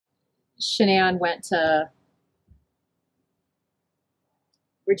Shanann went to.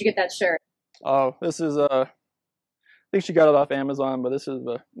 Where'd you get that shirt? Oh, this is I think she got it off Amazon, but this is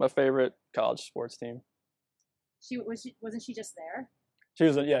my favorite college sports team. Wasn't she just there? She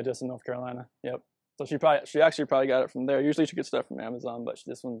was just in North Carolina. Yep. So she actually probably got it from there. Usually she gets stuff from Amazon, but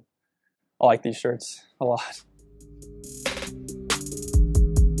this one, I like these shirts a lot.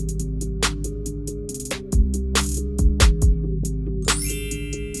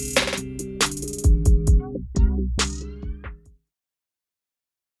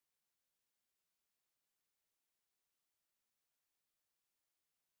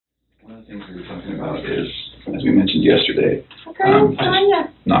 One of the things we were talking about is, as we mentioned yesterday,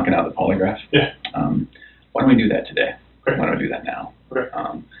 knocking out the polygraph. Yeah. Why don't we do that today? Okay. Why don't we do that now? Okay.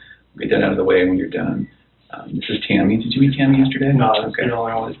 Get that out of the way when you're done. This is Tammy. Did you meet Tammy yesterday? No, okay. The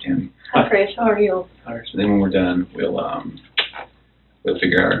only one. This is Tammy. Hi, Chris. How are you? All right. So then when we're done, we'll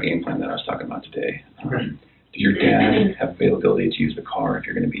figure out our game plan that I was talking about today. Okay. Does your dad have availability to use the car if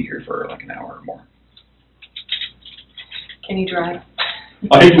you're going to be here for like an hour or more? Can you drive?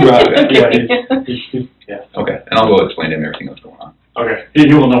 Oh, he can drive. Yeah. Okay. And I'll go explain to him everything that's going on. Okay.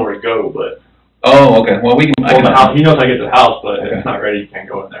 He will know where to go, but. Oh, okay. Well, we can. Well, the house, he knows how to get to the house, but if it's not ready, he can't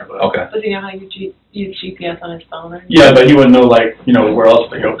go in there. But. Okay. Does he know how to use GPS on his phone? Or Yeah, but he wouldn't know, like, where else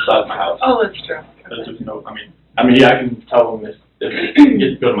to go besides my house. Oh, that's true. That's just, I can tell him if he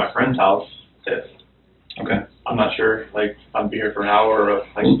gets to go to my friend's house. Okay. I'm not sure, like, I'd be here for an hour or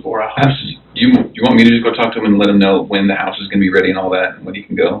like 4 hours. You want me to just go talk to him and let him know when the house is going to be ready and all that, and when he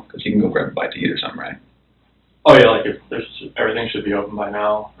can go? Because he can go grab a bite to eat or something, right? Oh yeah, like if everything should be open by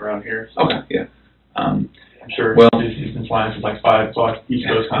now around here. So. Okay, yeah. I'm sure. Well, he's been flying since like 5 o'clock East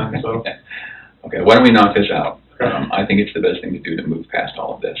Coast time. So. Okay, why don't we knock this out? Okay. I think it's the best thing to do to move past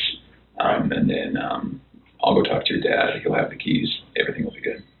all of this, and then I'll go talk to your dad. He'll have the keys. Everything will be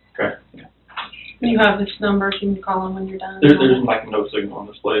good. Okay. Yeah. You have this number. Can you call him when you're done? There's like no signal on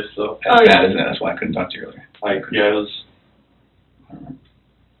this place, so. That's bad, isn't it? That's why I couldn't talk to you earlier. Like, yeah, it was.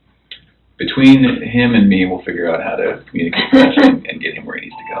 Between him and me, we'll figure out how to communicate with him and get him where he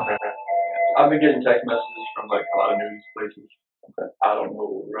needs to go. Okay. I've been getting text messages from like a lot of news places. Okay. I don't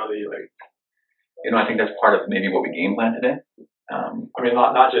know really like. I think that's part of maybe what we game plan today.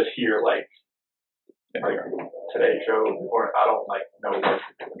 Not just here, like today's show, or I don't know what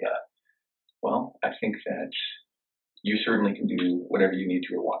to do with that. Well, I think that you certainly can do whatever you need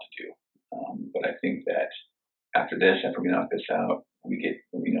to or want to do. But I think that after we knock this out, we get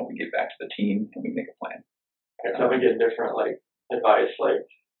back to the team and we make a plan. Okay, so I've been getting different advice,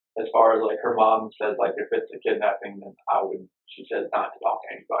 as far as her mom says if it's a kidnapping, then she says not to talk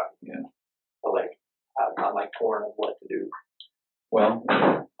to anybody. Yeah. But I'm torn of what to do. Well,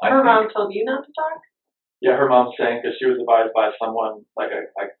 her mom told you not to talk? Yeah, her mom's saying because she was advised by someone like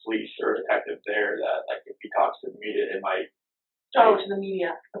police or a detective there that if he talks to the media, it might. Oh, to the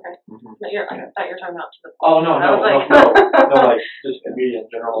media. Okay. Mm-hmm. I thought you were talking about to the. Oh no, no, just the media in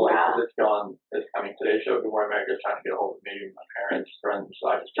general. It's gone. Today's show, Good Morning America, is trying to get a hold of me, my parents, friends. So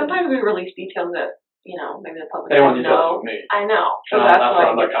I just. Sometimes we release details that maybe the public. They want details from me. I know. So and that's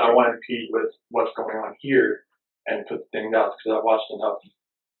why why. I don't want to impede with what's going on here and put things out because I've watched enough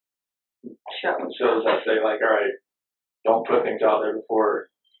shows that say all right, don't put things out there before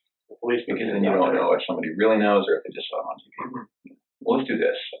the police. Because then you don't know if somebody really knows or if they just saw it on TV. Mm-hmm. Well, let's do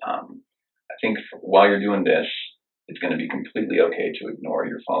this. I think while you're doing this, it's going to be completely okay to ignore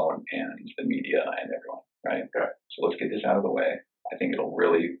your phone and the media and everyone, right? Okay. So let's get this out of the way. I think it'll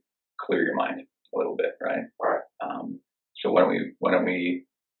really clear your mind a little bit, right? All right. So why don't we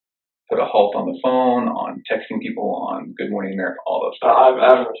put a halt on the phone, on texting people, on Good Morning America, all those stuff. I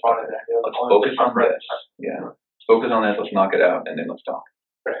haven't responded to that. Let's focus on this. Yeah. Let's focus on this. Let's knock it out, and then let's talk.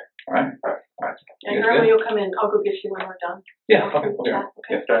 Okay. All right? All right. And normally you'll come in. I'll go get you when we're done. Yeah. Okay. Okay.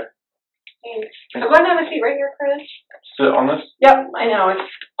 Okay. Thanks. I'm going to have a seat right here, Chris. Sit on this? Yep, I know.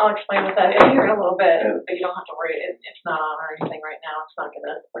 I'll explain what that is here in a little bit, but you don't have to worry. It's not on or anything right now. It's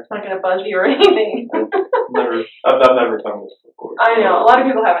not gonna buzz you or anything. I've never done this before. I know. A lot of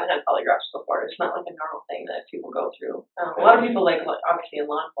people haven't had polygraphs before. It's not like a normal thing that people go through. A lot of people, obviously in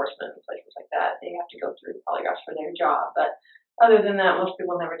law enforcement and places like that, they have to go through polygraphs for their job. But other than that, most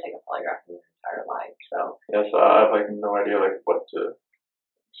people never take a polygraph in their entire life. So. Yes, I have no idea what to.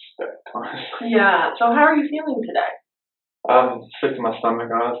 Yeah. So how are you feeling today? I'm sick to my stomach,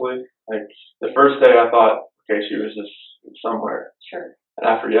 honestly. The first day I thought, okay, she was just somewhere. Sure. And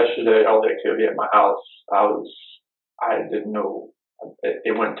after yesterday, all the activity at my house, I didn't know.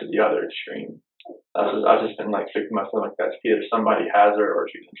 It went to the other extreme. I've just been sick to my stomach. That's either somebody has her or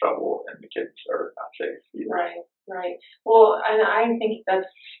she's in trouble, and the kids are not safe either. Right. Well, and I think that's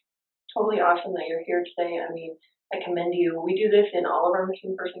totally awesome that you're here today. I mean, I commend you. We do this in all of our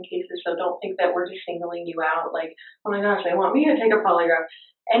missing person cases, so don't think that we're just singling you out like, oh my gosh, they want me to take a polygraph.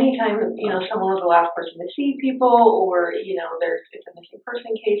 Anytime, someone was the last person to see people or, it's a missing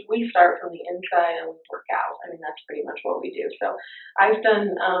person case, we start from the inside and we work out. I mean, that's pretty much what we do. So I've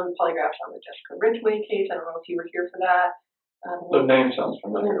done polygraphs on the Jessica Ridgway case. I don't know if you were here for that. The name sounds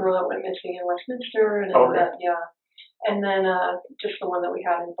familiar. The girl that went missing in Westminster and that, yeah. And then just the one that we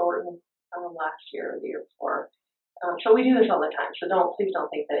had in Thornton last year or the year before. So we do this all the time. So please don't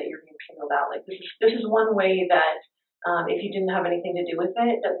think that you're being singled out. Like this is one way that if you didn't have anything to do with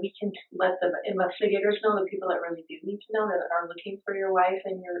it, that we can let the investigators know, the people that really do need to know that are looking for your wife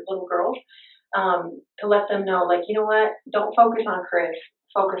and your little girls, to let them know, like, you know what, don't focus on Chris,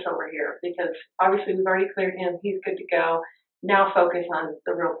 focus over here, because obviously we've already cleared him, he's good to go. Now focus on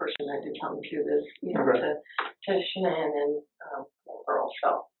the real person that did something to this, to Shanann and little girls.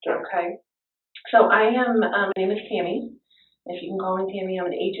 So, okay. So I am, my name is Tammy. If you can call me Tammy, I'm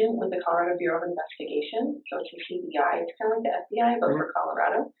an agent with the Colorado Bureau of Investigation. So it's a CBI. It's kind of like the FBI, but for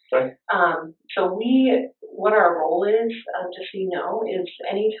Colorado. Okay. So what our role is, just so you know, is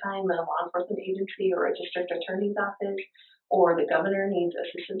anytime a law enforcement agency or a district attorney's office or the governor needs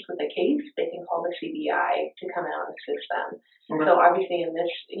assistance with a case, they can call the CBI to come out and assist them. Mm-hmm. So obviously in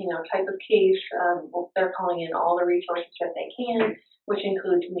this, type of case, they're calling in all the resources that they can, which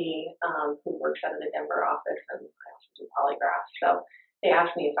includes me, who works out of the Denver office, and I also do polygraphs. So they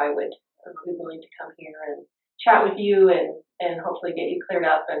asked me if I would be willing to come here and chat with you and hopefully get you cleared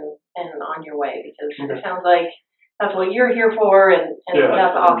up and on your way, because it sounds like that's what you're here for, and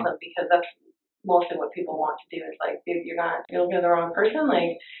that's awesome, because that's mostly what people want to do is like, dude, you're the wrong person.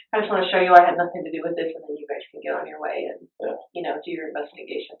 Like, I just want to show you I had nothing to do with this, and then you guys can get on your way and do your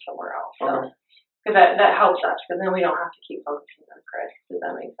investigation somewhere else. So. Because that helps us, because then we don't have to keep focusing on Chris. Does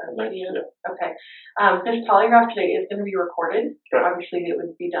that make sense to you? Okay. This polygraph today is going to be recorded. Okay. Obviously, it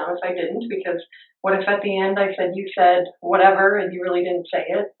would be dumb if I didn't, because what if at the end I said you said whatever and you really didn't say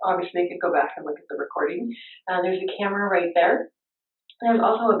it? Obviously, you could go back and look at the recording. There's a camera right there. There's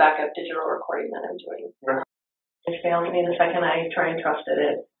also a backup digital recording that I'm doing. Okay. It fails me the second I try and trust it.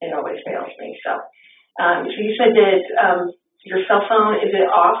 It always fails me. So you said that your cell phone, is it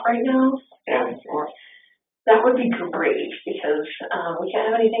off right now? Yeah. That would be great, because we can't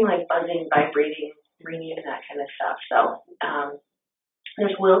have anything like buzzing, vibrating, ringing, that kind of stuff. So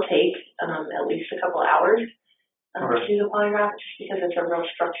this will take at least a couple hours to do the polygraph, just because it's a real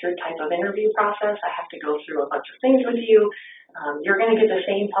structured type of interview process. I have to go through a bunch of things with you. You're going to get the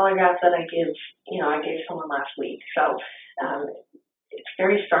same polygraph that I gave someone last week. So it's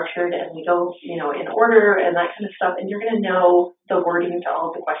very structured, and we go, in order and that kind of stuff. And you're going to know the wording to all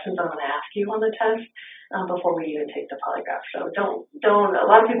of the questions I'm going to ask you on the test before we even take the polygraph. So don't. A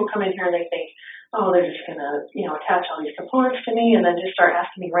lot of people come in here and they think, oh, they're just going to, attach all these components to me and then just start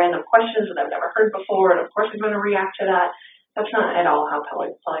asking me random questions that I've never heard before. And of course, I'm going to react to that. That's not at all how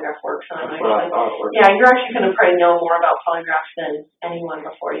polygraph works. Yeah, you're actually going to probably know more about polygraphs than anyone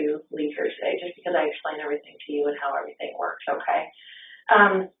before you leave here today, just because I explain everything to you and how everything works. Okay.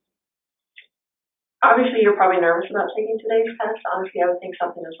 Obviously, you're probably nervous about taking today's test. Honestly, I would think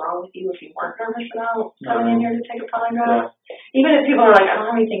something is wrong with you if you weren't nervous about coming in here to take a polygraph. Yeah. Even if people are like, I don't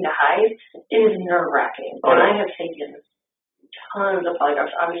have anything to hide, it is nerve-wracking. And I have taken tons of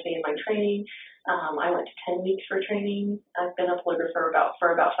polygraphs, obviously, in my training. I went to 10 weeks for training. I've been a polygrapher for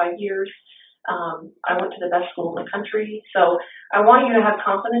about 5 years. I went to the best school in the country. So I want you to have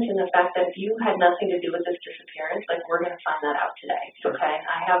confidence in the fact that if you had nothing to do with this disappearance, like, we're going to find that out today. Okay.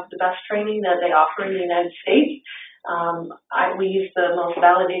 I have the best training that they offer in the United States. We use the most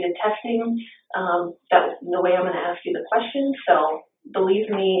validated testing. That's the way I'm going to ask you the questions. So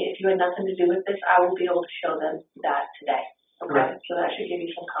believe me, if you had nothing to do with this, I will be able to show them that today. Okay. So that should give you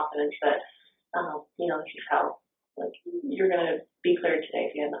some confidence that, this is how, like, you're going to be cleared today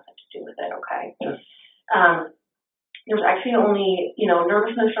if you had nothing to do with it. Okay. There's actually only,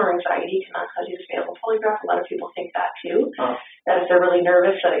 nervousness or anxiety cannot cause you to fail a polygraph. A lot of people think that too, that if they're really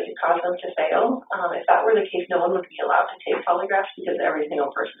nervous, that it could cause them to fail. If that were the case, no one would be allowed to take polygraphs, because every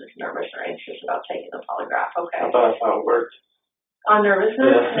single person is nervous or anxious about taking a polygraph. Okay. I thought that's how it worked. On nervousness?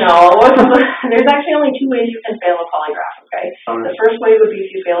 Yeah. No. There's actually only 2 ways you can fail a polygraph, okay? The first way would be if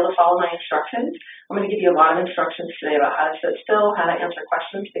you fail to follow my instructions. I'm going to give you a lot of instructions today about how to sit still, how to answer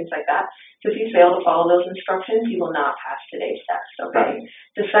questions, things like that. So if you fail to follow those instructions, you will not pass today's test, okay?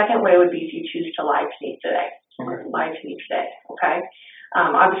 The second way would be if you choose to lie to me today. Lie to me today, okay?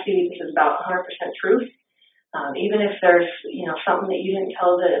 Obviously, this is about 100% truth. Even if there's, something that you didn't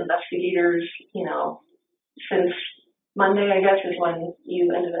tell the investigators, since Monday, I guess, is when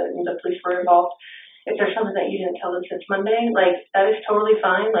you and the police were involved. If there's something that you didn't tell them since Monday, like, that is totally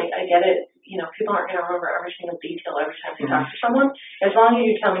fine. Like, I get it. You know, people aren't going to remember every single detail every time they talk to someone. As long as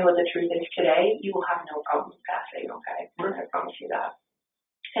you tell me what the truth is today, you will have no problem passing, okay? I promise you that.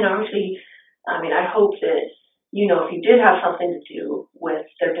 And obviously, I mean, I hope that, you know, if you did have something to do with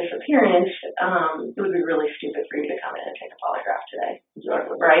their disappearance, it would be really stupid for you to come in and take a polygraph today.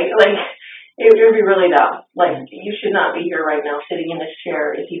 Exactly. Right? Like, it would be really dumb. Like, you should not be here right now sitting in this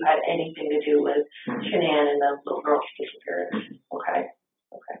chair if you had anything to do with Shanann and the little girl's disappearance. Okay?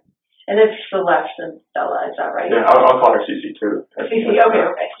 Okay. And it's Celeste and Stella, is that right? Yeah, I'll call her CC too. CC, okay.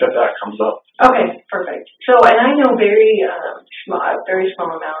 If that comes up. Okay, perfect. So, and I know very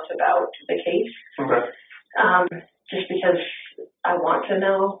small amounts about the case. Okay. Just because I want to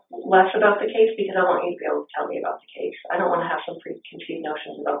know less about the case, because I want you to be able to tell me about the case. I don't want to have some preconceived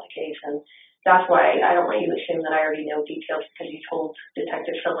notions about the case, and that's why I don't want you to assume that I already know details because you told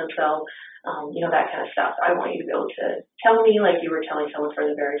Detective so-and-so, you know, that kind of stuff. I want you to be able to tell me like you were telling someone for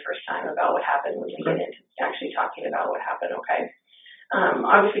the very first time about what happened when we get into actually talking about what happened, okay?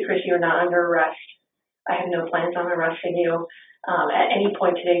 Obviously, Chris, you're not under arrest. I have no plans on arresting you. At any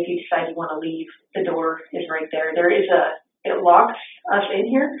point today, if you decide you want to leave, the door is right there. It locks us in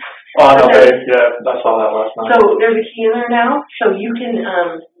here. Oh, okay, yeah, I saw that last night. So there's a key in there now, so you can,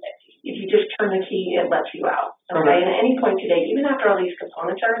 if you just turn the key, it lets you out. Okay, and at any point today, even after all these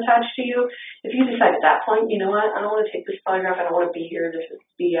components are attached to you, if you decide at that point, you know what, I don't want to take this polygraph, I don't want to be here, this is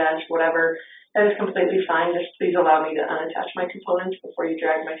BS, whatever, that is completely fine. Just please allow me to unattach my components before you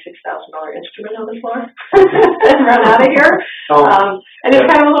drag my $6,000 instrument on the floor and run out of here. And it's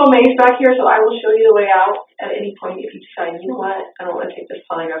kind of a little maze back here, so I will show you the way out at any point if you decide, you know what, I don't want to take this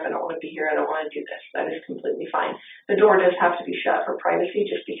polygraph, I don't want to be here, I don't want to do this. That is completely fine. The door does have to be shut for privacy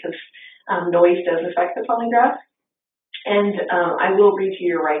just because noise does affect the polygraph. And I will read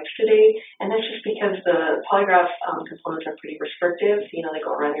you your rights today, and that's just because the polygraph components are pretty restrictive. You know, they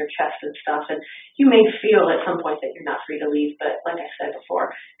go around your chest and stuff, and you may feel at some point that you're not free to leave, but like I said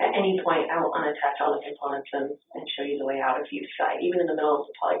before, at any point I will unattach all the components and show you the way out if you decide, even in the middle of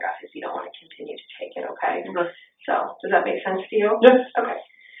the polygraph if you don't want to continue to take it, okay? So, does that make sense to you? Yes. Okay.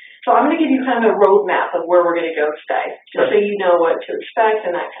 So I'm going to give you kind of a roadmap of where we're going to go today, just so you know what to expect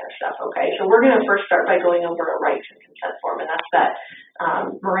and that kind of stuff, okay? So we're going to first start by going over a rights and consent form, and that's that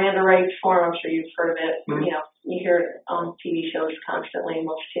Miranda rights form. I'm sure you've heard of it. You know, you hear it on TV shows constantly.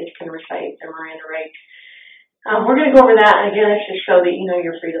 Most kids can recite their Miranda rights. We're going to go over that, and again, it's just so that you know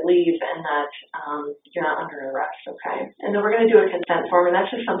you're free to leave and that you're not under arrest, okay? And then we're going to do a consent form, and that's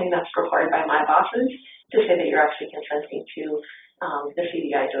just something that's required by my bosses to say that you're actually consenting to the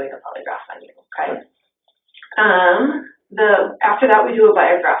CDI doing a polygraph on you, okay? After that, we do a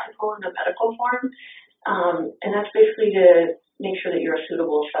biographical and a medical form, and that's basically to make sure that you're a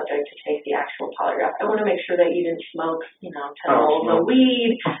suitable subject to take the actual polygraph. I want to make sure that you didn't smoke, 10 bowls of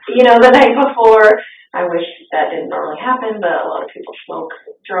weed, the night before. I wish that didn't normally happen, but a lot of people smoke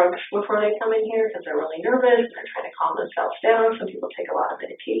drugs before they come in here because they're really nervous and they're trying to calm themselves down. Some people take a lot of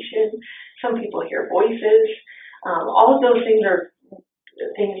medication. Some people hear voices. All of those things are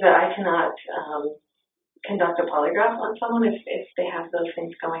things that I cannot conduct a polygraph on someone if they have those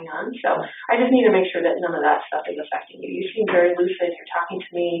things going on. So I just need to make sure that none of that stuff is affecting you. You seem very lucid. You're talking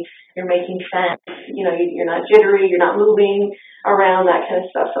to me. You're making sense. You're not jittery. You're not moving around, that kind of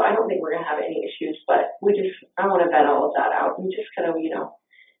stuff. So I don't think we're going to have any issues, but I want to vet all of that out and just kind of,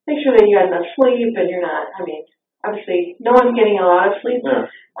 make sure that you have enough sleep and you're not, obviously no one's getting a lot of sleep. Yeah.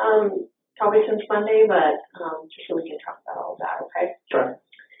 Probably since Monday, but just so we can talk about all of that, okay? Sure.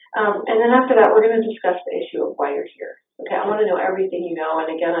 And then after that, we're going to discuss the issue of why you're here. Okay, I want to know everything you know, and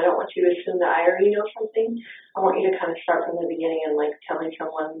again, I don't want you to assume that I already know something. I want you to kind of start from the beginning and like telling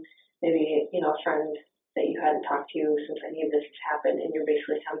someone, maybe, a friend that you hadn't talked to since any of this has happened, and you're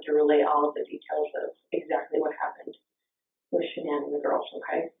basically having to relay all of the details of exactly what happened with Shanann and the girls,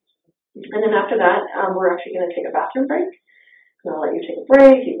 okay? And then after that, we're actually going to take a bathroom break. I'm going to let you take a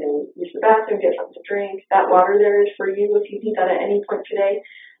break. You can use the bathroom, get something to drink. That water there is for you if you need that at any point today.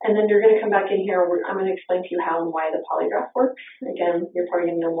 And then you're going to come back in here. I'm going to explain to you how and why the polygraph works. Again, you're probably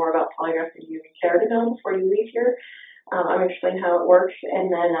going to know more about polygraph than you even care to know before you leave here. I'm going to explain how it works,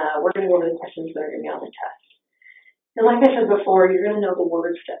 and then we're going to go over the questions that are going to be on the test. And like I said before, you're going to know the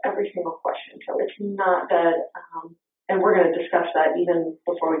words to every single question. So it's not that, and we're going to discuss that even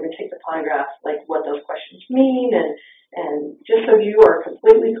before we even take the polygraph, like what those questions mean, and just so you are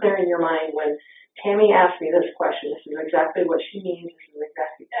completely clear in your mind when Tammy asked me this question, this is exactly what she means, this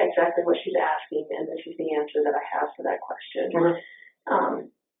is exactly what she's asking, and this is the answer that I have for that question.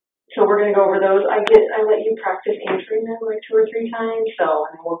 So we're going to go over those. I let you practice answering them like 2 or 3 times. So,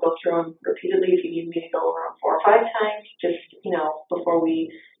 and we'll go through them repeatedly if you need me to go over them 4 or 5 times, just, before we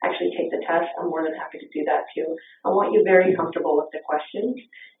actually take the test. I'm more than happy to do that too. I want you very comfortable with the questions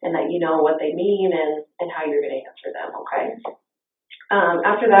and that you know what they mean and how you're going to answer them. Okay.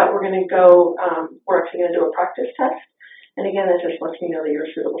 After that, we're going to go, we're actually going to do a practice test. And again, this just lets me know that you're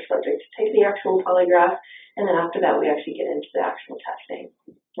a suitable subject to take the actual polygraph. And then after that, we actually get into the actual testing.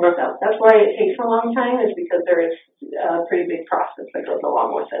 That's why it takes a long time, is because there is a pretty big process that goes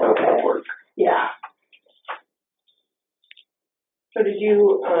along with it. Okay. Yeah. So did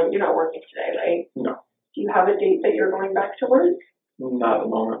you, you're not working today, right? No. Do you have a date that you're going back to work? Not at the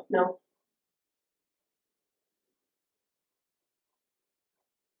moment. No.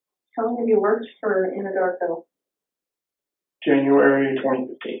 How long have you worked for Anadarko? January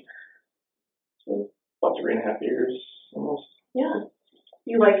 2015. So about 3.5 years almost. Yeah.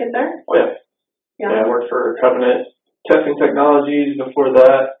 You like it there? Oh, yeah. Yeah, I worked for Covenant Testing Technologies before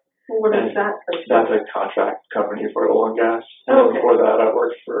that. Well, what is that? That's a contract company for oil and gas. Oh, okay. Before that, I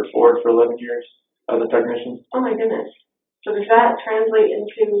worked for Ford for 11 years as a technician. Oh, my goodness. So does that translate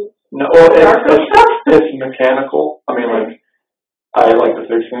into No, stuff? it's mechanical. I mean, like, I like to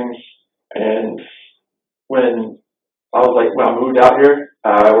fix things. And when I moved out here,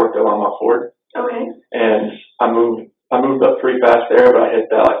 I worked at Longmont Ford. Okay. And I moved up pretty fast there, but I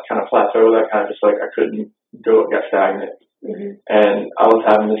hit that kind of plateau that kind of just I couldn't go, got stagnant. Mm-hmm. And I was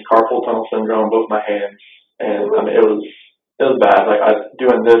having this carpal tunnel syndrome in both my hands, and I mean it was bad. Like I was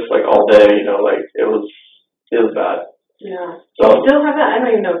doing this all day, it was bad. Yeah. So you still have that? I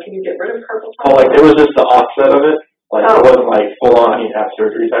don't even know. Can you get rid of carpal tunnel? Oh, it was just the offset of it. It wasn't full on I need to have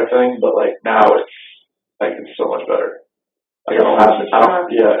surgery type thing, but now it's so much better. It doesn't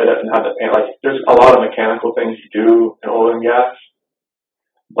have the pain. There's a lot of mechanical things you do in oil and gas,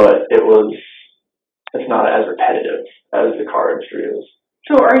 but it's not as repetitive as the car industry is.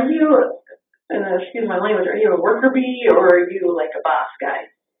 So are you, excuse my language, are you a worker bee or are you like a boss guy?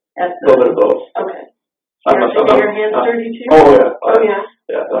 A little bit of both. Okay. You have to get your hands dirty too? Oh yeah. Oh yeah.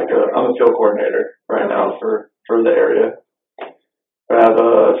 Yeah, I'm a field coordinator right now for the area. I have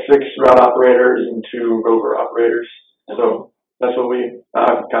 6 route operators and 2 rover operators. So that's what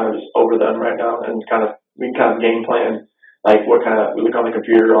I'm kind of just over them right now, and we game plan, we look on the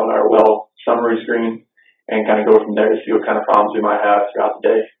computer on our well summary screen and kind of go from there to see what kind of problems we might have throughout the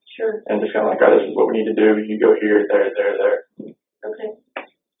day. Sure. And just kind of all right, this is what we need to do. You go here, there. Okay.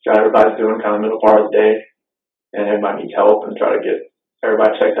 So everybody's doing kind of middle part of the day, and everybody needs help, and try to get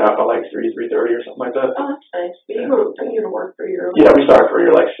everybody checked out by 3:30 or something like that. Oh, that's nice. But you go to work pretty early. Yeah, we start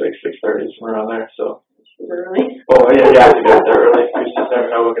pretty early, 6:30, somewhere around there. So. Early. Oh yeah, you have to get there early. You just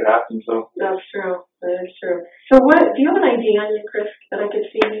never know what could happen. So. That's true. That is true. So do you have an ID on you, Chris, that I could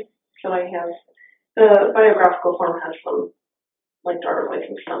see? So I have the biographical form has some driver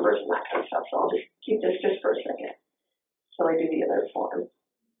license numbers and that kind of stuff. So I'll just keep this just for a second. So I do the other form.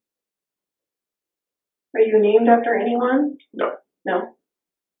 Are you named after anyone? No. No?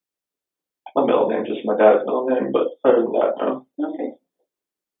 My middle name, just my dad's middle name, but other than that, no. Okay.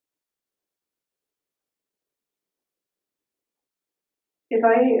 If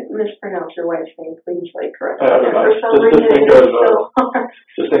I mispronounce your wife's name, please correct me.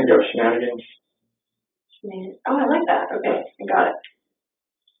 Just think of shenanigans. Oh, I like that. Okay, I got it.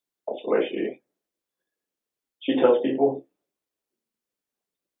 That's the way she tells people.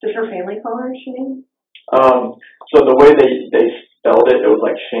 Does her family call her Shanann? So the way they spelled it, it was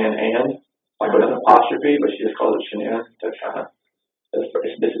like Shanann, with an apostrophe, but she just calls it Shanann.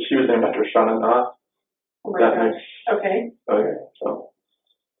 She was named after Shanann. Okay. Okay, so.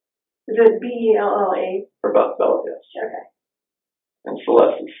 Is it Bella? For Bella, yes. Okay. And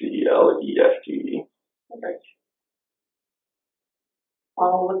Celeste is Celeste. Perfect.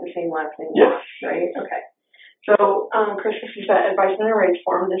 All with the same last name. Yes. Right? Okay. So, Chris, this is that advice and rights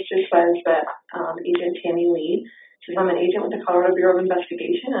form. This just says that Agent Tammy Lee says, I'm an agent with the Colorado Bureau of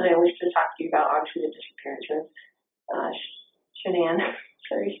Investigation, and I wish to talk to you about obviously the disappearances. Shanann,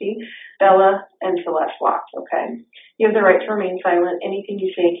 Bella, and Celeste Watts, okay? You have the right to remain silent. Anything you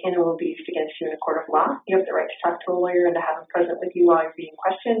say can and will be used against you in a court of law. You have the right to talk to a lawyer and to have him present with you while you're being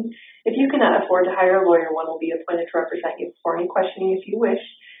questioned. If you cannot afford to hire a lawyer, one will be appointed to represent you for any questioning if you wish.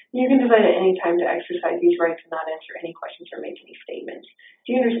 You can decide at any time to exercise these rights and not answer any questions or make any statements.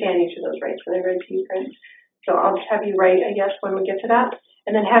 Do you understand each of those rights? Were they read to you, Chris? So I'll just have you write a yes when we get to that.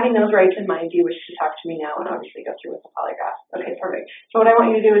 And then having those rights in mind, do you wish to talk to me now and obviously go through with the polygraph? Okay, perfect. So what I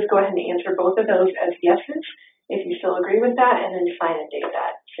want you to do is go ahead and answer both of those as yeses, if you still agree with that, and then sign and date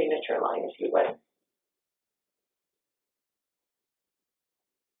that signature line if you would.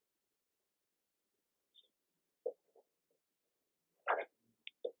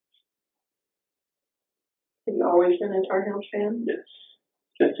 Have you always been a Tar Heels fan? Yes.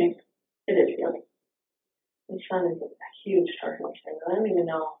 15. It is young. My son is a huge Tar Heels fan. I don't even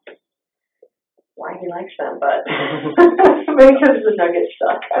know why he likes them, but maybe because the Nuggets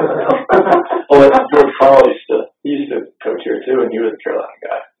suck. I don't know. Well, George Carl used to coach here too, and he was a Carolina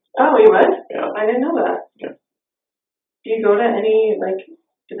guy. Oh, he was? Yeah. I didn't know that. Yeah. Do you go to any, like,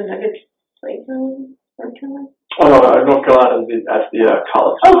 do the Nuggets play for North Carolina? Oh, no, North Carolina is at the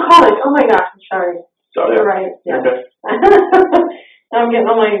college. Oh, college. Oh, my gosh. I'm sorry. Sorry. You're right. Yeah. Okay. I'm getting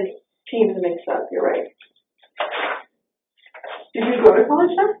all my teams mixed up. You're right. Did you go to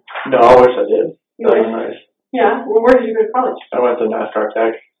college then? No, I wish I did. That was nice. Yeah. Well, where did you go to college? I went to NASCAR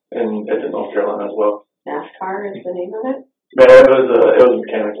Tech in North Carolina as well. NASCAR is the name of it? Yeah, it was a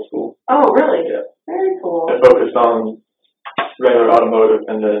mechanical school. Oh, really? Yeah. Very cool. I focused on regular automotive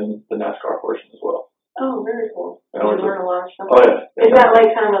and then the NASCAR portion as well. Oh, very cool. Yeah, You learn a lot of stuff. Oh, yeah. Is that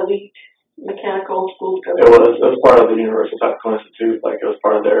like kind of elite mechanical school? It was part of the Universal Technical Institute. Like, it was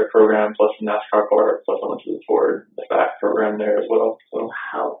part of their program, plus the NASCAR part, plus I went to the Ford, the FAC program there as well. So.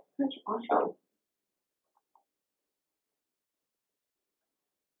 Wow. That's awesome.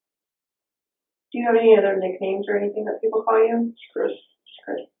 Do you have any other nicknames or anything that people call you? Chris.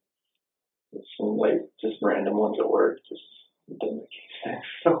 Chris. Some, like, just random ones at work. Just didn't make any sense.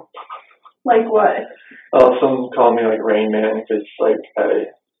 So. Like what? Some call me, like, Rain Man, because, like,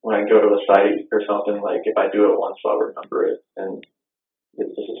 when I go to a site or something, like, if I do it once, I'll remember it. And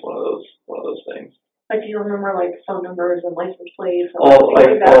it's just one of those things. Like, do you remember, like, phone numbers and license plates?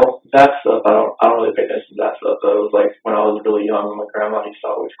 Oh, that stuff, I don't really pay attention to that stuff, though. It was, like, when I was really young, my grandma used to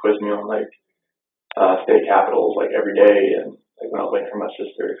always quiz me on, like, state capitals, like, every day, and, like, when I was waiting for my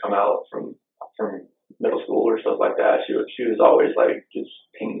sister to come out from middle school or stuff like that, she was always, like, just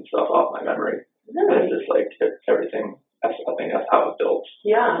pinging stuff off my memory. Really? And it's just, like, everything, I think that's how it built.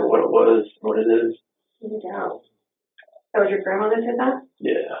 Yeah. For what it was, what it is. No doubt. That was your grandma that did that?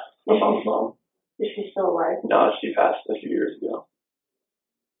 Yeah. My mom's mom. Is she still alive? No, she passed a few years ago.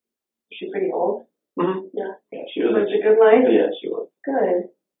 Is she pretty old? Mm-hmm. Yeah. Yeah, she was. Was it a good life? Yeah, she was. Good.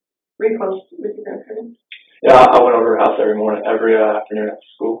 Were you close with your grandparents? Yeah, I went over her house every afternoon after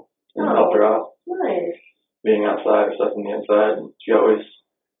school and helped her out. Nice. Being outside or stuff on the inside. And she always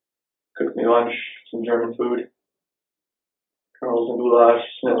cooked me lunch, some German food, kernels and goulash,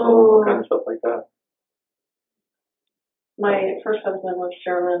 schnitzel, all kinds of stuff like that. My first husband was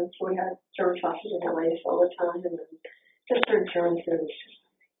German, so we had German sausage and rice all the time, and then just their German food was just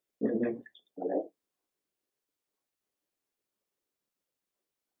love it.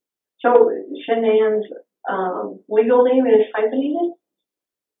 So Shanann's legal name is hyphenated?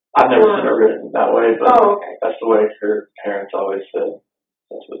 I've never seen it written that way, but okay. That's the way her parents always said.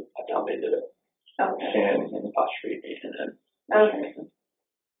 That's how they did it. Okay. Shan and apostrophe and then. Okay.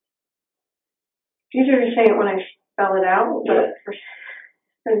 It's easier to say it when I spell it out, but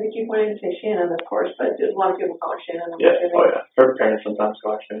we keep wanting to say Shannon, of course, but a lot of people call her Shannon. Yeah, oh yeah. Her parents sometimes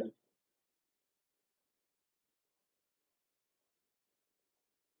call her Shannon.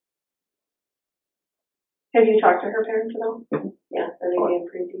 Have you talked to her parents at all? Mm-hmm. Yeah, are they being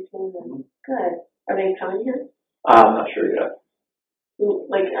pretty decent? And good. Are they coming here? I'm not sure yet.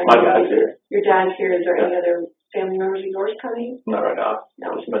 Like, my dad's here. Your dad's here. Is there any other family members of yours coming? Not right now.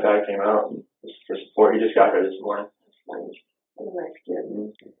 No. Just my dad came out and just for support. He just got here this morning. That's nice. What a nice kid.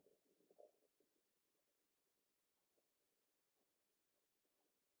 Mm-hmm.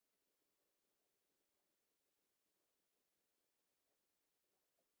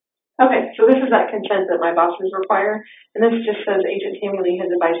 Okay, so this is that consent that my bosses require, and this just says Agent Tammy Lee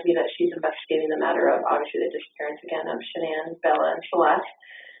has advised me that she's investigating the matter of, obviously, the disappearance again of Shanann, Bella, and Celeste.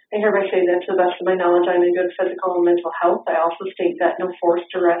 I hereby say that to the best of my knowledge, I'm in good physical and mental health. I also state that no force,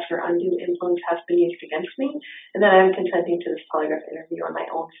 duress, or undue influence has been used against me, and that I am consenting to this polygraph interview on my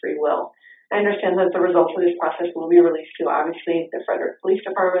own free will. I understand that the results of this process will be released to, obviously, the Frederick Police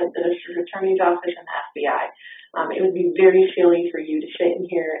Department, the District Attorney's Office, and the FBI. It would be very silly for you to sit in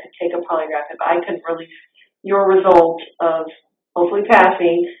here and take a polygraph if I couldn't release your result of hopefully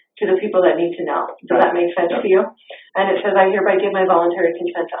passing to the people that need to know. Does that make sense to you? And it says, I hereby give my voluntary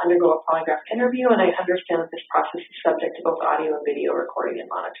consent to undergo a polygraph interview, and I understand that this process is subject to both audio and video recording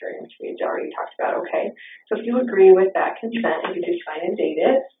and monitoring, which we had already talked about, okay? So if you agree with that consent, you can just sign and date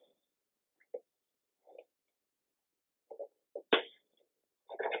it.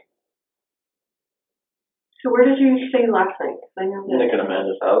 So where did you stay last night? I know that. Nick and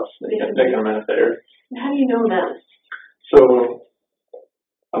Amanda's house. Nick and Amanda Thayer. How do you know them? So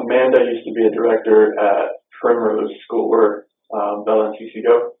Amanda used to be a director at Primrose School where Bella and Cece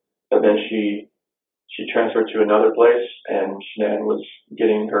go. But then she transferred to another place, and Shanann was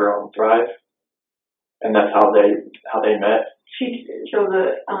getting her own Thrive. and that's how they met. So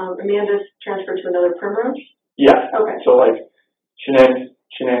Amanda's transferred to another Primrose? Yeah. Okay. So like,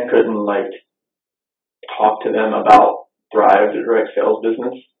 Shanann couldn't like talk to them about Thrive, the direct sales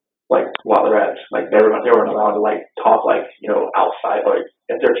business, like while they're at, like they weren't allowed to like talk like, outside, like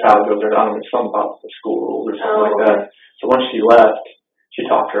if their child goes there, I don't know, something about the school rules or something like that. So once she left, she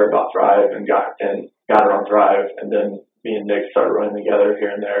talked to her about Thrive and got her on Thrive, and then me and Nick started running together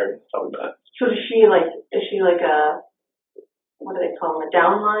here and there. That's how we met. So is she like a, what do they call them, a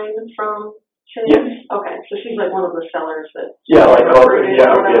downline from Shanann? Yes. Okay, so she's like one of the sellers that. Yeah, like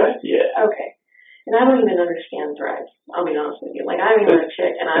yeah. Okay. And I don't even understand Thrive. I'll be honest with you. Like, I'm even a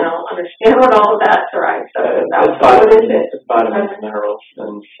chick, and I don't understand what all of that Thrive stuff is. It's vitamins and minerals,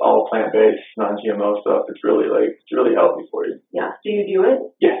 and it's all plant-based, non-GMO stuff. It's really healthy for you. Yeah. Do you do it?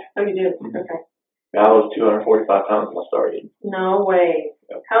 Yeah. Oh, you do? Mm-hmm. Okay. Yeah, I was 245 pounds when I started. No way.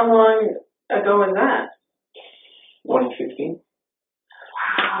 Yep. How long ago was that? 2016.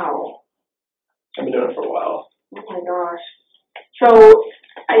 Wow. I've been doing it for a while. Oh my gosh. So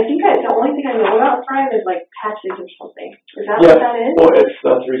I think the only thing I know about Thrive is like patches or something. Is that what that is? Well, it's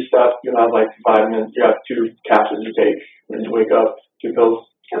 3 steps. You have like vitamins. You have 2 capsules you take when you wake up, 2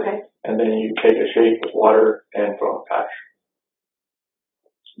 pills. Okay. And then you take a shake with water and put on a patch.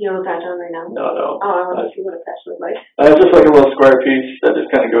 You know what patch on right now? No. Oh, I want to see what a patch looks like. It's just like a little square piece that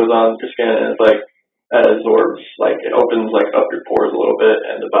just kind of goes on your skin, and it's like it absorbs, like it opens like up your pores a little bit,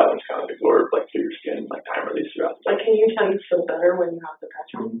 and the vitamins kind of absorb like through your skin, like time release throughout the day. Like, can you tell you feel better when you have the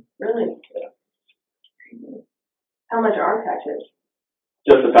patch on? Mm-hmm. Really? Yeah. How much are patches?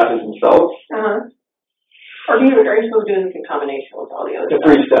 Just the patches themselves. Or are you supposed to do this in combination with all the other The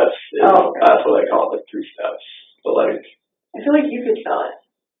stuff? 3 steps. Okay. That's what I call it, the 3 steps. But like, I feel like you could sell it.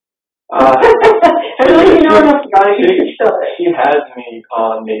 I feel like you know enough about it. You could sell it. She has me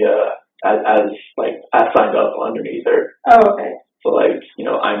on the as like I signed up underneath her. Oh, okay. So like,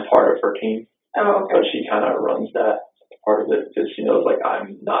 I'm part of her team. Oh, okay. But she kind of runs that part of it because she knows like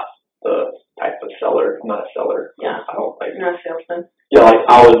I'm not the type of seller. I'm not a seller. Yeah. I don't like. You're not a salesman. Yeah, like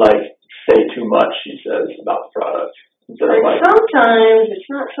I would like say too much. She says about the product. Like sometimes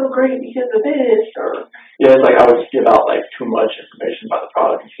it's not so great because of this, or yeah, it's like I would just give out like too much information about the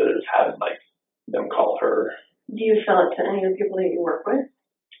product instead of just having like them call her. Do you sell it to any of the people that you work with?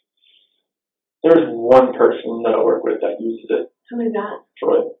 There's one person that I work with that uses it. Who is that?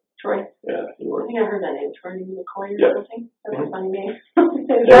 Troy. Yeah, he I works. think I heard that name. Troy McCoy or something. That's a funny name.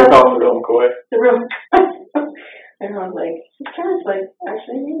 Yeah, we call him the real McCoy. The real McCoy. Everyone's like, his parents like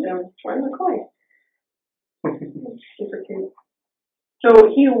actually named him Troy McCoy. Super cute. So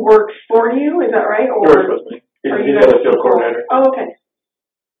he works for you, is that right? Or he works with me. He's the other field coordinator. Oh, okay.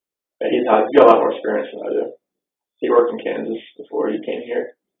 Yeah, he's got a lot more experience than I do. He worked in Kansas before he came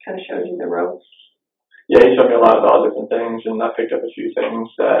here. Kind of shows you the ropes. Yeah, he showed me a lot about different things, and I picked up a few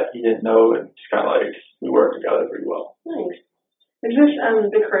things that he didn't know, and it's kind of like we worked together pretty well. Nice. Is this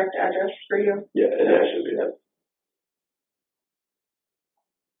the correct address for you? Yeah, it should be that.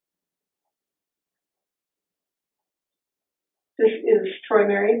 This is Troy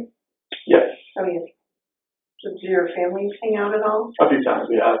married? Yes. Oh, yes. So do your families hang out at all? A few times,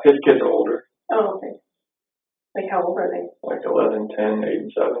 yeah. His kids are older. Oh, okay. Like how old are they? Like 11, 10, 8,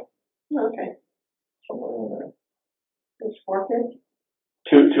 and 7. Oh, okay. Somewhere in there. There's 4 kids?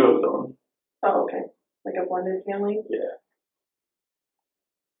 Two of them. Oh, okay. Like a blended family? Yeah.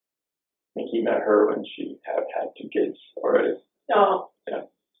 I think he met her when she had 2 kids already. Oh. Yeah.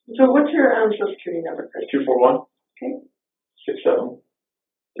 So what's your social security number, Chris? 241. Okay. 67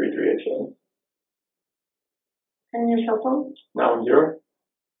 3387. And your cell phone? 910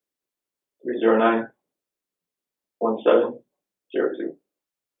 309 1702.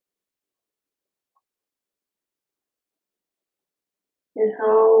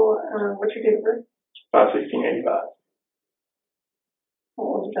 And what's your date of birth? 5/16/85. How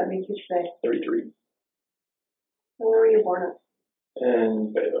old does that make you today? 33. And where were you born at?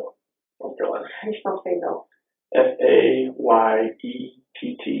 In Fayetteville, North Carolina. How do you spell Fayetteville? FAYETTEVILLE.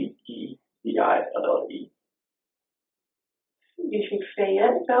 You say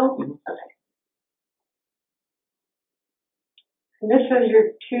Fayetteville? Mm-hmm. Okay. And this says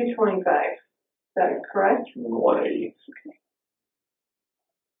you're 225. Is that correct? 180. Okay.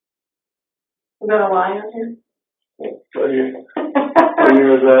 Is that a lie on here? What year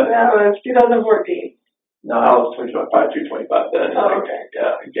was that? That was 2014. No, I was 225 then. Oh, okay.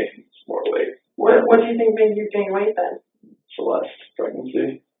 Yeah, I gained some more weight. What do you think made you gain weight then? Celeste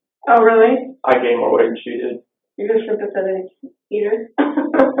pregnancy. Oh, really? I gained more weight than she did. You're a sympathetic eater?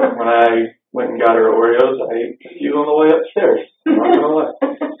 When I went and got her Oreos, I ate a few on the way upstairs. I'm not gonna lie.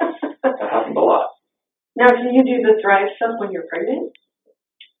 That happened a lot. Now, can you do the Thrive stuff when you're pregnant?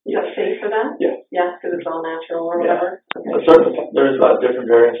 Is that safe for that? Yeah. Yeah, because it's all natural or whatever. Okay. There's different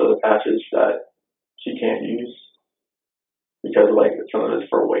variants of the patches that she can't use because like some of it's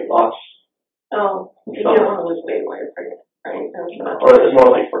for weight loss. Oh, you don't want to lose weight while you're pregnant, right? Or it's more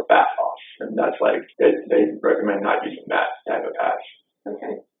like for fat loss, and that's like they recommend not using that type of patch.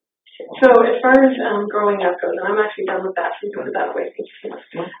 Okay. So as far as growing up goes, and I'm actually done with that, so you can put that away.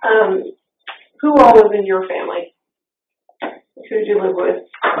 Who all was in your family? Who did you live with?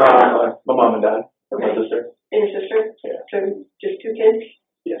 My mom and dad, Okay. my sister. And your sister? Yeah. So just 2 kids?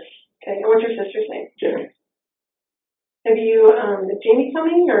 Yes. Okay. And what's your sister's name? Jamie. Have you, is Jamie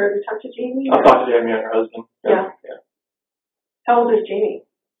coming, or have you talked to Jamie? I'll talk to Jamie and her husband. Yeah. How old is Jamie?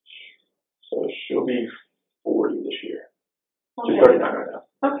 So she'll be 40 this year. Okay. She's 39 right now.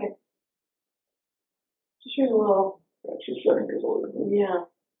 Okay. She's a little. Yeah, she's 7 years older than me. Yeah.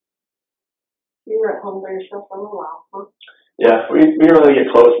 You were at home by yourself for a little while, huh? Yeah, we didn't really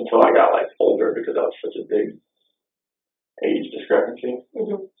get close until I got like older because that was such a big age discrepancy.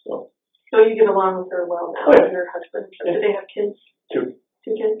 Mm-hmm. So you get along with her well now, and your husband. So Yeah. do they have kids? 2.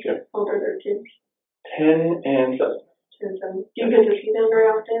 2 kids? Yeah. How old are their kids? 10 and 7. 10 and 7. Do you get to see them very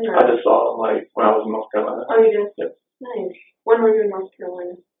often? Or? I just saw them like when I was in North Carolina. Oh, you did? Yep. Nice. When were you in North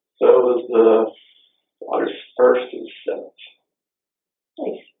Carolina? So it was the August 1st to the 7th.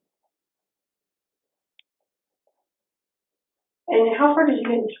 Nice. And how far did you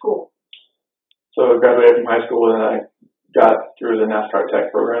get in school? So I graduated from high school and I got through the NASCAR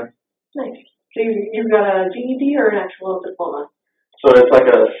Tech program. Nice. So you got a GED or an actual diploma? So it's like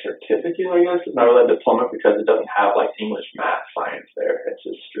a certificate, I guess. It's not really a diploma because it doesn't have like English, math, science there. It's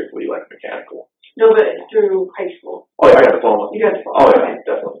just strictly like mechanical. No, but through high school. Oh yeah, I got a diploma. You got a diploma. Oh yeah, Okay.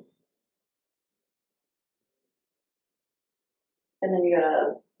 definitely. And then you got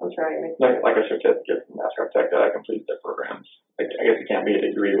a, I'm sorry. Like a certificate from NASCAR Tech that I completed the programs. Like, I guess it can't be a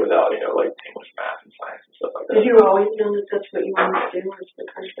degree without, like English, math, and science and stuff like that. Did you always know that that's what you wanted to do, was the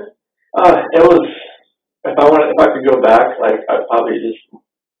car stuff? It was, if I could go back, like, I'd probably just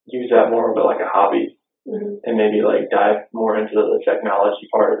use that more of like a hobby. Mm-hmm. And maybe like dive more into the technology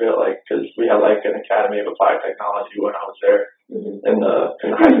part of it, like, because we had like an Academy of Applied Technology when I was there. Mm-hmm. In the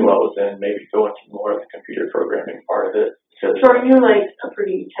high school I was in, maybe go into more of the computer programming part of it. So are you like a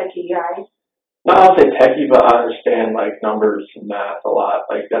pretty techie guy? Not I'll say techie, but I understand like numbers and math a lot.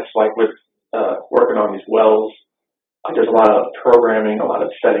 Like that's like with working on these wells. Like there's a lot of programming, a lot of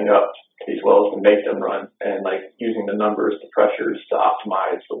setting up these wells to make them run, and like using the numbers, the pressures to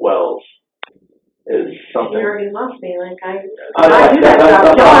optimize the wells is something. You already lost me. Like I do that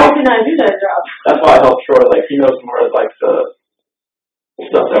job. No, I why- did not do that job. That's why I helped Troy. Like he knows more of like the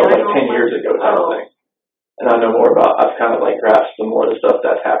stuff that was like 10 years ago type of thing. And I know more about, I've kind of like grasped some more of the stuff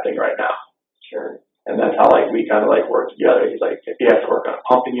that's happening right now. Sure. And that's how like we kind of like work together. He's like, if he has to work on a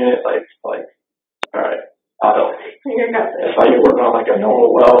pumping unit, like, all right, I'll help. You got this. If I get working on like a normal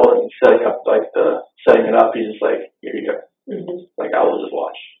well and setting it up, he's just like, here you go. Mm-hmm. Like I will just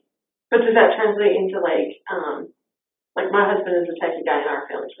watch. But does that translate into like my husband is a techie guy in our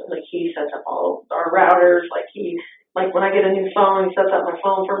family, so like he sets up all our routers, like when I get a new phone, he sets up my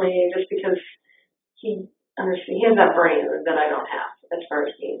phone for me just because he has that brain that I don't have as far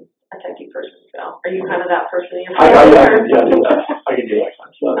as being a techie person. So are you kind of that person in your family? I can do that. I can do that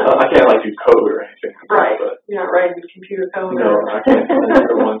kind of stuff. I can't like do code or anything. Right. But You're not writing computer code. no, I can't do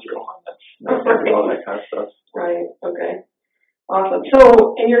 101. That's not do all that kind of stuff. Right. Okay. Awesome.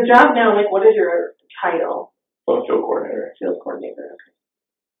 So in your job now, like what is your title? I'm a field coordinator. Field coordinator. Okay.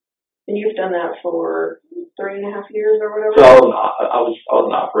 And you've done that for 3.5 years or whatever? So I was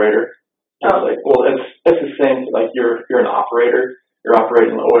an operator. Oh. Like, well, it's the same. Like you're an operator. You're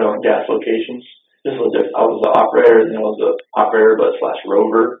operating the oil and gas locations. This was just I was an operator, and I was an operator but /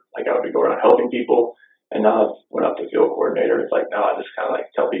 rover. Like I would be going around helping people, and now I went up to field coordinator. It's like now I just kind of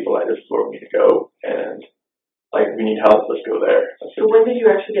like tell people like this is where we need to go, and like we need help, let's go there. So when did you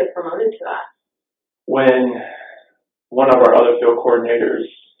actually get promoted to that? When one of our other field coordinators,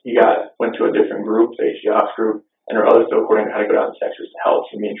 went to a different group, the HG Ops group, and our other field coordinator had to go down to Texas to help.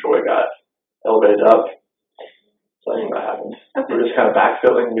 So me and Troy got elevated up. So that's what happened. Okay. We were just kind of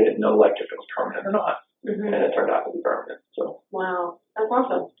backfilling. We didn't know like if it was permanent or not, Mm-hmm. and it turned out to be permanent. So Wow, that's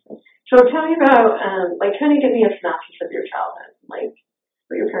awesome. So tell me about, kind of give me a synopsis of your childhood, like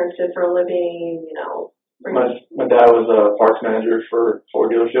what your parents did for a living, my dad was a parts manager for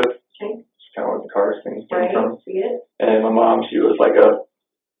Ford dealership. Okay. It's kind of where the cars came Right, from. see it? And my mom, she was like a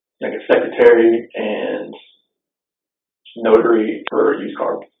secretary and notary for a used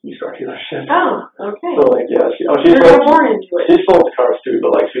car dealership. Oh, okay. So like yeah, she's You're more into it. she sold the cars too,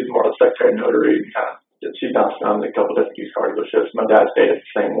 but like she's more a secretary notary and kind of she bounced around a couple different used car dealerships. My dad stayed at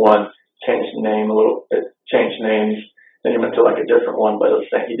the same one, changed the name a little, changed names. Then he went to like a different one, but it was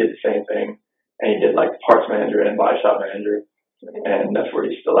he did the same thing, and he did like parts manager and body shop manager, and that's where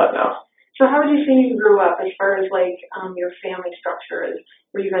he's still at now. So how would you say you grew up as far as like your family structure is?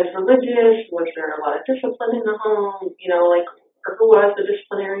 Were you guys religious? Was there a lot of discipline in the home? You know, like, or who was the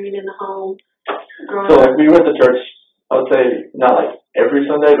disciplinarian in the home? So like we went to church, I would say not like every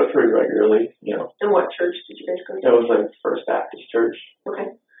Sunday, but pretty regularly, you know. And what church did you guys go to? It was like First Baptist Church.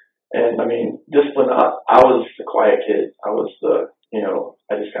 Okay. And I mean, discipline, I was the quiet kid. I was the, you know,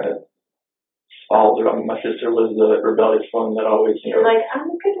 I just kind of followed it. I mean, my sister was the rebellious one that always, you know. You're like, I'm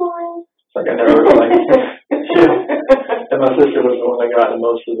a good one. It's like I never like, and my sister was the one that got the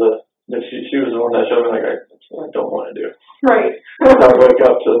most of she was the one that showed me like, that's what I don't want to do. Right. I would wake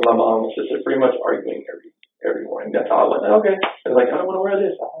up to my mom and my sister pretty much arguing every morning. That's how I went, okay. I was like, I don't want to wear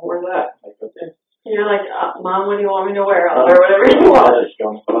this. I want to wear that. I'm like, okay. And you're like, Mom, what do you want me to wear? I'll wear whatever you want. I just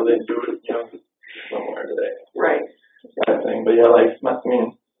don't, I didn't do it, you know, somewhere today. Right. That thing. But yeah, like,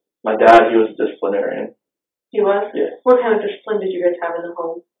 my dad, he was a disciplinarian. He was? Yeah. What kind of discipline did you guys have in the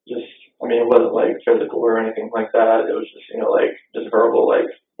home? Just, I mean, it wasn't like physical or anything like that. It was just, you know, like, just verbal, like,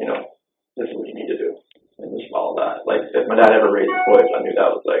 you know, this is what you need to do. And just follow that. Like, if my dad ever raised his voice, I knew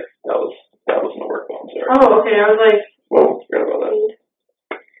that was my work phone. Sorry. Oh, okay. I was like, whoa, forgot about that.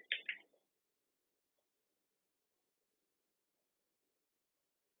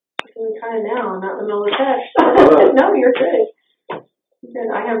 Kind of now, I'm not in the middle of the text. No, you're good. Good.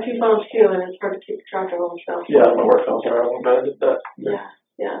 I have two phones too, and it's hard to keep track of them. So. Yeah, my work phone. Sorry, I'm glad I did that.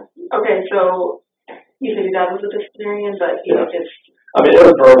 Yeah. Okay, so you said your dad was a disciplinarian, but he was just. I mean, it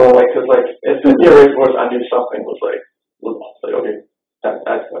was verbal, like, cause like if the raised voice, I knew something was like okay,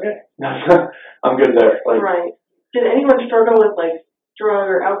 that's okay. I'm good there. Like, right. Did anyone struggle with like drug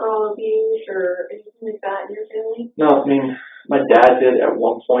or alcohol abuse or anything like that in your family? No, I mean, my dad did at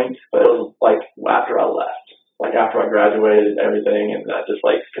one point, but it was like after I left, like after I graduated and everything, and I just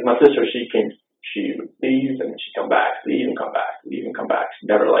like, cause my sister, she would leave and she'd come back, leave and come back, leave and come back. She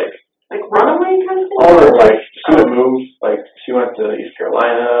never like runaway kind of thing? All of like, she would move, like she went to East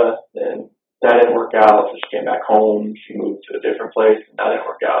Carolina, and that didn't work out, so she came back home. She moved to a different place, and that didn't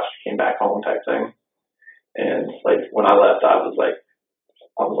work out. She came back home type thing. And like when I left, I was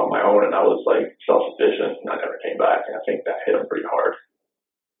on my own, and I was like self-sufficient, and I never came back. And I think that hit him pretty hard.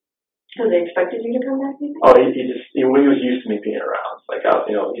 So they expected you to come back, you think? Oh, he was used to me being around. Like,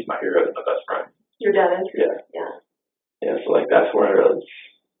 you know, he's my hero, he's my best friend. Your dad is? Yeah. So like that's where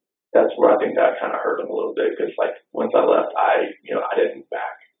I think that kind of hurt him a little bit, because like once I left, I didn't move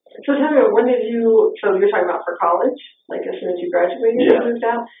back. So tell me, so you're talking about for college, like as soon as you graduated, you moved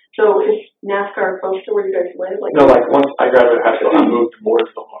out? So is NASCAR close to where you guys live? Like, no, like once I graduated high school, I moved to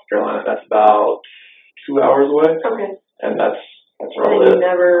Mooresville, North Carolina. That's about 2 hours away. Okay. And that's where I live.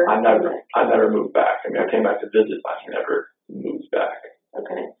 I never moved back. I mean, I came back to visit, but I never moved back.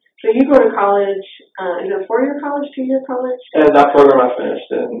 Okay. So you go to college, is it a 4-year college, 2-year college? And that program I finished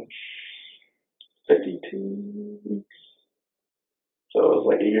in 52 weeks. So it was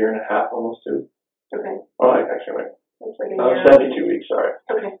like a year and a half, almost 2. Okay. Oh, actually, wait. That's like a year. 72 weeks, sorry.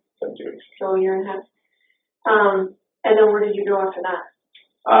 Okay. 72 weeks. So a year and a half. And then where did you go after that?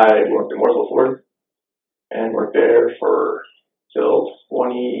 I worked in Mooresville Ford and worked there till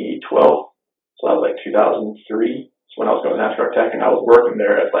 2012. So that was like 2003. When I was going to NASCAR Tech, and I was working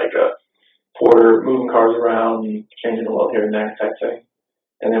there as like a porter, moving cars around, changing the oil here and there type thing.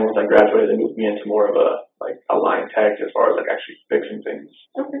 And then once I graduated, they moved me into more of a line tech as far as like actually fixing things.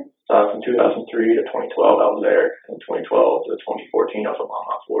 Okay. So from 2003 to 2012, I was there. From 2012 to 2014, I was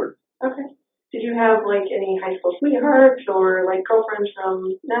on Ford. Okay. Did you have like any high school sweethearts or like girlfriends from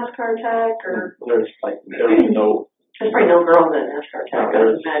NASCAR Tech or? There was no. There's probably no girls in NASCAR Tech, I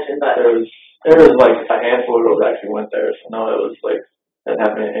would imagine, but. There was like a handful of girls that actually went there, so no, it was like, I didn't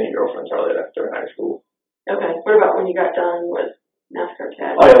have any girlfriends really during high school. Okay. What about when you got done with NASCAR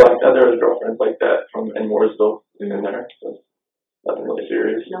Tech? Oh yeah, like there was girlfriends like that in Mooresville in there, so nothing really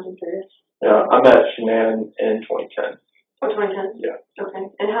serious. Nothing serious? Yeah, I met Shanann in 2010. Oh, 2010? Yeah.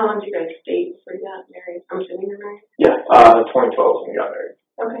 Okay. And how long did you guys date before you got married? I'm assuming you're married? Yeah, 2012 when we got married.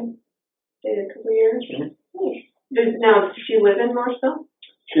 Okay. Dated a couple of years? Mm-hmm. Nice. Now, does she live in Mooresville?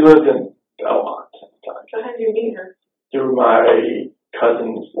 She lived in Belmont at the time. So how did you meet her? Through my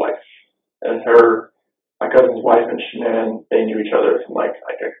cousin's wife. And my cousin's wife and Shanann, they knew each other from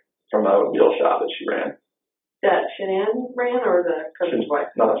a wheel shop that she ran. That Shanann ran or the cousin's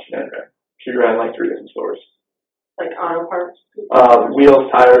wife? No, Shanann ran. She ran like 3 different stores. Like auto parts? Wheels,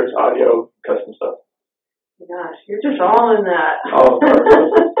 tires, audio, custom stuff. Gosh, you're just all in that. All in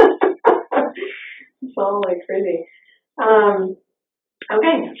that. It's like crazy.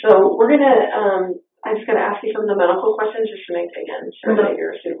 Okay, so we're gonna. I'm just gonna ask you some of the medical questions just to make again sure that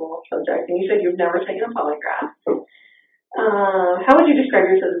you're a suitable subject. And you said you've never taken a polygraph. How would you describe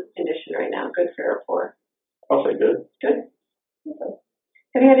your physical condition right now? Good, fair, or poor? I'll say good. Good. Okay.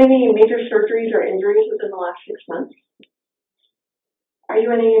 Have you had any major surgeries or injuries within the last 6 months? Are you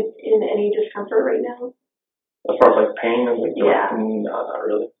in any discomfort right now? As far as like pain and like Yeah. No, not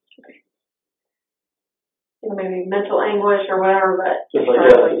really. Okay. You know, maybe mental anguish or whatever, but Just as like, far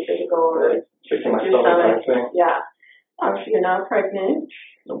yeah, as like physical or like fixing my your stomach kind of thing. yeah. Obviously, you're not pregnant.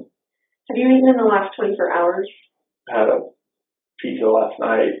 Nope. Have you eaten in the last 24 hours? I had a pizza last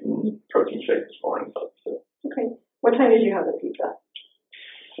night and protein shake this morning. But, Okay. What time did you have the pizza?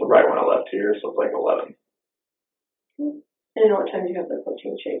 so right when I left here, so it's like 11. And what time did you have the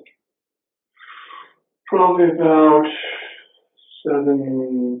protein shake? Probably about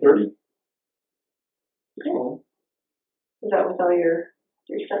 7:30. Okay. Is that with all your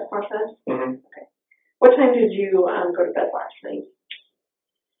step process? Mm-hmm. Okay. What time did you go to bed last night?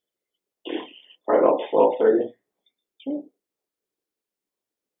 Probably about 12:30. Okay.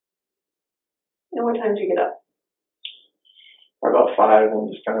 And what time did you get up? Probably about 5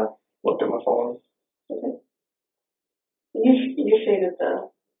 and just kind of looked at my phone. Okay. You stayed at the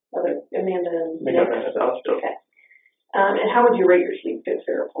other Amanda and I think I ran it out. Okay. And how would you rate your sleep, good,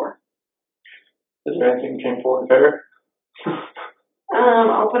 fair, or poor? Is there anything that came forward fair?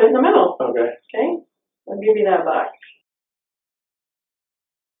 I'll put it in the middle. Okay. Okay. I'll give you that box.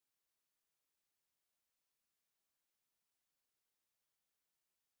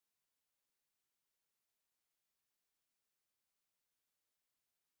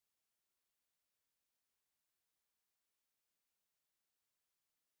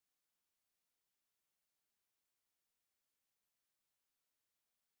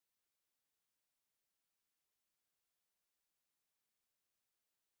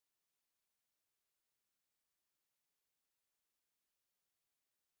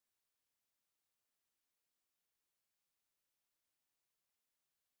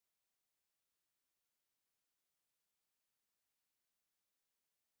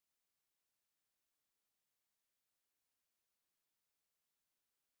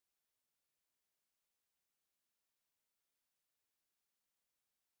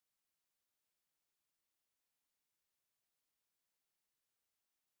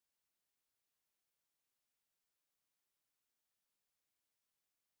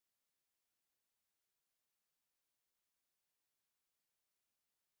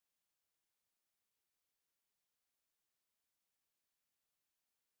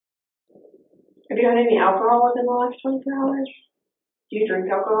 Have you had any alcohol within the last 24 hours? Do you drink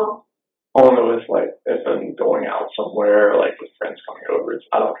alcohol? All I know is like if I'm going out somewhere, like with friends coming over,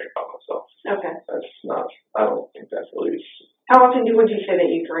 I don't drink by myself. Okay. That's not. I don't think that's really. How often would you say that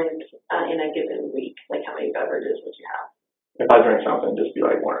you drink in a given week? Like how many beverages would you have? If I drink something, just be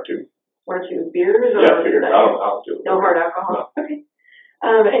like 1 or 2. 1 or 2 beers? Or Yeah, beers. I don't do it. No hard alcohol? No. Okay.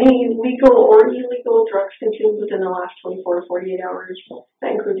 Any legal or illegal drugs consumed within the last 24 to 48 hours?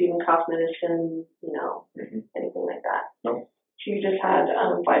 That includes even cough medicine, anything like that? No. So you just had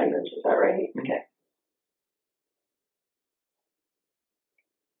vitamins, is that right? Mm-hmm. Okay.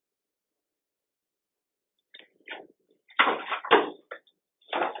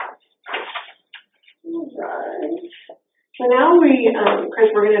 All right. So now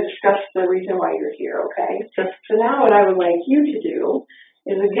Chris, we're going to discuss the reason why you're here, okay? So now what I would like you to do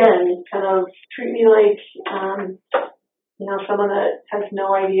is, again, kind of treat me like, someone that has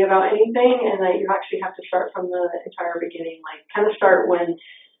no idea about anything and that you actually have to start from the entire beginning, like kind of start when,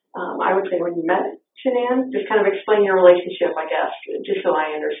 I would say when you met Shanann, just kind of explain your relationship, I guess, just so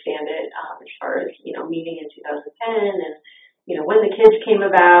I understand it, as far as, meeting in 2010 and, when the kids came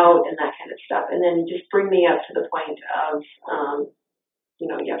about and that kind of stuff. And then just bring me up to the point of,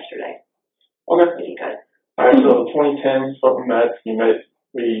 yesterday. Okay. If you could. All right. So 2010 is what we met.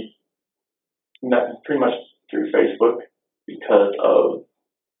 We met pretty much through Facebook because of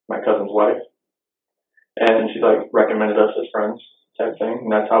my cousin's wife, and she recommended us as friends type thing,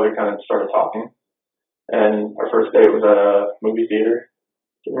 and that's how we kind of started talking. And our first date was at a movie theater.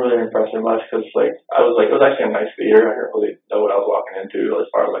 Didn't really impress her much because it was actually a nice theater. I didn't really know what I was walking into as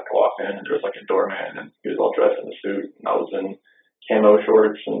far as I walked in, and there was a doorman, and he was all dressed in a suit, and I was in camo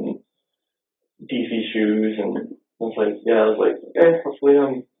shorts and DC shoes, and I was okay, hopefully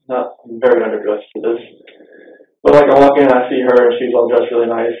I'm very underdressed for this. But I walk in, I see her, and she's all dressed really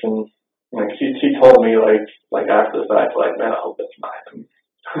nice, and she told me after the fact, man, I hope that's not him.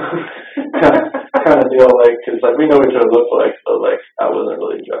 kind of deal, because we know each other look like, but I wasn't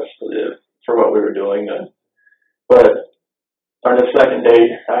really dressed for what we were doing. And But on the second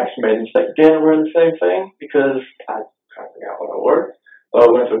date, I actually made the mistake again. We're in the same thing because I kind of forgot what I wore. Well,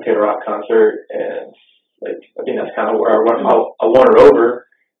 I went to a Kid Rock concert, and like I think that's kind of where I won her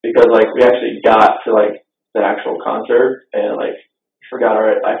over because like we actually got to like the actual concert, and like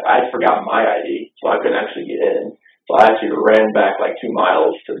I forgot my ID, so I couldn't actually get in. So I actually ran back like 2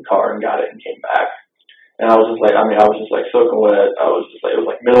 miles to the car and got it and came back. And I was just like, I was just like soaking wet. I was just like, it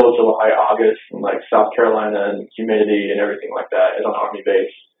was like middle of July, August, in like South Carolina, and humidity and everything like that. It's on Army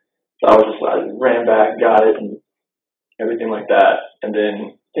base. So I ran back, got it, and everything like that. And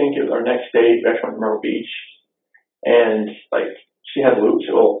then I think it was our next date, we actually went to Myrtle Beach. And like, she had lupus.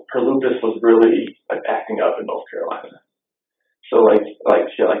 Well, her lupus was really like acting up in North Carolina. So like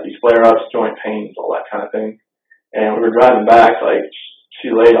she had like these flare-ups, joint pains, all that kind of thing. And we were driving back, like she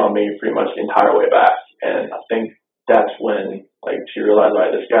laid on me pretty much the entire way back. And I think that's when like she realized, like,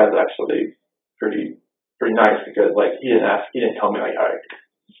 this guy's actually pretty nice because like he didn't tell me like, all right,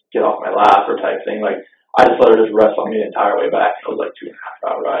 get off my lap or type thing. Like I just let her just rest on me the entire way back. It was like 2.5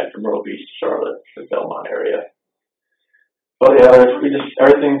 hour ride from Myrtle Beach to Charlotte, the Belmont area. But yeah,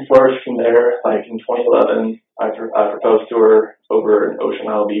 everything flourished from there. Like in 2011, I proposed to her over in Ocean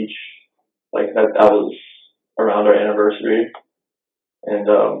Isle Beach. Like that was around our anniversary, and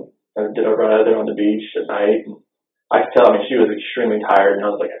I did a ride there on the beach at night. And I could tell, she was extremely tired, and I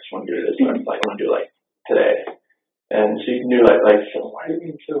was like, I just want to do this. I was like, I want to do it like today. And she knew like so why are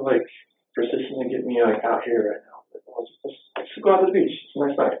you being so like persistent to get me like out here right now? Like, let's go out to the beach. It's a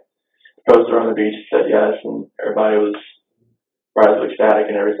nice night. Proposed her on the beach, said yes, and everybody was ecstatic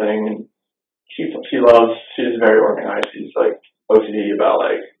and everything. And she's very organized. She's like OCD about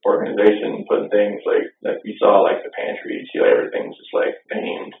like organization, putting things like you saw like the pantry, you see like, everything's just like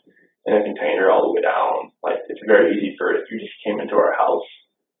named in a container all the way down. Like it's very easy for if you just came into our house,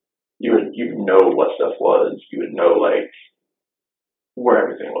 you would know what stuff was. You would know like where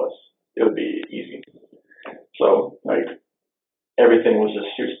everything was. It would be easy. So like everything was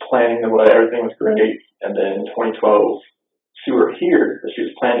just, she was planning the wedding, everything was great. And then 2012, she was here, she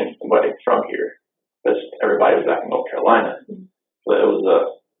was planning the wedding from here because everybody was back in North Carolina. So it was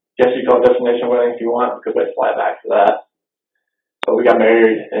guess you call it destination wedding if you want, because we fly back to that. So we got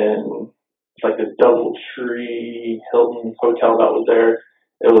married in it's like this DoubleTree Hilton hotel that was there.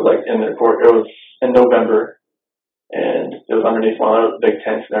 It was like in the court. It was in November, and it was underneath one of those big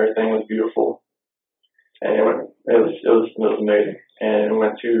tents and everything. It was beautiful, and it was amazing. And we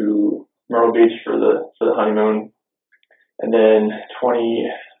went to Myrtle Beach for the honeymoon, and then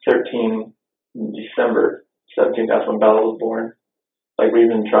 2013 December 17th, that's when Bella was born. Like we've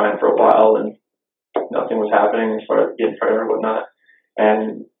been trying for a while and nothing was happening as far as getting pregnant or whatnot.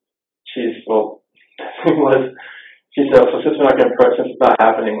 And she said, so since we're not getting pregnant, since it's not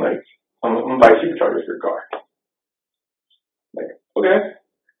happening, like I'm gonna buy superchargers for your car. Like, okay.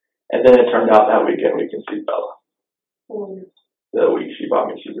 And then it turned out that weekend we conceived Bella. The week she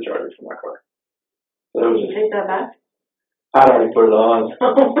bought me superchargers for my car. So it was Did you take that back? I'd already put it on.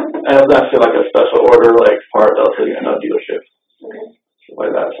 And it was actually like a special order, like part that was sitting in a dealership. Okay. Stuff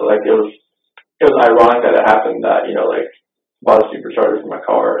like that. So like it was ironic that it happened that, like bought a supercharger for my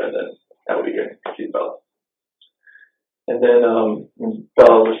car and then that weekend conceived Bella. And then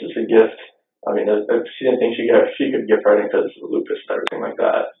Bella was just a gift. I mean, she didn't think she could get pregnant because of lupus and everything like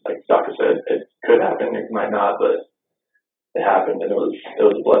that. Like the doctor said, it could happen, it might not, but it happened, and it was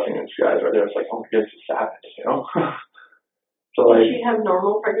a blessing in disguise right there. It's like, oh my goodness, it's happened, So like, did she have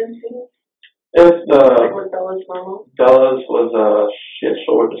normal pregnancy? It's Like was Bella's normal? Bella's was she had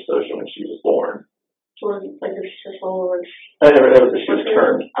shoulder dystocia when she was born. So was it like her shoulder? She was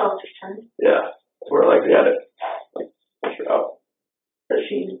turned. Oh, just turned. Yeah, where like we had it like push her out. But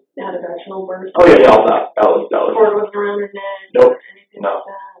she had a vaginal birth. Oh yeah, all that. That was. Cord wasn't around her neck. Nope. Or anything No. like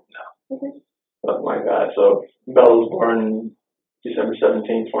that. No. Okay. Nothing like that. So Bella was born December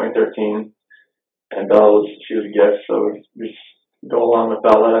 17, 2013, and she was a gift. So we just go along with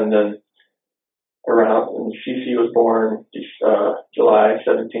Bella, and then and Cece was born July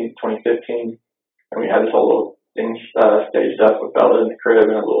 17th, 2015, and we had this whole little thing staged up with Bella in the crib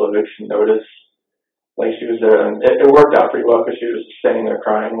and a little eviction notice. Like she was there, and it worked out pretty well because she was just standing there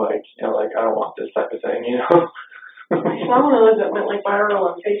crying, like like I don't want this type of thing, I saw one of those that went like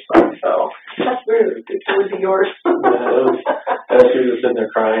viral on Facebook, so that's weird. It would be yours. Yeah, she was just sitting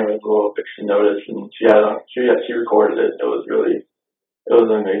there crying with a little eviction notice, and she recorded it. It was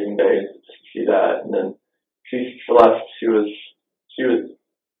an amazing day just to see that. And then Celeste,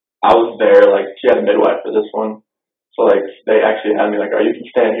 I was there, like she had a midwife for this one, so like they actually had me like, you can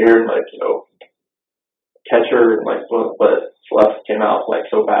stand here and like catch her, and like, but Celeste came out like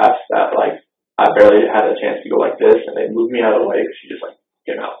so fast that like I barely had a chance to go like this, and they moved me out of the way because she just like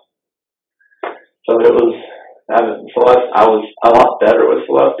came out. So it was, Celeste, I was a lot better with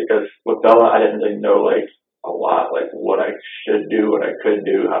Celeste because with Bella, I didn't really know like a lot, like what I should do, what I could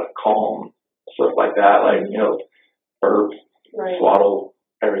do, how to calm, stuff like that, like, you know, burp, swaddle,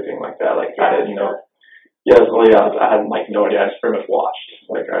 everything like that. Like, I didn't, you know, I had like no idea. I just pretty much watched,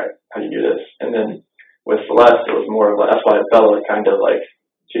 like, all right, how do you do this? And then with Celeste, it was more of like, that's why Bella kind of like,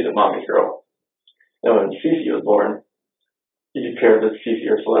 she's a mommy's girl. And when Cece was born, did you care if it's Cece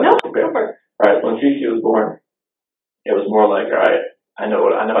or Celeste? No, okay. All right, when Cece was born, it was more like, all right, I know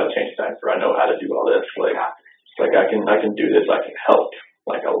how to change the diaper. I know how to do all this. Like I can do this. I can help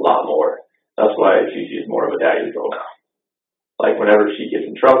like a lot more. That's why Cece is more of a daddy's girl now. Like whenever she gets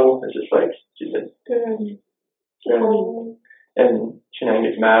in trouble, it's just like she said, and Shanann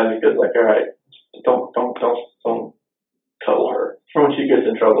gets mad because like, all right, don't cuddle her when she gets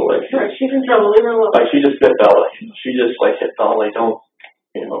in trouble. Like she's in trouble. Leave her alone. Like she just bit Bella. She just like hit Bella. Like don't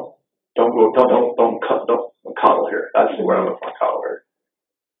coddle her. That's where I'm going to coddle her.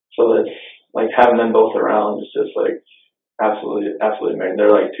 So it's like having them both around is just like absolutely amazing. They're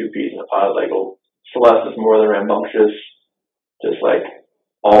like two peas in a pod. Like Celeste is more the rambunctious, just like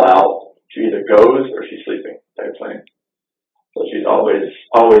all out. She either goes or she's sleeping type thing. So she's always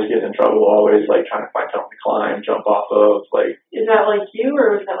getting in trouble, always like trying to find something to climb, jump off of. Like, is that like you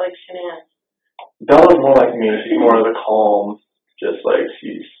or is that like Shanann? Bella's more like me. She's more of the calm, just like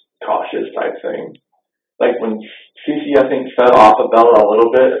she's cautious type thing. Like when Cece, I think, fed off of Bella a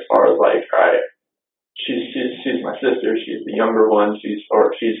little bit as far as like, all right, she's my sister. She's the younger one. She's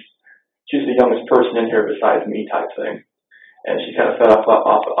the youngest person in here besides me type thing. And she kind of fed off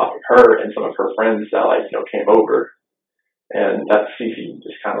of her and some of her friends that like, you know, came over. And that Cece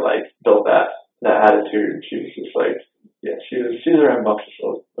just kind of like built that attitude. She was just like, yeah, she's a rambunctious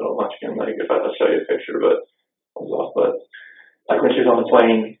little munchkin. Like if I'll show you a picture, but like when she was on the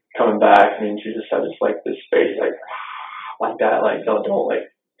plane coming back, I mean, she just had like this face like that, like don't like.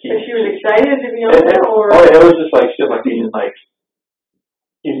 So she was excited to be on there, or it was just like she was like being like,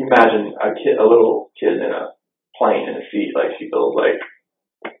 you can imagine a little kid in a plane in a seat, like she feels like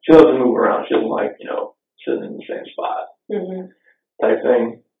she doesn't move around. She doesn't like, you know, sitting in the same spot. Type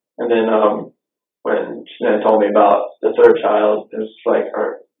thing. And then when Shanann told me about the third child, it was just like, all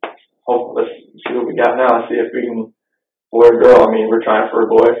right, let's see what we got now. Let's see if we can, boy or girl. I mean, we're trying for a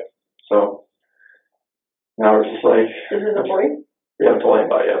boy. So now we're just like. Is it a boy? We haven't told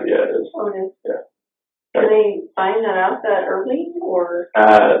anybody yet. Yeah, it is. Oh, it is. Yeah. Can they find that out that early, or?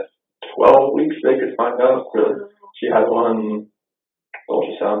 At 12 weeks, they could find out. She had one.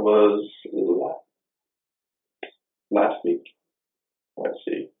 Ultrasound was last week. Let's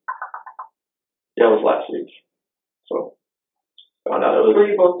see. Yeah, it was last week. So found out it was. Were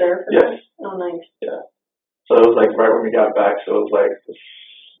you both there for that? Oh, nice. Yeah. So it was like right when we got back. So it was like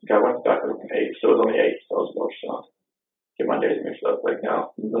I went back on the 8th. So it was on the 8th. That was the ultrasound. Get my days mixed up. Like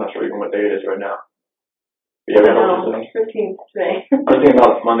now, I'm not sure even what day it is right now. But yeah, we had ultrasound. 15th today. I was thinking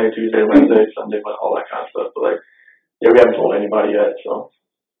about Monday, Tuesday, Wednesday, Sunday, all that kind of stuff. But like, yeah, we haven't told anybody yet. So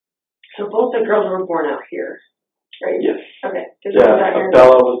both the girls were born out here, right? Yes. Okay. Yeah,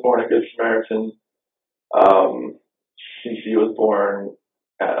 Bella was born at Good Samaritan. Cece was born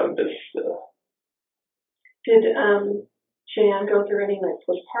at Vista. Did Shanann go through any like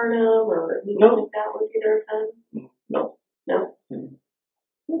postpartum or anything like that with either of them? No. No? Didn't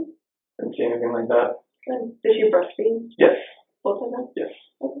see anything like that. Good. Did she breastfeed? Yes. Both of them? Yes.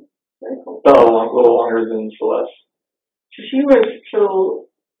 Okay. Very cool. Bella a little longer than Celeste. So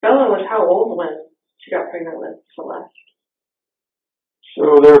Bella was how old when she got pregnant with Celeste? So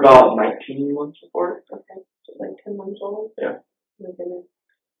they're about 19 months apart. Okay. So like 10 months old? Yeah. Oh my goodness.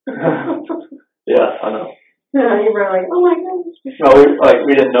 Yeah, I know. Yeah, you were like, oh my goodness. No,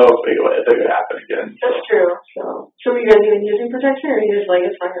 we didn't know if it could happen again. That's true. So were you guys even using protection, or are you just like,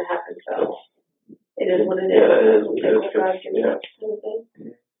 it's not going to happen, so it is what it is? Yeah, it is what it is. Yeah.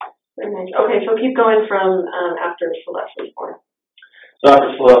 Very nice. Okay, so keep going from after Celeste was born. So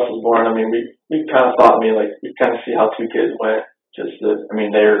after Celeste was born, I mean, we kind of thought, we kind of see how two kids went.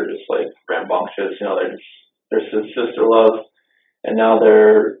 They're just like rambunctious, you know, they're sister love. And now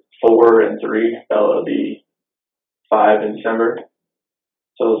they're 4 and 3. Bella will be 5 in December.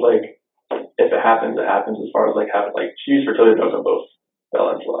 So it's like, if it happens, it happens as far as like having, like, she used fertility drugs on both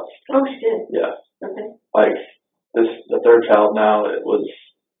Bella and Celeste. Oh, she did? Yeah. Okay. Like, the third child now,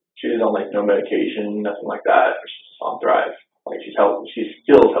 she was on like no medication, nothing like that. She's just on Thrive. Like she's healthy, she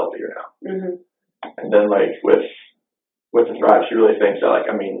feels healthier now. And then like with the Thrive, she really thinks that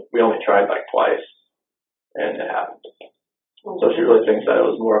we only tried like twice, and it happened. So she really thinks that it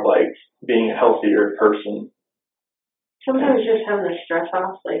was more of like being a healthier person. Sometimes just having the stress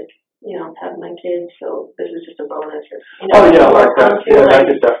off, like, you know, having my kids, so this is just a bonus. Or, you Oh know, yeah, like that. Yeah, like, that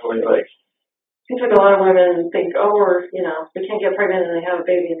could definitely like. Seems like a lot of women think, oh, we're, you know, we can't get pregnant and they have a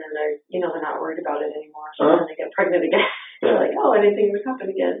baby and then they're, you know, they're not worried about it anymore. So then they get pregnant again. Yeah. Like, oh, I didn't think it would happen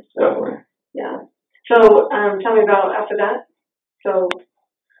again. Definitely. Yeah. So, tell me about after that. So.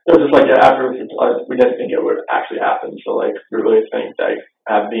 It was just like after we didn't think it would actually happen. So like we really think like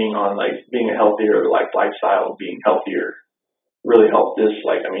being a healthier like lifestyle, being healthier, really helped this.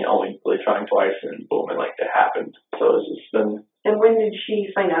 Like I mean, only really trying twice and boom, and like it happened. So it's just been. And when did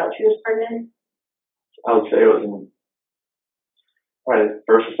she find out she was pregnant? I would say it was in probably the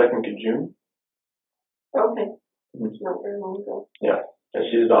 1st or 2nd of June. Okay. Mm-hmm. It's not very long ago. Yeah. And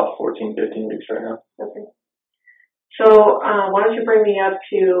she's about 14, 15 weeks right now. Okay. So, why don't you bring me up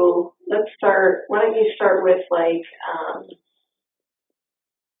to, why don't you start with like,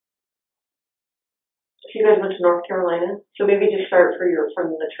 so you guys went to North Carolina, so maybe just start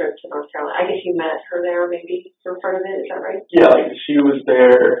from the trip to North Carolina. I guess you met her there maybe for part of it, is that right? Yeah, like she was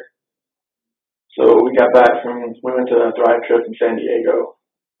there. So we got back we went to a Thrive trip in San Diego.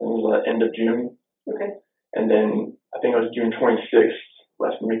 It was the end of June. Okay. And then I think it was June 26th,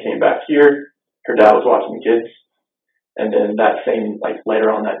 last when we came back here. Her dad was watching the kids. And then that same, like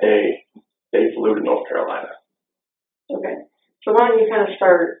later on that day, they flew to North Carolina. Okay. So why don't you kind of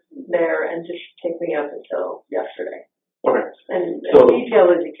start there and just take me up until yesterday? Okay. And as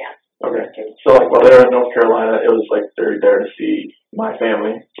detailed as you can. Okay. So like while they were in North Carolina, it was like they're there to see my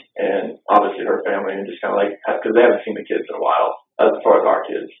family and obviously her family and just kind of like, because they haven't seen the kids in a while, as far as our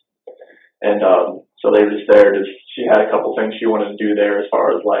kids. And so they were just there. She had a couple things she wanted to do there as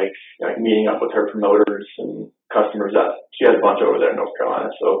far as like meeting up with her promoters and customers. That she had a bunch over there in North Carolina.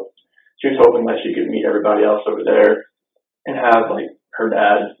 So she was hoping that she could meet everybody else over there and have like her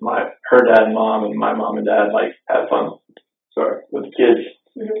dad and mom and my mom and dad like have fun. Sorry, with the kids.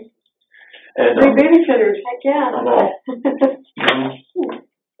 Mm-hmm. And free babysitters, heck yeah. I know.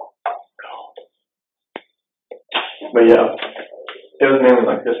 But yeah, it was mainly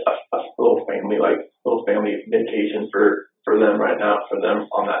like just a little family vacation for them right now, for them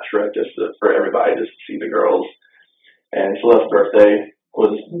on that trip, for everybody just to see the girls. And Celeste's birthday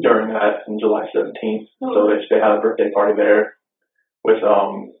was during that on July 17th, so they had a birthday party there with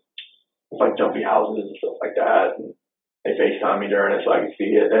like jumpy houses and stuff like that. And they FaceTimed me during it so I could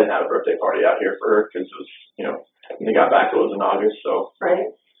see it. They didn't have a birthday party out here for her because it was, when they got back, it was in August. So, right.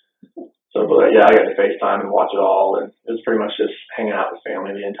 So, but yeah, I got to FaceTime and watch it all. And it was pretty much just hanging out with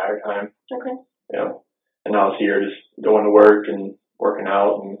family the entire time. Okay. Yeah. And I was here just going to work and working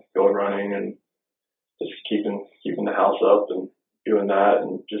out and going running and just keeping the house up and doing that.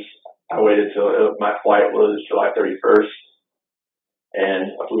 And just, I waited till my flight was July 31st.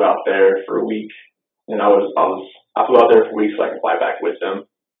 And I flew out there for a week. And I flew out there for weeks so I could fly back with them.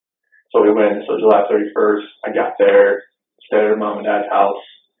 So we went, so July 31st, I got there, stayed at her mom and dad's house.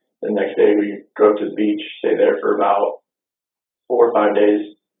 The next day we drove to the beach, stayed there for about 4 or 5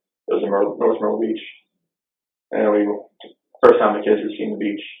 days. It was in North Myrtle Beach. And first time the kids had seen the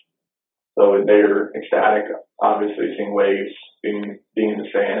beach. So they were ecstatic, obviously seeing waves, being in the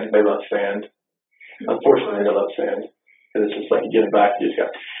sand. They love sand. Unfortunately, they love sand. Because it's just like you get it back, you just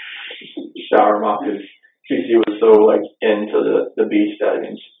got shower them off because Cece was so like into the beach that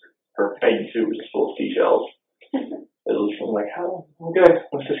her bathing suit was just full of seashells. It was like, okay,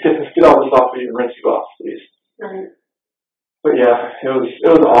 let's get all this off of you and rinse you off, please. Right. But yeah, it was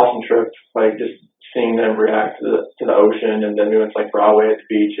an awesome trip. Like just seeing them react to the ocean, and then we went to like Broadway at the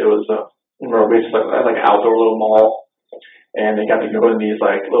beach. It was in Myrtle Beach, like an outdoor little mall, and they got to go in these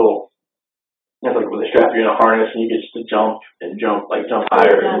like little. It's like where they strap you in a harness and you get to jump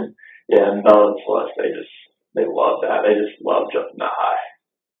higher. Yeah. And Bella and Celeste, they love that. They just love jumping that high.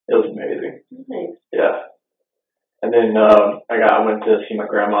 It was amazing. Nice. Yeah. And then I went to see my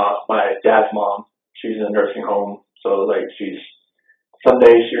grandma, my dad's mom. She's in a nursing home, so like some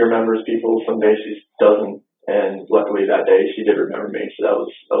days she remembers people, some days she doesn't. And luckily that day she did remember me, so that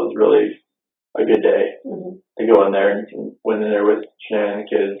was really a good day to go in there and went in there with Shannon and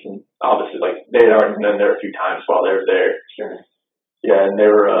the kids, and obviously like they had already been in there a few times while they were there. Sure. Yeah, and they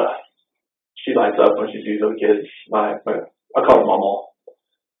were. She lights up when she sees those kids. I call her Mama.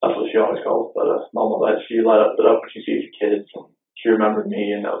 That's what she always calls, but Mama. She light up when she sees the kids, and she remembered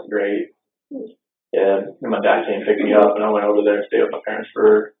me, and that was great. Yeah, and my dad came and picked me up, and I went over there and stayed with my parents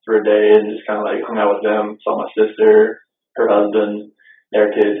for a day, and just kind of like hung out with them. Saw my sister, her husband.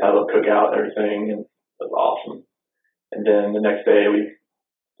 Their kids had a cookout and everything, and it was awesome. And then the next day,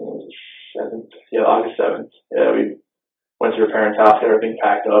 August 7th. Yeah, we went to her parents' house, got everything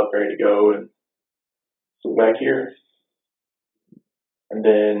packed up, ready to go, and flew back here. And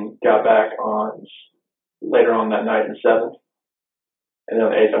then got back on later on that night in 7th. And then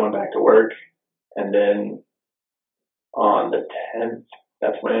on the 8th, I went back to work. And then on the 10th,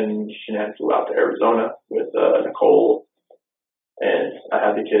 that's when Shanann flew out to Arizona with Nicole. And I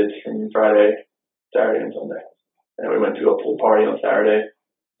had the kids from Friday, Saturday, and Sunday. And we went to a pool party on Saturday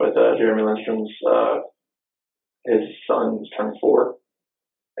with Jeremy Lindstrom's, his son's turned 4.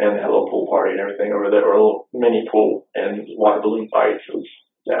 And they had a little pool party and everything over there, or a little mini pool and water balloon fights. It was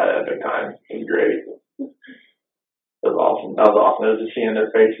a big time. It was great. It was awesome. That was awesome. It was just seeing their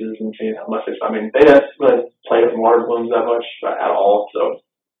faces and seeing how much I mean, they didn't really play with water balloons that much at all. So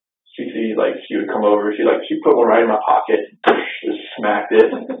she would come over. She put one right in my pocket, just smacked it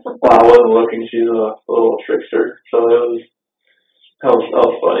while I wasn't looking. She's a little trickster. So that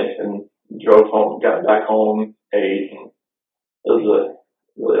was funny. And drove home, got back home, ate, and it was a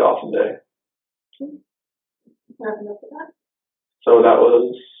really awesome day. So that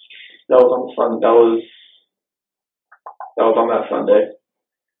was on Sunday. That was on that Sunday.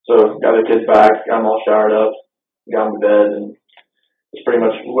 So got the kids back, got them all showered up, got them to bed, and just pretty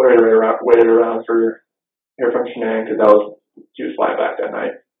much waited around for hear from Shanann because she was flying back that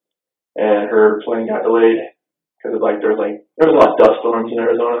night, and her plane got delayed because there was a lot of dust storms in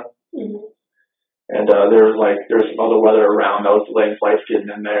Arizona. Mm-hmm. And there was some other weather around that was delaying flights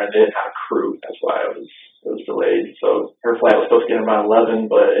getting in there, and they didn't have a crew. That's why it was delayed. So her flight was supposed to get in around 11,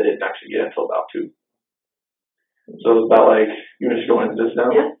 but it didn't actually get in until about 2. So it was about you want to just go into this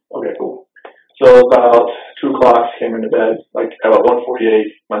now? Yeah. Okay, cool. So about 2 o'clock, came into bed. About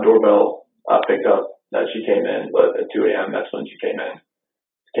 1:48, my doorbell picked up that she came in, but at 2 a.m. that's when she came in.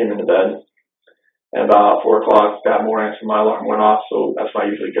 Came into bed. And about 4 o'clock that morning, so my alarm went off, so that's when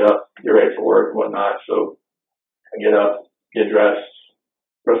I usually get up, get ready for work and whatnot. So I get up, get dressed,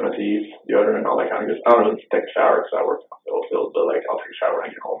 brush my teeth, deodorant, all that kind of good. I don't really take a shower because I work in the oil field, but I'll take a shower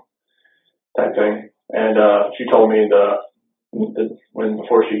when I get home, type thing. And she told me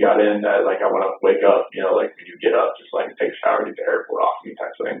before she got in that I want to wake up, when you get up, just take a shower, get the airport off me,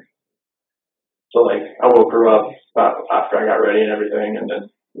 type thing. So I woke her up after I got ready and everything, and then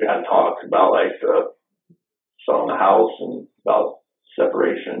we had talk about selling the house and about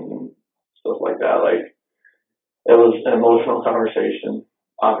separation and stuff like that. It was an emotional conversation.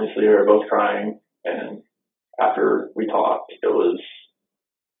 Obviously, we were both crying, and after we talked,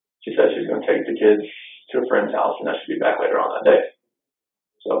 she said she was going to take the kids to a friend's house, and that should be back later on that day.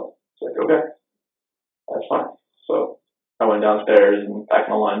 So it's okay, that's fine. So I went downstairs and packed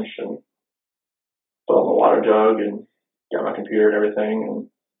my lunch and put on my water jug and got my computer and everything and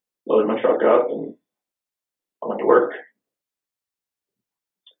loaded my truck up, and I went to work.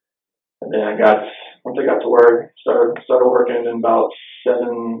 And then once I got to work, started working, and about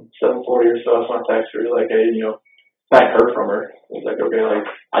 7:40 or so, I sent a text her hey, I hadn't heard from her. I was okay,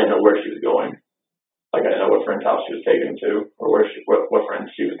 I didn't know where she was going. I didn't know what friend's house she was taking them to, or what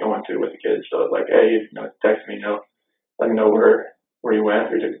friends she was going to with the kids. So I was hey, text me, let me know where you went,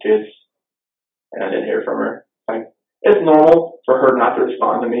 where you took the kids. And I didn't hear from her. It's normal for her not to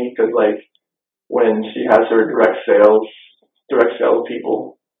respond to me because, when she has her direct sales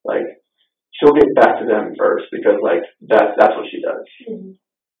people, she'll get back to them first because, that's what she does. Mm-hmm.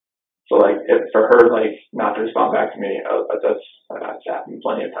 So, for her, not to respond back to me, that's happened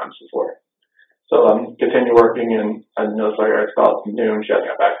plenty of times before. So, continue working, and I know it's about noon. She hasn't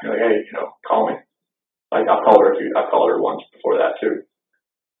got back to me, hey, call me. I'll call her once before that, too.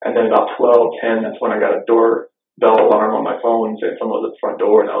 And then about 12:10, that's when I got a doorbell alarm on my phone saying someone was at the front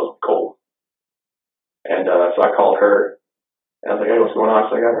door, and that was Cole. And so I called her, and I was hey, what's going on?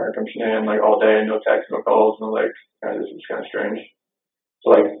 She's I haven't heard from Shanann all day, no texts, no calls. And I'm this is kind of strange.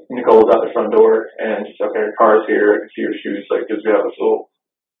 So Nicole was at the front door, and she's okay, her car's here. I can see her shoes, because we have this little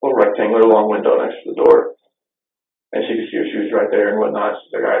rectangular long window next to the door. And she could see her shoes right there and whatnot.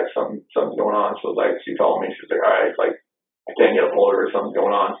 She's all right, something's going on. So she called me, she was all right, I can't get a hold of her, something's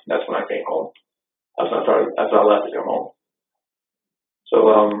going on. And that's when I came home. That's when I left to come home. So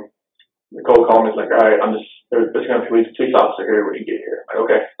Nicole called me, all right, there's going to be a police officer here when you get here.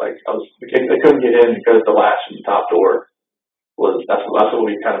 Okay. They couldn't get in because the latch in the top door that's what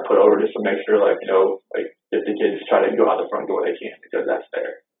we kind of put over just to make sure, if the kids try to go out the front door, they can't because that's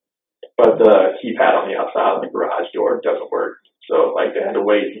there. But the keypad on the outside of the garage door doesn't work. So, they had to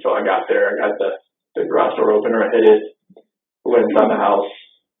wait until I got there. I got the garage door opener, I hit it, went inside the house,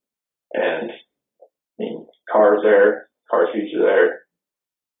 and car's there, car seats are there,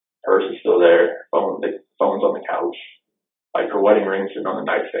 purse is still there, the phone's on the couch, her wedding ring's sitting on the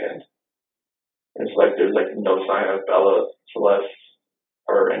nightstand. And it's like there's like no sign of Bella, Celeste,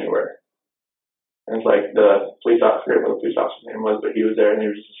 or anywhere. And it's like the police officer, I forget what the police officer's name was, but he was there, and he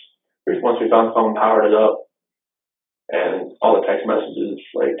was just, once we found the phone, powered it up, and all the text messages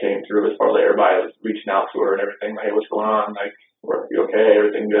like came through as far as like, everybody was reaching out to her and everything, like, hey, what's going on? Like, are you okay?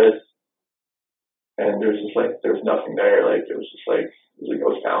 Everything good? And there was nothing there. Like, it was just like, it was a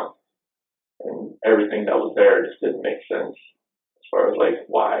ghost town. And everything that was there just didn't make sense as far as like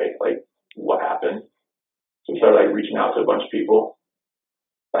why, like what happened. So we started like reaching out to a bunch of people.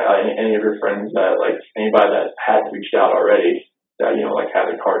 Like any of your friends that like anybody that had reached out already that, you know, like had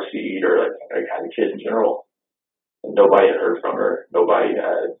a car seat or like had a kid in general. And nobody had heard from her. Nobody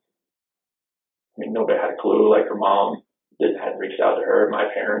had a clue. Like her mom hadn't reached out to her, my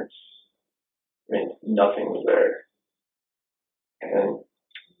parents. I mean, nothing was there. And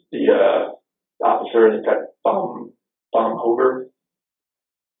the officer, Detective Baumhofer,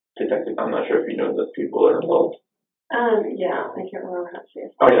 detective, I'm not sure if you know the people that are involved. Yeah, I can't remember how to say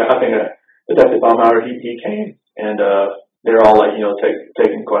it. Oh yeah, I think Detective Baumhofer, he came, and they're all like, you know,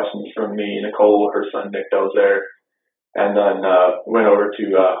 taking questions from me, Nicole, her son Nick, that was there. And then went over to,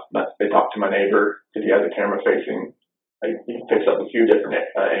 they talked to my neighbor because he has a camera facing, like he picks up a few different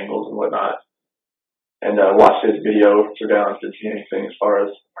angles and whatnot. And watched his video surveillance, didn't see anything as far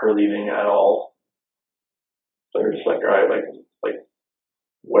as her leaving at all. So they're just like, all right, like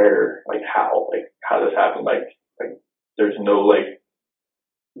where, like how this happened? Like there's no like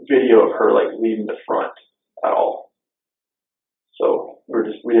video of her like leaving the front at all. So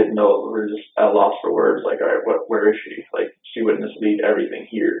we didn't know, we were just at a loss for words. Like, all right, where is she? Like she wouldn't just leave everything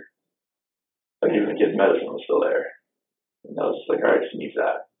here. Like even the kid's medicine was still there. And I was just like, all right, she needs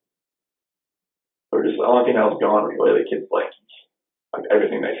that. Or just the only thing that was gone was really the kids' blankets. Like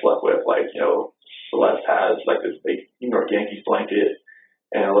everything they slept with, like, you know, Celeste has like this big New York Yankees blanket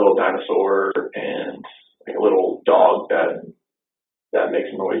and a little dinosaur and like a little dog that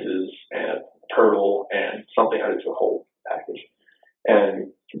makes noises and a turtle and something. It's a whole package.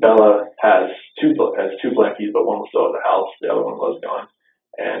 And Bella has two blankets, but one was still at the house, the other one was gone.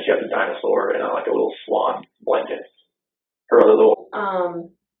 And she has a dinosaur and like a little swan blanket. Her other little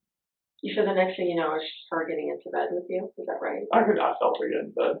You said the next thing you know is her getting into bed with you. Is that right? I felt her get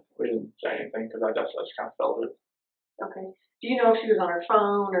in bed. We didn't say anything because I just kind of felt it. Okay. Do you know if she was on her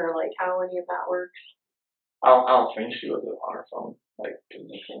phone or like how any of that works? I don't think she was on her phone. Like,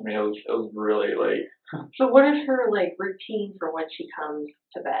 I mean, it was really late. So what is her like routine for when she comes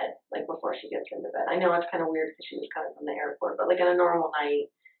to bed, like before she gets into bed? I know it's kind of weird because she was coming from the airport, but like on a normal night,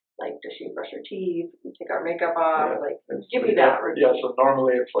 like does she brush her teeth, take her makeup off? Yeah, like, give me that routine. Yeah, so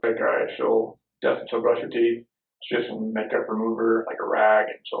normally it's like, all right, she'll brush her teeth. She'll just makeup remover, like a rag,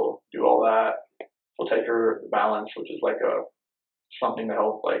 and she'll do all that. She'll take her balance, which is like something to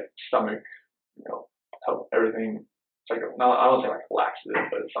help like stomach, you know, help everything. It's like I don't say like laxative,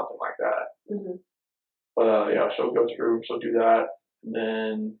 but it's something like that. Mm-hmm. But yeah, she'll go through, she'll do that, and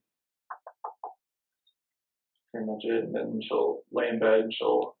then pretty much it. And then she'll lay in bed and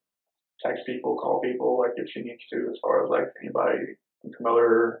she'll text people, call people, like if she needs to, as far as like anybody,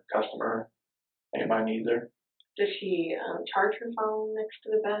 promoter, customer, anybody needs her. Does she charge her phone next to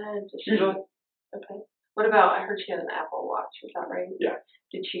the bed? Usually. Okay. What about, I heard she had an Apple Watch, is that right? Yeah.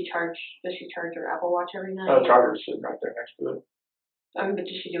 Does she charge her Apple Watch every night? The charger's sitting right there next to it. But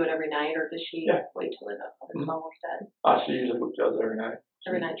does she do it every night, or does she wait till her phone was dead? She usually does it every night.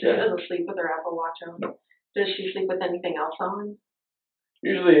 Every night? She doesn't sleep with her Apple Watch on? No. Does she sleep with anything else on?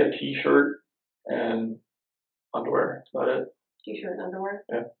 Usually a t-shirt and underwear. That's about it. T-shirt and underwear?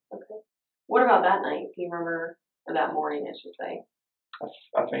 Yeah. Okay. What about that night? Do you remember, or that morning, I should say?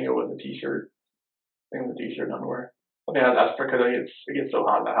 I think it was a t-shirt. I think it was a t-shirt and underwear. I mean, that's because it gets so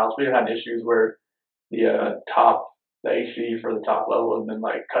hot in the house. We had issues where the AC for the top level has been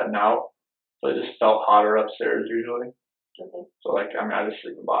like cutting out, so it just felt hotter upstairs usually. Okay. So like, I mean, I just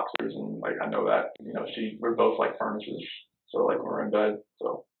sleep in boxers, and like I know that, you know, we're both like furnaces, so like when we're in bed,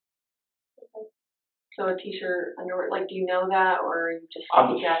 so. Okay. So a t-shirt, underwear, like, do you know that, or are you just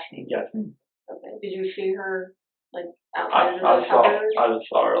guessing? Guessing. Okay. Did you see her like outside of the covers? I just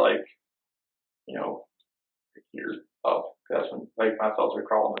saw her like, you know, here up. That's when like I felt her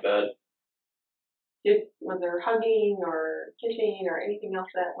crawl in the bed. Was there hugging or kissing or anything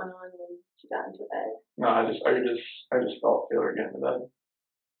else that went on when she got into bed? No, I just felt feel her get into bed.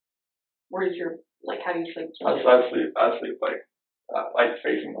 Where's your, like, how do you sleep? I sleep like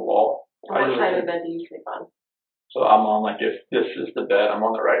facing the wall. And what side of the bed do you sleep on? So I'm on, like, if this is the bed, I'm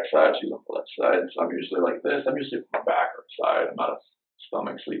on the right side, she's on the left side. So I'm usually like this. I'm usually on my back or side. I'm not a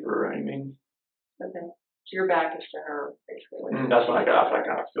stomach sleeper or anything. Okay. So your back is to her, basically. When That's when I got off. I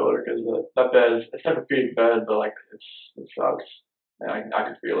kind of feel her because that bed, it's never big bed, but like it sucks. And I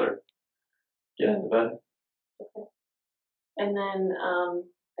could feel her get in the bed. Okay. And then,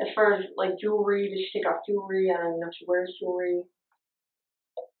 as far as like jewelry, did she take off jewelry? I don't even know if she wears jewelry.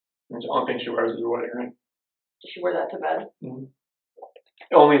 The only thing she wears is her wedding ring. Does she wear that to bed? Mm-hmm.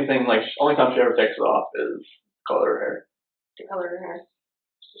 The only time she ever takes it off is color her hair. To color her hair.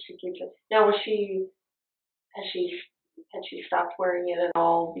 So she keeps it. Now, had she stopped wearing it at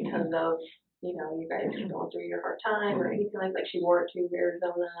all because of, you know, you guys going through your hard time or anything like she wore it to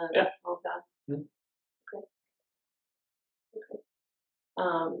Arizona and all that? Mm-hmm. Okay.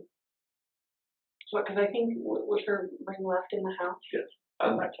 So, because I think, was her ring left in the house? Yes,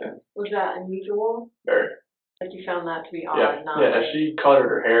 on that thing. Was that unusual? Very. Like you found that to be odd? Yeah, if she colored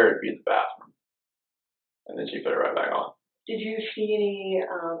her hair, it'd be in the bathroom. And then she put it right back on. Did you see any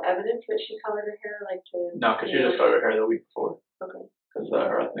evidence that she colored her hair? No, because she just colored her hair the week before. Okay. Because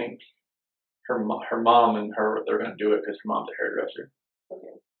I think her mom and her, they're going to do it because her mom's a hairdresser.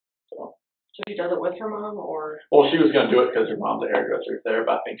 Okay. So she does it with her mom, or? Well, she was going to do it because her mom's a hairdresser there,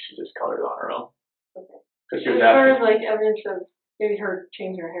 but I think she just colored it on her own. Okay. Because she was as far asking. as like evidence of maybe her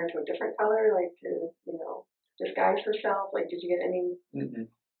changing her hair to a different color, like to, you know, disguise herself, like did you get any? Mm-mm.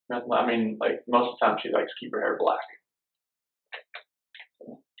 I mean, like most of the time she likes to keep her hair black.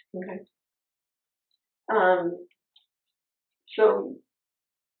 Okay. So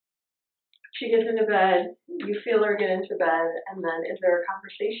she gets into bed, you feel her get into bed, and then is there a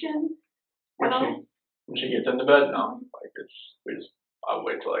conversation? When she gets into bed, no. Like I'll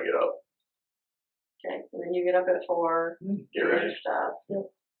wait till I get up. Okay, and then you get up at 4, Get ready. Stuff. Yep.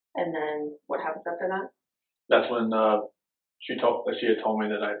 And then what happens after that? That's when she had told me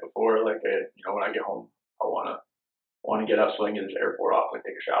the night before, like, you know, when I get home, I want to get up so I can get this airport off, like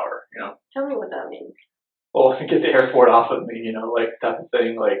take a shower, you know. Tell me what that means. Well, get the airport off of me, you know, like type of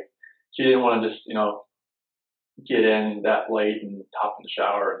thing. Like she didn't want to just, you know, get in that late and hop in the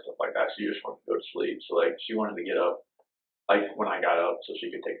shower and stuff like that. She just wanted to go to sleep. So like she wanted to get up like when I got up so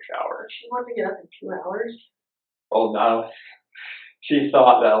she could take a shower. She wanted to get up in 2 hours? Oh no. She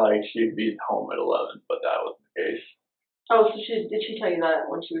thought that like she'd be home at 11, but that wasn't the case. Oh, so did she tell you that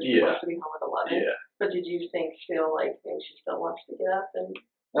when she was supposed to be home at 11? Yeah. But did you feel like maybe she still wants to get up? And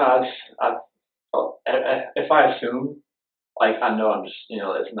No, if I assume, like I know I'm just, you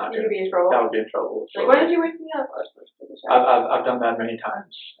know, it's not you'd gonna be in trouble. That would be in trouble. Like, why did you wake me up? I was supposed to do this. I've done that many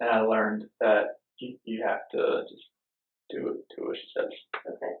times, and I learned that you have to just do what she says.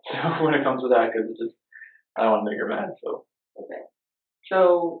 Okay. So when it comes to that, because it's just I don't want to make her mad. So okay.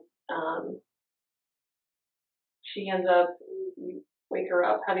 So she ends up. You wake her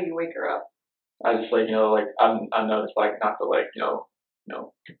up. How do you wake her up? I just like, you know, like I noticed like not to like, you know,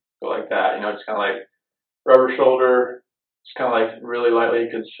 go like that, you know, just kind of like rub her shoulder, just kind of like really lightly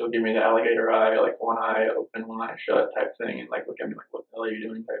because she'll give me the alligator eye, like one eye open, one eye shut type thing, and like look at me like, what the hell are you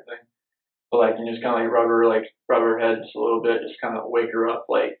doing type thing. But like, you just kind of like rub her head just a little bit, just kind of wake her up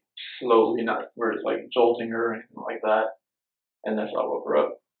like slowly, not where it's like jolting her or anything like that, and that's how I woke her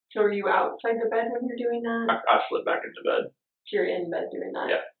up. So are you outside the bed when you're doing that? I slid back into bed. So you're in bed doing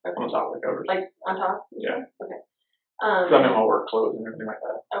that? Yeah. Okay. On top of the covers. Like on top? Yeah. Okay. So I'm in my work clothes and everything like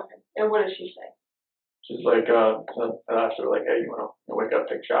that. Okay. And what does she say? She's like, I asked her like, hey, you want to wake up,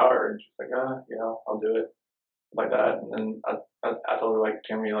 take a shower? And she's like, yeah, I'll do it. Like that. And then I told her like,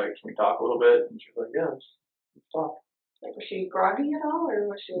 can we talk a little bit? And she was like, yeah, let's talk. Like, was she groggy at all, or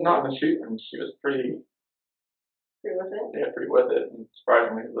was she? No, she was pretty with it? Yeah, pretty with it. And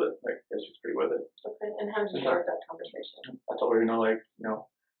surprisingly, but like, yeah, she's pretty with it. Okay. And how did you start that conversation? I told her,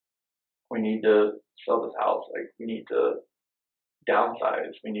 we need to sell this house. Like, we need to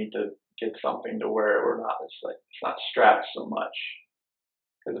downsize. We need to get something to where we're not, it's not strapped so much.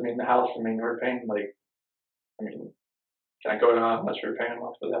 Because, I mean, the house, we're paying can I go down how much we're paying a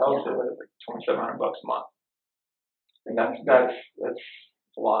month for the house? Yeah. It's like $2,700 a month. And that's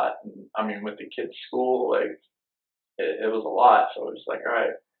a lot. And, I mean, with the kids' school, like, it was a lot. So it was like, all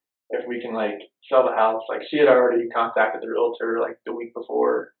right, if we can like sell the house, like she had already contacted the realtor like the week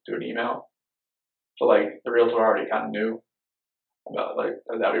before through an email. So like the realtor already kind of knew about like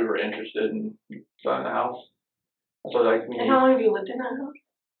that we were interested in selling the house. So like, and how long have you lived in that house?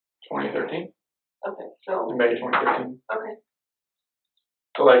 2013. Okay, so In May 2013. Okay.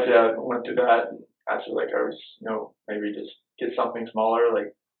 So like, yeah, I went through that and actually like I was, maybe just get something smaller,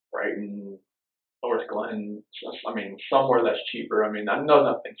 like right in North Glen, somewhere that's cheaper. I know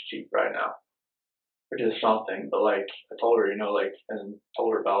nothing's cheap right now, which is something, but like I told her, and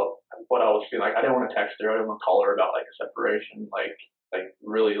told her about what I was feeling. Like I didn't want to text her, I didn't want to call her about like a separation, like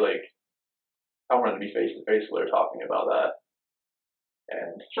really like I wanted to be face to face with her talking about that.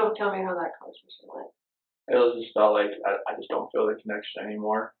 And So tell me how that conversation went. it was just about like I just don't feel the connection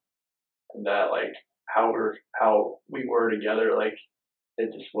anymore, and that like how we were together, like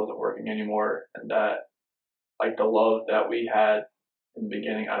it just wasn't working anymore, and that like the love that we had in the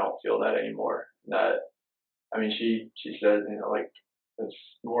beginning, I don't feel that anymore. That I mean, she said, you know, like it's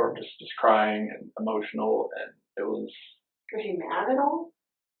more of just crying and emotional, and it was. Was she mad at all?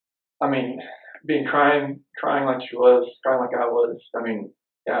 I mean, crying like she was, crying like I was. I mean,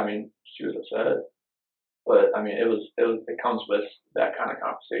 yeah, I mean, she was upset, but I mean, it comes with that kind of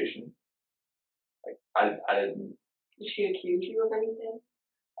conversation. Like I didn't. Did she accuse you of anything?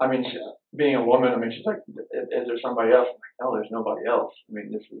 I mean, being a woman, I mean, she's like, is there somebody else? I'm like, no, there's nobody else. I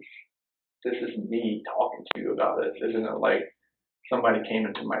mean, this is me talking to you about this. Isn't it like somebody came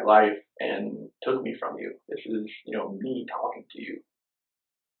into my life and took me from you? This is, you know, me talking to you.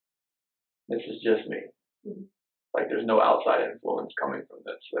 This is just me. Mm-hmm. Like, there's no outside influence coming from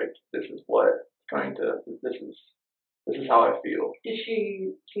this. Like, this is how I feel. Did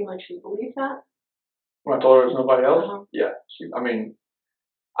she seem like she believed that? When I told her there was nobody else, Uh-huh. yeah. I mean,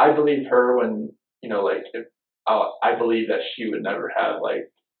 I believed her when, you know, like, I believe that she would never have,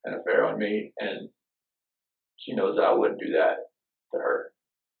 like, an affair on me, and she knows that I wouldn't do that to her.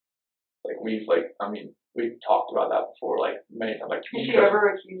 Like, we've talked about that before, like, many times. Like, Did she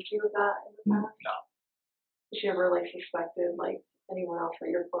ever accuse you of that in the past? No. Did she ever, like, suspected, like, anyone else that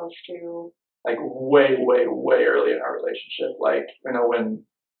you're close to? Like, way, way, way early in our relationship. Like, you know, when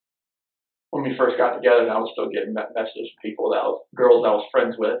we first got together, and I was still getting messages from girls I was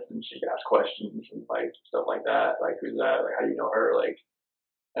friends with, and she'd ask questions and, like, stuff like that. Like, who's that? Like, how do you know her? Like,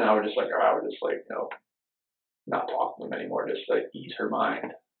 and I would just, you know, not talk to them anymore, just, like, ease her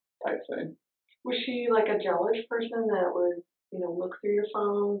mind type thing. Was she, like, a jealous person that would, you know, look through your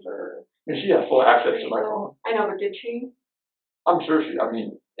phones, or? And she had full access to my phone. I know, but did she? I'm sure I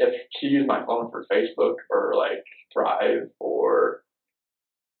mean, if she used my phone for Facebook or, like, Thrive or.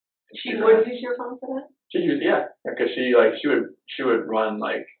 She would use your phone for that? She used, yeah, because she would run,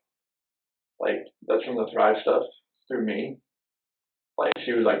 like that's from the Thrive stuff through me. Like,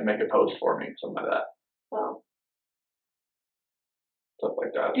 she would, like, make a post for me, something like that. Wow. Stuff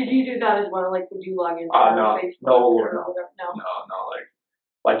like that. Did you do that as well? Like, would you log into No, Facebook? no. No.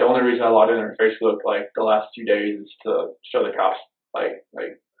 Like the only reason I logged in on Facebook, like, the last few days is to show the cops, like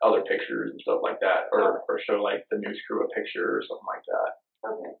other pictures and stuff like that, or show, like, the news crew a picture or something like that.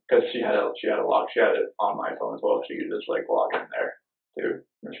 Okay. Because she had it on my phone as well. She could just, like, log in there too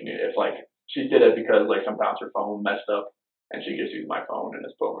if she needed. If, like, she did it because, like, sometimes her phone messed up and she just used my phone and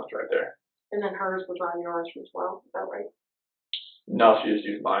it's boom, it's right there. And then hers was on yours as well. Is that right? No, she just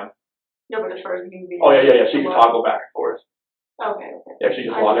used mine. No, but as far as you can be. Oh yeah. She could toggle back and forth. Okay. Yeah, she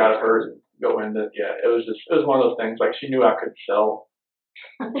just log out of hers and go into. Yeah, it was one of those things. Like, she knew I could sell.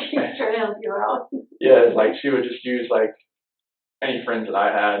 She's trying to help you out. Yeah, it's like she would just use, like, any friends that I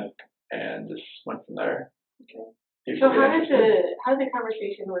had and just went from there. Okay. So how did the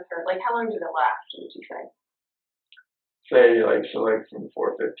conversation with her, like, how long did it last, would you say? Like from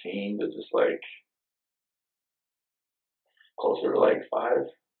 4:15 to just, like, closer to, like, 5.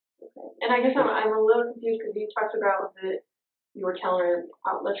 Okay. And I guess I'm a little confused because you talked about that you were telling her,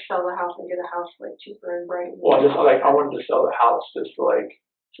 let's sell the house and get a house, like, cheaper and Brighton. Well, just, like, I wanted to sell the house just to, like,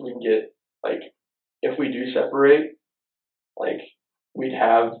 so we can get, like, if we do separate, like, we'd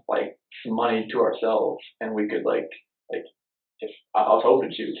have, like, some money to ourselves, and we could, like if I was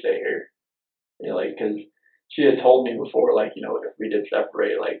hoping she would stay here, you know, like, because she had told me before, like, you know, if we did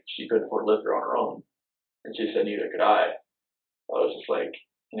separate, like, she couldn't afford to live here on her own, and she said neither could I. I was just like,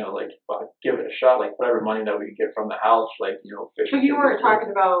 you know, like, give it a shot, like, whatever money that we could get from the house, like, you know. So you weren't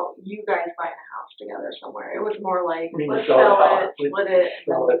talking about you guys buying a house together somewhere. It was more like, let's sell it, split it,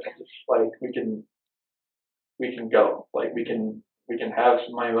 sell it, like, we can go, like, we can have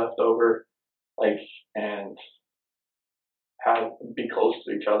some money left over, like, and be close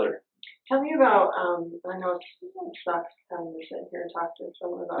to each other. Tell me about, I know it sucks having to sit here and talk to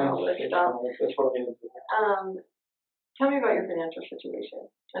someone about all this stuff. That's what I mean. Tell me about your financial situation.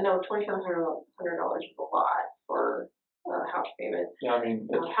 I know $2,700 is a lot for a house payment. Yeah, I mean,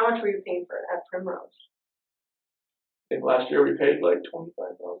 how much were you paying for it at Primrose? I think last year we paid like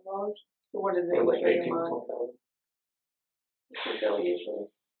 $25,000. So what is it? Like $18,000 to $20,000. What's the bill usually?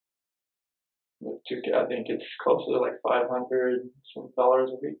 I think it's close to like $500 a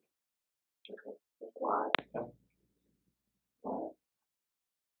week. Okay, that's a lot. Yeah.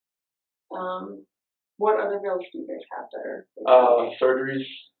 What other bills do you guys have there? Surgeries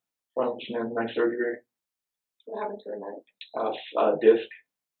from neck surgery. What happened to her neck? Disc.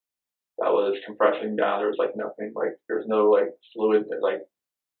 that was compressing down. There was like nothing, like there was no like fluid that like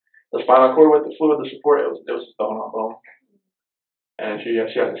the spinal cord with the fluid to support it. It was just bone on bone. And she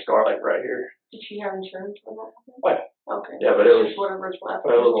has a scar like right here. Did she have insurance when that happened? Oh, yeah. Okay. Yeah, but it was just whatever's left.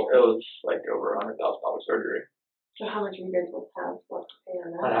 But it was like over $100,000 surgery. So how much do you guys have left to pay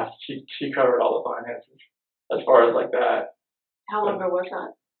on And that? she covered all the finances as far as like that. How long ago was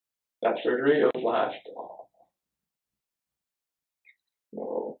that? That surgery, it was last.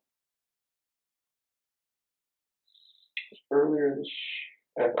 No. It was earlier this.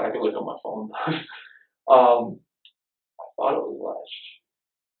 I can look on my phone. I thought it was last.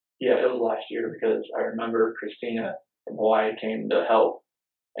 Yeah, it was last year because I remember Christina from Hawaii came to help,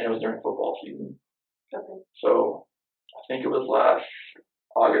 and it was during football season. Okay. So I think it was last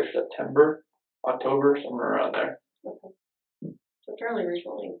August, September, October, somewhere around there. Okay. So fairly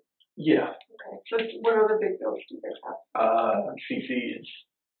recently. Yeah. Okay. So what other big bills do you guys have? CCs,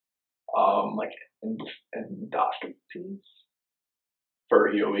 like endoscopies for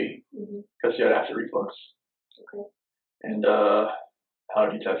EOE because she had acid reflux. Okay. And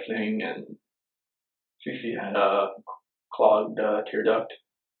allergy testing, and CC had a clogged tear duct,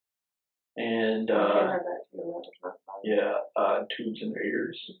 and tubes in their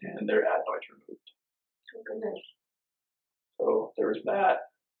ears, and their adenoids removed. Oh goodness. So there was that.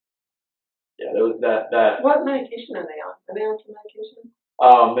 Yeah, there was that. What medication are they on? Are they on some medication?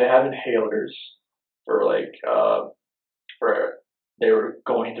 They have inhalers for like for they were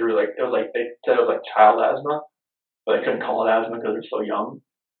going through like it was like they said it was like child asthma, but they couldn't call it asthma because they're so young.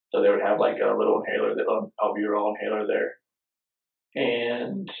 So they would have like a little inhaler, the albuterol inhaler there,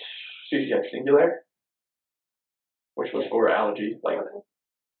 and CC had Singular, which was for allergy, like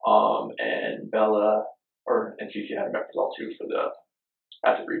and Bella and CC had Meprazole too for the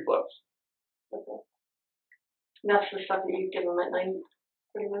acid reflux. Okay. And that's the stuff that you give them at night,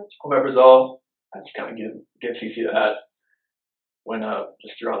 pretty much. Meprazole, I just kind of give CC that when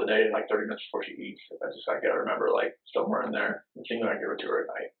just throughout the day, like 30 minutes before she eats. I gotta remember like somewhere in there. The Singular I give it to her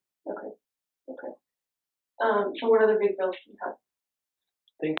at night. Okay. Okay. So what other big bills do you have?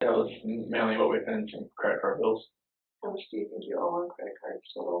 I think that was mainly what we've been some credit card bills. How much do you think you owe on credit cards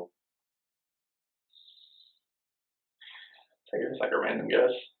total? Take it as like a random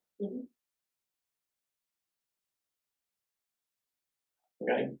guess. I'm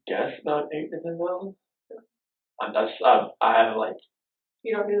gonna guess about 8,000 to 10,000. I have like.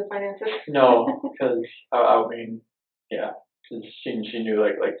 You don't do the finances? No, because I mean, yeah, because she knew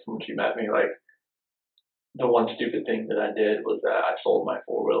like when she met me, like the one stupid thing that I did was that I sold my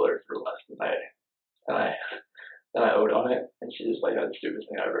 4-wheeler for less than I owed on it, and she just like, that's the stupidest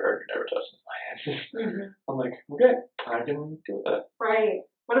thing I ever heard. You never touch the finances. I'm like, okay, I can deal with that. Right.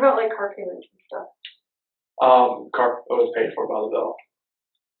 What about like car payments and stuff? Car was paid for by Lavelle.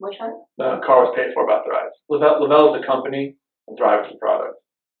 What's that? The car was paid for by Thrive. Lavelle is the company, and Thrive is the product.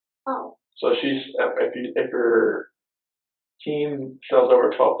 Oh. So if your team sells over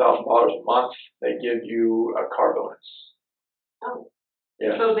 $12,000 a month, they give you a car bonus. Oh.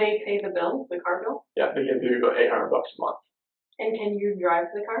 Yeah. So they pay the bill, the car bill? Yeah, they give you $800 a month. And can you drive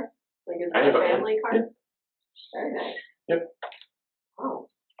the car? Like is it Anybody. a family car? Yeah. Very nice. Yep. Oh.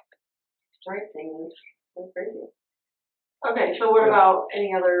 Strike things. That's crazy. Okay, so what about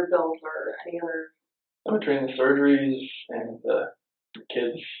any other bills or any other? In between the surgeries and the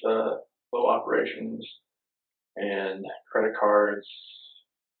kids' little operations and credit cards,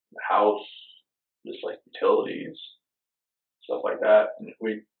 the house, just like utilities, stuff like that. And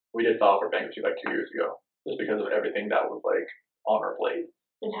we did file for bankruptcy like 2 years ago, just because of everything that was like on our plate.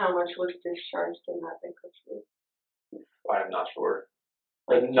 And how much was discharged in that bankruptcy? I'm not sure.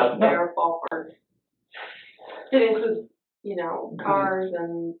 Like fair ballpark. Did it include, cars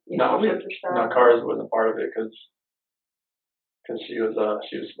and all sorts of stuff? No, cars wasn't part of it because she was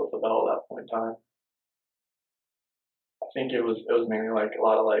with Lavelle at that point in time. I think it was mainly like a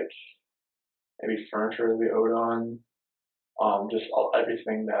lot of like maybe furniture that we owed on, just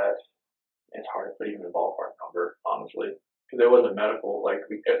everything that it's hard to put even a ballpark number, honestly, because it wasn't medical. Like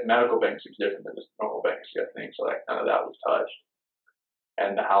medical bankruptcy is different than just normal bankruptcy, I think. So like none of that was touched,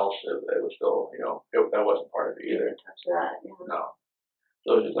 and the house it was still that wasn't part of it either. Touch that, yeah. No,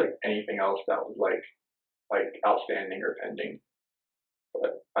 so it was just like anything else that was like outstanding or pending.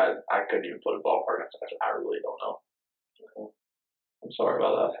 But I couldn't even put a ballpark. I really don't know. Okay. I'm sorry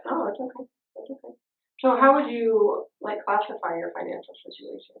about that. Oh, it's okay. It's okay. So how would you classify your financial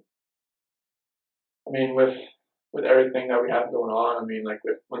situation? I mean, with everything that we have going on, I mean, like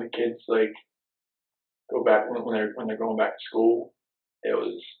when the kids go back when they're going back to school,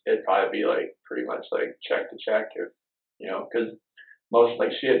 it'd probably be like pretty much like check to check if because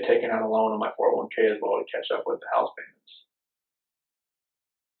like she had taken out a loan on my 401k as well to catch up with the house payments.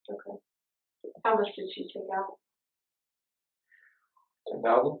 Okay. How much did she take out?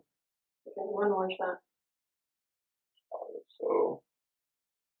 $10,000. Okay, when was that? So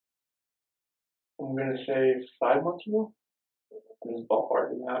I'm gonna say 5 months ago. I'm just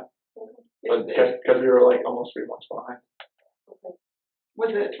ballparking that, but because we were like almost 3 months behind. Okay.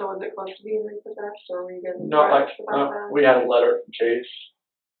 Was it close to being repossessed, or were you getting No, threats about that? we had a letter from Chase.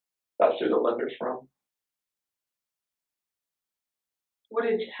 That's who the lender's from.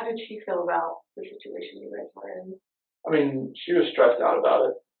 How did she feel about the situation you guys were in? I mean, she was stressed out about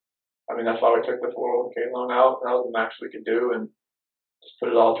it. I mean, that's why we took the 401k loan out. That was the max we could do, and just put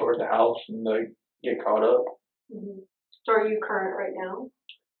it all towards the house and like get caught up. Mm-hmm. So are you current right now?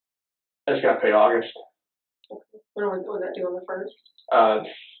 I just got paid August. Okay. When was that due on the 1st?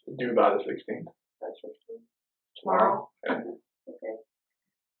 It's due by the 16th. That's 16th. Tomorrow. Yeah. Okay.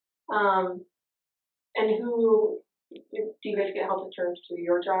 And do you guys get health insurance through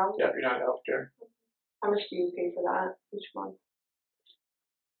your job? Yeah, United Healthcare. How much do you pay for that each month?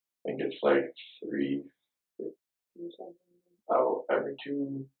 I think it's like every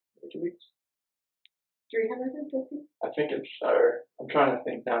two weeks. 350? I think it's I'm trying to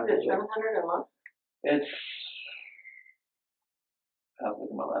think now. Is it 700 a month? It's I have to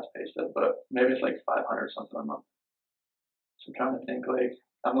look at my last pay stub, but maybe it's like 500 something a month. So I'm trying to think, like,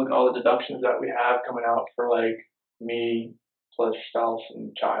 I'm looking at all the deductions that we have coming out for like me plus spouse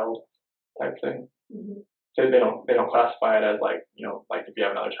and child type thing. Mm-hmm. So they don't classify it as like, you know, like if you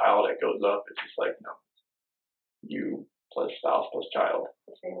have another child it goes up. It's just like, you know, you plus spouse plus child.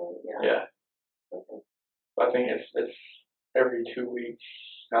 The family, yeah. Yeah. Okay. But I think it's every 2 weeks.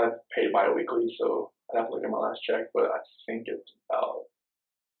 I paid bi-weekly, so I'd have to look at my last check, but I think it's about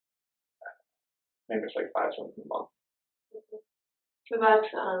maybe it's like 5 something a month. Okay. So that's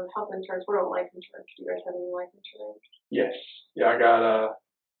health insurance. What about life insurance? Do you guys have any life insurance? Yes. Yeah, I got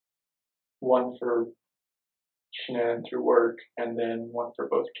one for Shannon through work, and then one for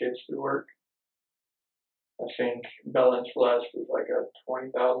both kids through work. I think Bella and Celeste is like a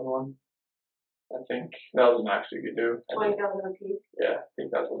 20,000 one. I think that was the max you could do. 20,000 a piece. Yeah, I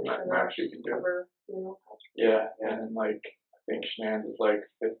think that's what the max you can do. Cover, you know, Yeah, and then like I think Shanann's is like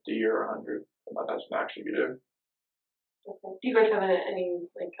 50 or 100. That's the max you could do. Okay. Do you guys have any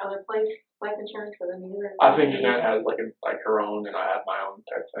like other place life insurance for them either? I think Shanann has like her own, and I have my own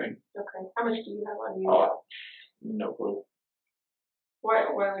type thing. Okay. How much do you have on you? Oh, no clue. Why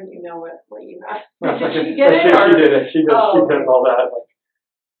wouldn't you know what you have? Did she get it? She did it. She did all that.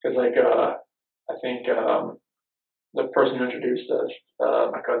 Because I think the person who introduced us,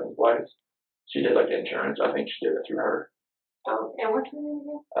 my cousin's wife, she did like insurance. I think she did it through her. Oh, and what's her name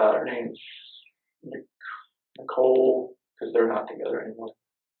again? Her name's Nicole, because they're not together anymore.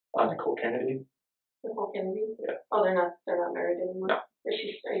 Nicole Kennedy. Nicole Kennedy? Yeah. Oh, they're not married anymore? No.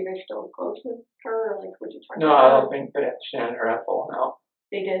 Are you guys still close with her, or like would you talk No, I don't think that Shannon and her have fallen out.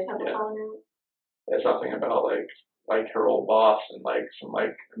 They did have a falling out? There's something about like her old boss and like some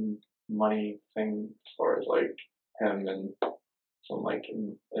like money thing as far as like him and some like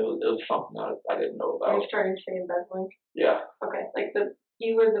it was something that I didn't know Are about. you starting to say embezzling? Yeah. Okay, like the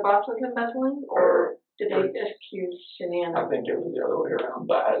boss was embezzling, or did they accuse Shanann? I think it was the other way around,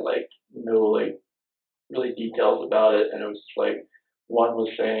 but I had like no like really details about it, and it was just like one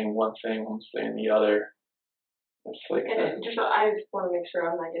was saying one thing, one was saying the other. It's like I just want to make sure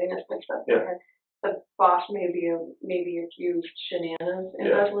I'm not getting this mixed up. Yeah. The boss maybe accused Shanann of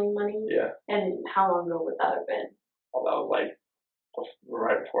embezzling money. Yeah. And how long ago would that have been? Well, that was like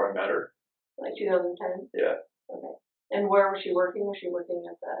right before I met her. Like 2010. Yeah. Okay. And where was she working? Was she working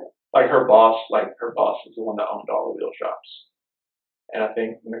at that? Like her boss is the one that owned all the wheel shops. And I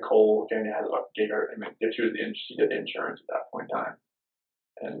think Nicole Kennedy gave her, she did insurance at that point in time.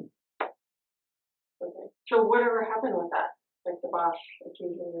 And okay. So whatever happened with that? Like the boss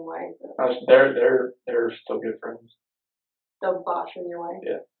accusing your wife? they're still good friends. The boss and your wife?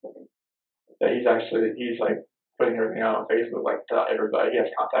 Yeah. Okay. Yeah, he's like putting everything out on Facebook, like to everybody. He has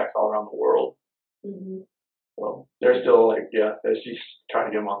contacts all around the world. Mm-hmm. So they're still like, she's trying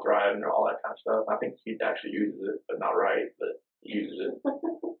to get him on Thrive and all that kind of stuff. I think he actually uses it, but not right, but he uses it.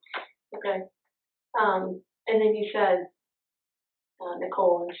 Okay. And then you said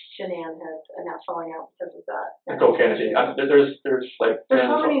Nicole and Shanann had a now falling out because of that. Nicole Kennedy. There's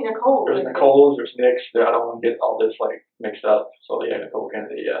so many Nicoles. There's Nicole's, there's Nick's. I don't want to get all this like mixed up. So yeah, Nicole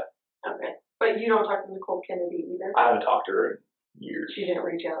Kennedy. Yeah. Okay, but you don't talk to Nicole Kennedy either. I haven't talked to her in years. She didn't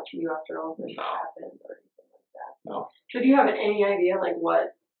reach out to you after all this happened or anything like that. No. So do you have any idea like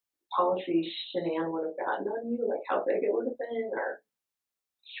what policy Shanann would have gotten on you, like how big it would have been, or?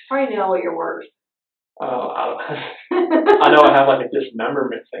 Probably know what you're worth. I know I have like a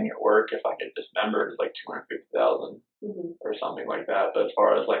dismemberment thing at work. If I get dismembered, it's like 250,000 or something like that. But as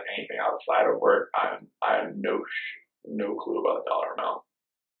far as like anything outside of work, I have no clue about the dollar amount.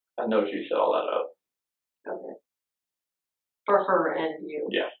 I know she set all that up. Okay. For her and you.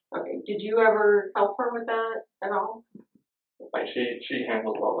 Yeah. Okay. Did you ever help her with that at all? Like she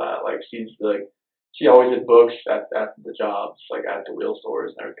handles all that. Like she always did books at the jobs, like at the wheel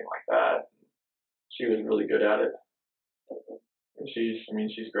stores and everything like that. She was really good at it. And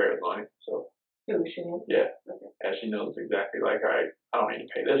she's great with money. So. Who, she? Yeah. Okay. And she knows exactly like, all right, I don't need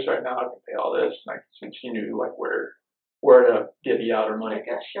to pay this right now. I can pay all this. Like she knew like where to divvy out her money. Like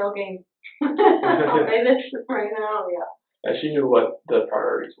a shell game. I'll pay this right now. Yeah. And she knew what the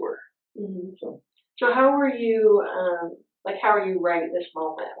priorities were. Mm-hmm. So how are you? How are you right this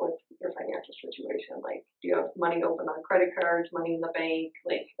moment with your financial situation? Like, do you have money open on credit cards, money in the bank,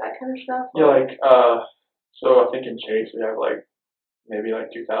 like that kind of stuff? Yeah, like so I think in Chase we have like maybe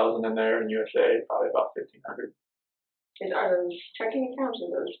like 2,000 in there, in USA probably about 1,500. Are those checking accounts or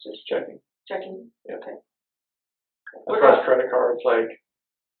those just Checking. checking? Yeah. Okay. As far as credit cards, like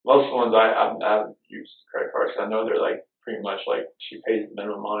most of the ones I've used credit cards. I know they're like pretty much like she pays the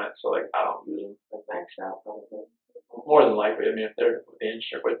minimum on it, so like I don't use them. Like maxed out probably. More than likely, I mean, if they're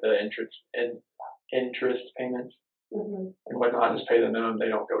with the interest payments Mm-hmm. and whatnot, just pay the minimum. They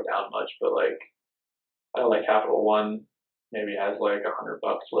don't go down much, but like I know like Capital One maybe has like $100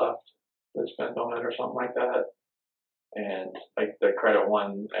 left to spend on it or something like that, and like the Credit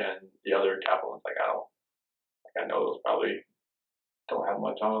One and the other Capital Ones, like I know those probably don't have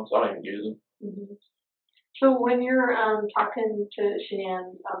much on them, so I don't even use them. Mm-hmm. So when you're talking to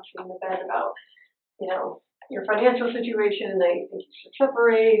Shan in the bed about, your financial situation and that you think you should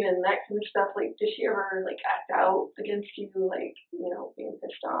separate and that kind of stuff, like, does she ever like act out against you, like, being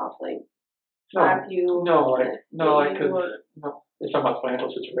pissed off, like slap you? No, because it's talking about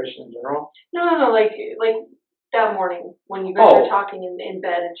financial situation in general. No, like that morning when you guys are talking in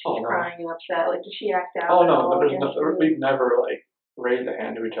bed and she's crying and upset, like, does she act out? Oh no, we've never like raised a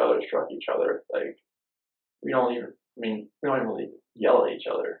hand to each other, struck each other. Like we don't even really yell at each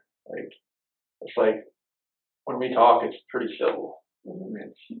other. Like it's like when we talk, it's pretty civil. Mm-hmm. I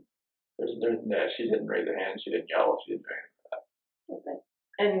mean, she didn't raise a hand, she didn't yell, she didn't do anything like that. Okay.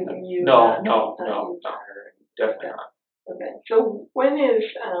 And you? No, definitely not. Okay. So when is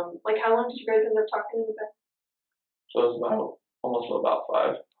how long did you guys end up talking in the bed? So it was almost about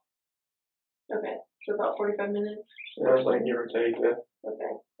 5. Okay. So about 45 minutes? Yeah, it was like give or take, yeah.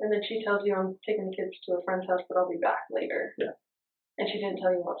 Okay. And then she tells you, I'm taking the kids to a friend's house, but I'll be back later. Yeah. And she didn't tell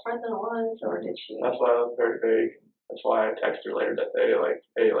you what friend that was, or did she? That's why I was very vague. That's why I texted her later that day, like,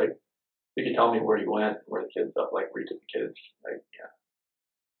 hey, like, you can tell me where you went, where the kids up, like, where you took the kids. Like, yeah.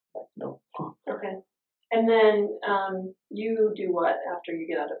 Like, no. Okay. And then you do what after you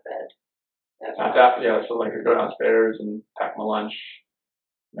get out of bed? So like I go downstairs and pack my lunch,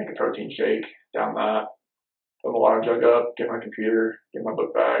 make a protein shake, down that, put my water jug up, get my computer, get my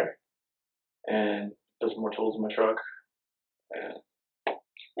book bag, and put some more tools in my truck.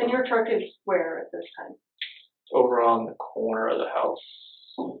 And your truck is where at this time? It's over on the corner of the house.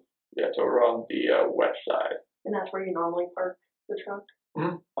 Yeah, it's over on the west side. And that's where you normally park the truck?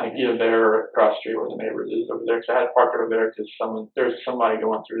 Mm-hmm. Like either there or across the street where the neighbors is over there. Because I had to park over there because there's somebody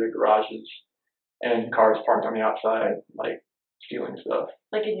going through the garages and cars parked on the outside, like stealing stuff.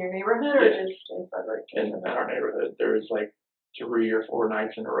 Like in your neighborhood or just in Frederick? In our neighborhood. There's like 3 or 4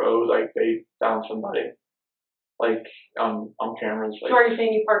 nights in a row, like they found somebody, like on cameras. Like, so are you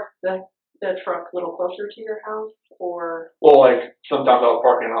saying you parked the truck a little closer to your house, or? Well, like sometimes I was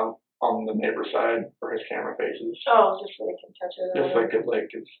parking on the neighbor's side where his camera faces. Oh, just so they can catch it. Just like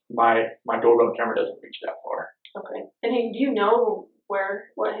it's my doorbell camera doesn't reach that far. Okay. And do you know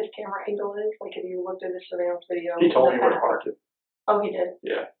what his camera angle is? Like, have you looked at his surveillance video? He told me where to park it. Oh, he did?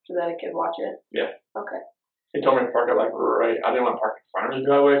 Yeah. So that I could watch it? Yeah. Okay. He told me to park it like right. I didn't want to park in front of the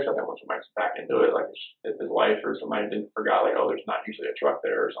driveway, so I didn't want somebody to back into it, like if his wife or somebody forgot, like, oh, there's not usually a truck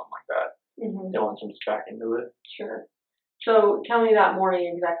there or something like that. Mm-hmm. They want them to back into it. Sure. So tell me that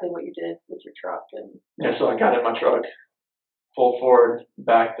morning exactly what you did with your truck. Yeah, so I got in my truck, full forward,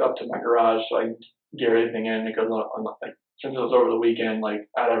 backed up to my garage, so I get everything in because like since it was over the weekend,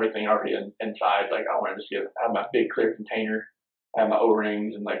 like I had everything already inside. Like I wanted to have my big clear container, I had my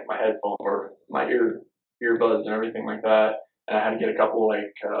O-rings and like my headphones or my earbuds and everything like that. And I had to get a couple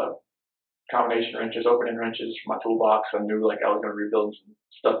like combination wrenches, opening wrenches for my toolbox. I knew like I was going to rebuild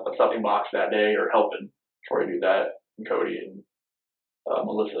a stuffing box that day or helping Troy do that. And Cody and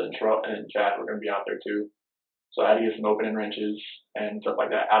Melissa and Chad were going to be out there too. So I had to get some opening wrenches and stuff like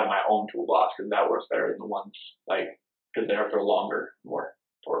that out of my own toolbox because that works better than the ones like because they're longer, more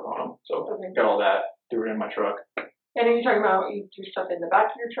torque on them. So got all that, threw it in my truck. And are you talking about you do stuff in the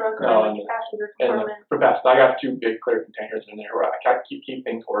back of your truck or No, in the passenger And compartment? for best, I got 2 big clear containers in there where I keep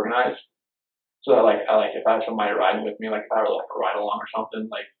things organized. So I like if I have somebody riding with me, like if I were like a ride along or something,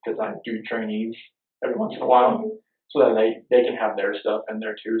 like because I do trainees every once in a while, so that they can have their stuff in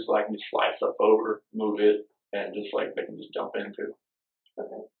there too, so I can just slide stuff over, move it, and just like they can just jump into.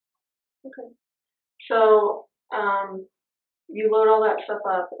 Okay. Okay. So you load all that stuff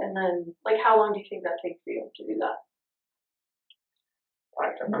up, and then like how long do you think that takes for you to do that?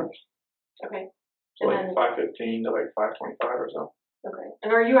 5-10 minutes. Okay. So And like then 5:15 to like 5:25 or so. okay.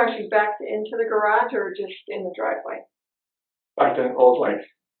 And are you actually backed into the garage or just in the driveway? Back then, well, like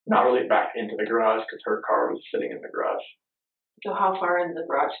not really back into the garage because her car was sitting in the garage. So how far in the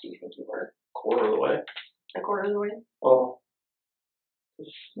garage do you think you were? Quarter of the way. A quarter of the way? Well,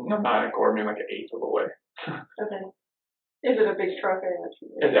 not a quarter, I mean like an eighth of the way. Okay. Is it a big truck or an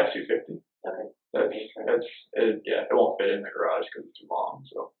SUV? It's F-250. Okay. It won't fit in the garage because it's too long.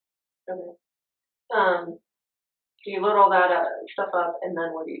 So. Okay. So you load all that stuff up, and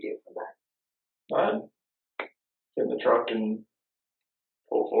then what do you do from there? Get in the truck and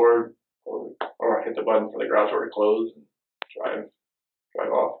pull forward, or hit the button for the garage door to close and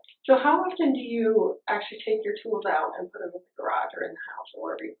drive off. So how often do you actually take your tools out and put them in the garage or in the house or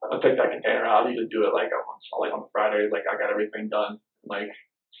wherever you put them? I'll take that container out. I usually do it like on Friday, like I got everything done, like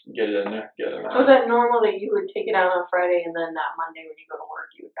get it in there, get it in So is there. that normal that you would take it out on Friday and then that Monday when you go to work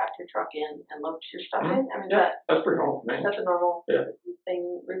you would back your truck in and load your stuff in? I mean, That's pretty normal for me. that's a normal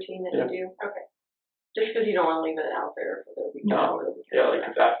routine that Yeah. you do? Okay. Just because you don't want to leave it out there for the weekend. No. Or the weekend. Yeah, like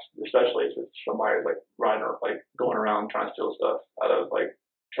that's especially if it's somebody like riding or like going around trying to steal stuff out of like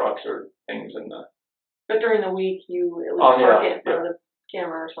trucks or things in the. But during the week you at least park it in front of the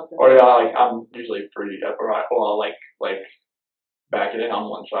camera or something. Or yeah, like I'm usually pretty upright. Well, I'll like back it in on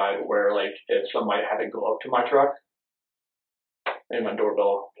one side where like if somebody had to go up to my truck, maybe my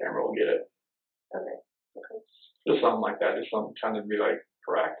doorbell camera will get it. Okay. Okay. Just something like that. Just something trying to be like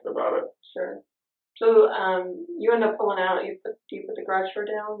proactive about it. Sure. So you end up pulling out. Do you put the garage door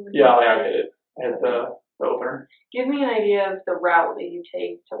down? Yeah, I hit it. I hit the opener. Give me an idea of the route that you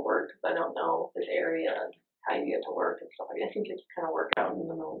take to work, because I don't know this area and how you get to work and stuff like that. I think it's kind of work out in the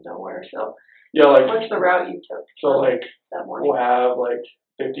middle of nowhere. So yeah, like what's the route you took? So like that morning? we'll have like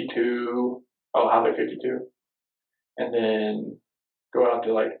 52. I'll have like 52, and then go out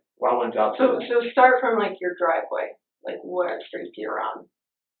to like I went out to. So start from like your driveway, like what street you're on,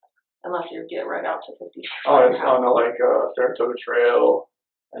 unless you get right out to 50. Oh, it's on like Saratoga Trail,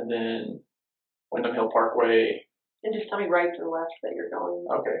 and then Wyndham Hill Parkway. And just tell me right to left that you're going.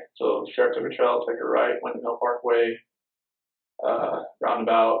 Okay, so Saratoga Trail, take a right, Wyndham Hill Parkway,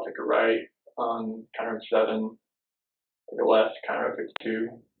 roundabout, take a right on County Road 7, take a left, County Road 52,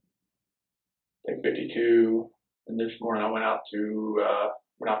 take 52, and this morning I went out to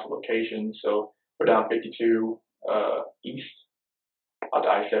location, so we're down 52 east, out to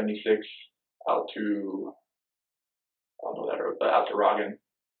I-76, out to, I don't know that road, but out to Rogan,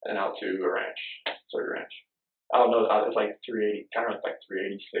 and out to a ranch, Sawyer Ranch. I don't know, it's like 380, kind of like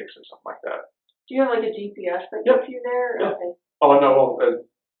 386 or something like that. Do you have like a GPS that gets you there? Yep. Okay. Oh no,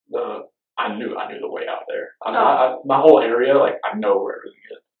 I knew the way out there. My whole area, like I know where everything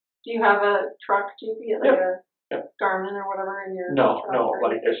is. Do you have a truck GPS, like a Garmin or whatever in your No, truck?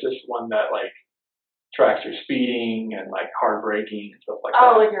 like it's just one that like tracks your speeding and like hard braking and stuff like that.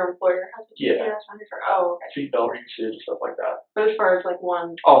 Oh, like your employer has a GPS Yeah. on your truck? Oh, okay. Seatbelt usage, stuff like that. But as far as like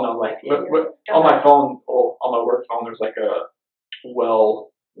one. Oh no, like on my phone, on my work phone, there's like a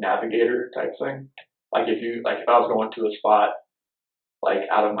well navigator type thing. Like if I was going to a spot like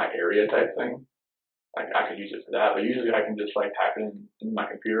out of my area type thing, like I could use it for that. But usually I can just like type it in my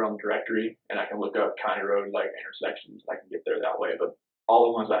computer on the directory and I can look up county road like intersections and I can get there that way. But all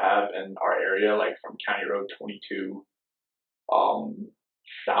the ones I have in our area, like from County Road 22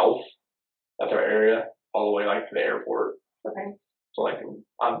 south, that's our area, all the way like to the airport. Okay. So like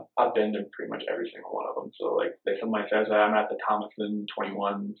I've been to pretty much every single one of them. So like if somebody says that I'm at the Thomason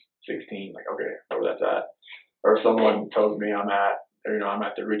 2116, like okay, I know where that's at. Or if someone tells me I'm at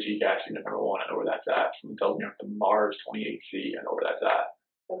the Ritchie gas unit #1, I know where that's at. Someone tells me I'm at the Mars 28C, I know where that's at.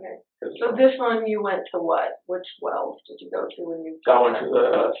 Okay. So this one you went to what? Which wells did you go to when you? So I went to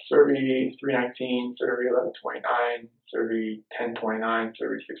the Survey 319, Survey 1129, Survey 1029,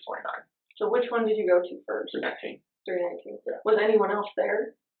 Survey 629. So which one did you go to first? 319. 319. Yeah. Was anyone else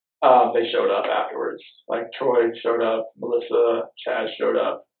there? They showed up afterwards. Like Troy showed up, Melissa, Chad showed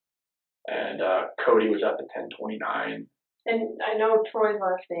up. and Cody was at the 1029. And I know Troy's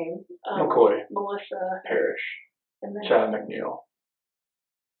last name. McCoy, Melissa Parrish, and then Chad McNeil.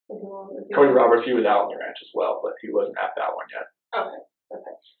 who- Cody Roberts, he was out on the ranch as well, but he wasn't at that one yet.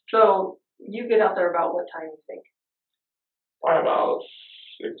 Okay. So you get out there about what time you think? Probably about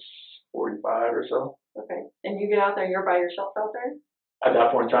 6:45 or so. Okay. And you get out there, you're by yourself out there? At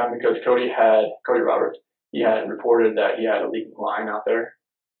that point in time, because Cody Roberts, he had reported that he had a leaking line out there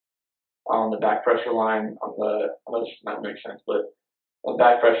on the back pressure line on the, I know this might make sense, but on the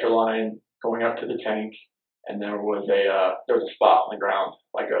back pressure line going up to the tank, and there was a spot on the ground,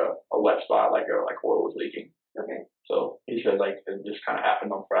 like a wet spot, like oil was leaking. Okay. So he said like it just kind of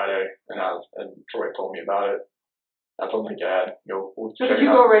happened on Friday, and Troy told me about it. I told him like, Dad, we'll So check did you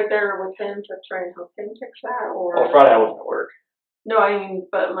it go out. right there with him to try and help him fix that, or? Well, Friday I wasn't at work. No, I mean,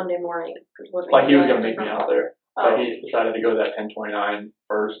 but Monday morning. Like he was gonna make me out there, Oh. but he decided to go to that 1029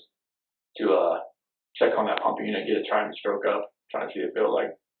 first to check on that pump unit, get it trying to stroke up, trying to see if it'll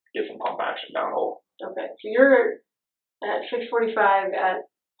like get some pump action downhole. Okay. So you're at 6:45 at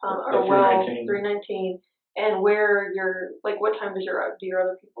The 319. 319, and where you're like, what time do your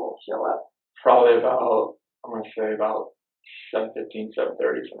other people show up? Probably about, I'm gonna say about 7:15,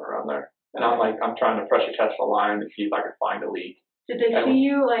 7:30, somewhere around there. And I'm trying to pressure test the line to see if I can find a leak. Did they see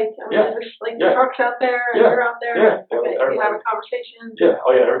you? Like, I mean, Yeah. is there, like Yeah. the truck's out there and Yeah. you're out there? Yeah. Okay. Yeah. You have a conversation? Yeah,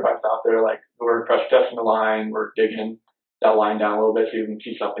 oh yeah, everybody's out there. Like we're pressure testing the line, we're digging that line down a little bit so you can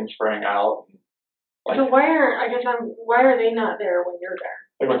see something spraying out. Like, So why are they not there when you're there?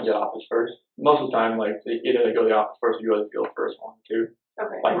 they went to the office first. Most of the time, like either they go to the office first or you go to the field first, one or two.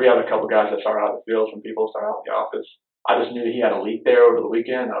 Okay. Like we had a couple guys that started out in the field, some people started out in the office. I just knew he had a leak there over the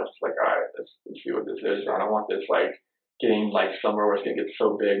weekend. I was just like, all right, let's see what this is. I don't want this like getting like somewhere where it's gonna get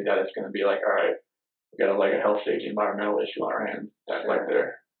so big that it's gonna be like, all right, we got like a health safety environmental issue on our hands. That's like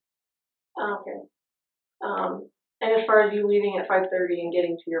there. Okay. And as far as you leaving at 5:30 and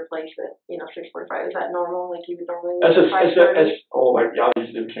getting to your place at 6:45, is that normal? Like you would normally leave That's just at 5:30? like y'all used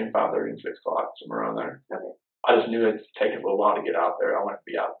to do between 5:30 and 6 o'clock, somewhere around there. Okay. I just knew it'd take a little while to get out there. I wanted to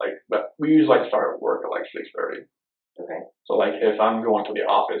be out but we usually like start work at like 6:30. Okay. So like if I'm going to the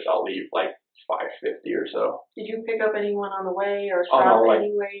office, I'll leave like 5:50 or so. Did you pick up anyone on the way or Oh, stop no, like-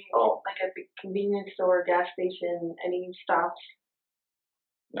 anyway? oh. Like at the convenience store, gas station, any stops?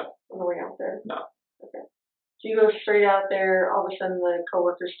 No. On the way out there? No. Okay. So you go straight out there, all of a sudden the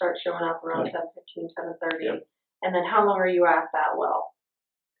coworkers start showing up around Yeah. 7:15, 7:30. Yep. And then how long are you at that well?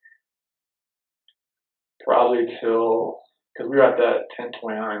 Probably till, because we were at that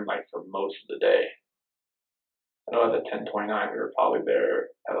 1029 like for most of the day. I know at the 1029 we were probably there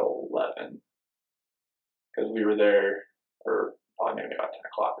at 11. Because we were there, or probably maybe about 10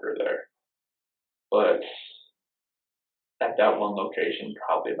 o'clock we were there. But at that one location,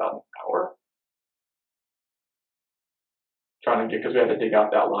 probably about an hour. Trying to get, because we had to dig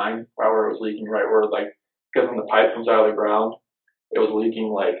out that line right where it was leaking, right where like, because when the pipe comes out of the ground, it was leaking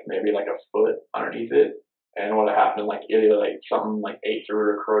like maybe like a foot underneath it. And what happened, like either like something like ate through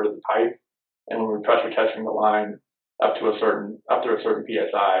or corroded the pipe. And when we were pressure testing the line up to a certain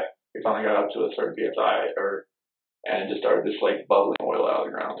PSI, we finally got up to a certain PSI, and it just started just like bubbling oil out of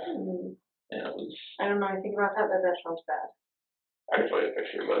the ground. Mm-hmm. And it was, I don't know anything about that, but that sounds bad. I can show you a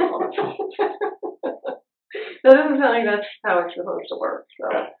picture, but it's on its own. That doesn't sound like that's how it's supposed to work. So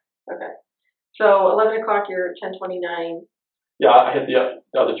Yeah. Okay. So 11 o'clock, you're at 10:29. Yeah, I hit the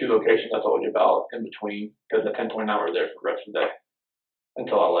other two locations I told you about in between, because the 1029 were there for the rest of the day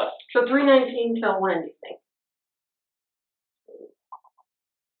until I left. So 3:19 till when do you think?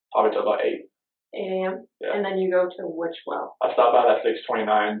 Probably till about 8. 8 a.m. Yeah. And then you go to which well? I stopped out at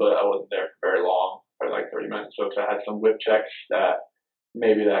 6:29, but I wasn't there for very long, probably like 30 minutes. So 'cause I had some whip checks that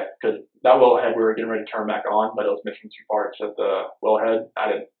maybe because that wellhead we were getting ready to turn back on, but it was missing 2 parts at the wellhead.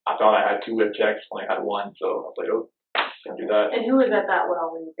 I thought I had 2 whip checks, only had 1, so I was like, oh, can't do that. And who was at that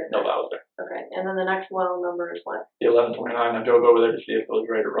well when you get No, there? that was there. Okay. And then the next well number is what? The 1129, I drove over there to see if it was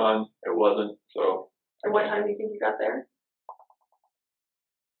ready to run. It wasn't, so. And what time do you think you got there?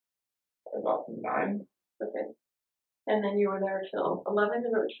 About 9? Okay. And then you were there till 11,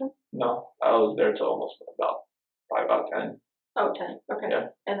 is that what you said? No, I was there till almost probably about 10. Oh, 10. Okay. Yeah.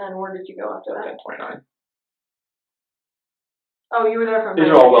 And then where did you go after that? 10:29. Oh, you were there from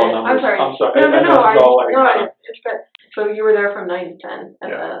These 9 are all to 10. well numbers. I'm sorry. I'm sorry. No, I know this is all like, it's good. So you were there from 9 to 10 at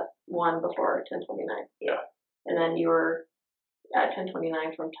Yeah. the one before 10:29. Yeah. And then you were at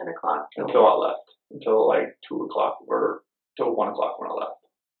 10:29 from 10 o'clock until I left. Until like 2 o'clock or till 1 o'clock when I left.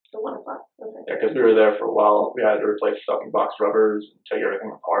 till 1 o'clock. Okay. Yeah, because we were there for a while. We had to replace stocking box rubbers and take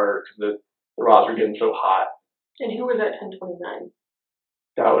everything apart because the rods were getting so hot. And who was at 10:29?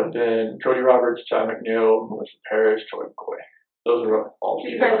 That would have been Cody Roberts, Chad McNeil, Melissa Parrish, Troy McCoy. Those were all. So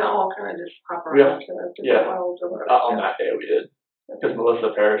you guys all kind of just hop Yeah. around to the Yeah. files or whatever. On that day we did. Because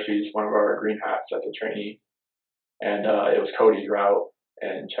Melissa Parrish, she's one of our green hats as a trainee. And it was Cody's route,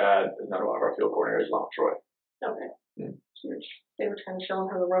 and Chad is another one of our field coordinators along with Troy. Okay. Mm. So they were kind of showing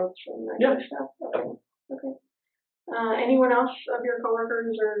her the ropes and that Yeah. kind of stuff. Okay. Anyone else of your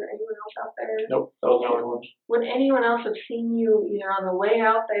coworkers or anyone else out there? Nope, that was the only one. Would anyone else have seen you either on the way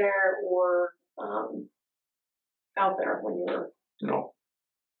out there or out there when you were? No.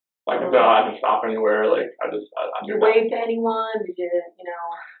 Like I said, I didn't stop anywhere. Like I Did you wave to anyone? Did you,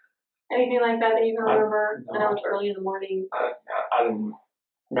 anything like that you can remember? No. I know it's early in the morning. I didn't.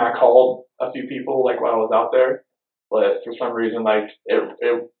 I mean, I called a few people like while I was out there, but for some reason, like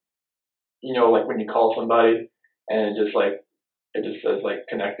it like when you call somebody and it just says like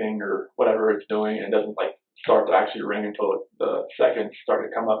connecting or whatever it's doing, and it doesn't like start to actually ring until the seconds start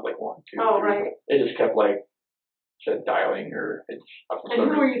to come up like 1, 2, 3. Oh, right. It just kept like said dialing or it's.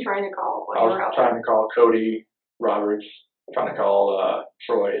 And who were you trying to call? I was trying to call Cody Roberts, trying to call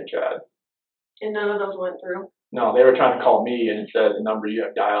Troy and Chad. And none of those went through? No, they were trying to call me, and it said the number you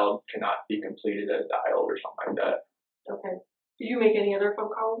have dialed cannot be completed as dialed or something like that. Okay. Did you make any other phone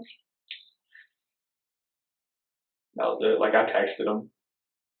calls? That was it. Like I texted them.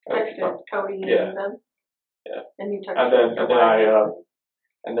 Texted Cody Yeah. and them? Yeah. And you texted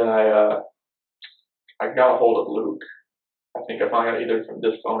And then I got a hold of Luke. I think I found out either from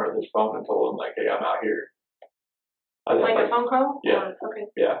this phone or this phone and told him like, hey, I'm out here. Like a phone call? Yeah. Or, okay.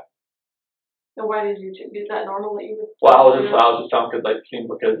 Yeah. And why did you? Is that normal that you would? Well, I was just telling because I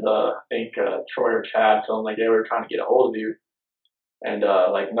think Troy or Chad told him like, yeah, we were trying to get a hold of you, and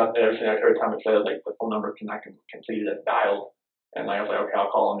like nothing. Every time it said like the phone number cannot complete as dialed, and like, I was like, okay,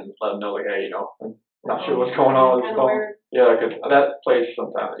 I'll call him and let him know like, hey, I'm not sure what's going on with his phone. Weird. Yeah, because that place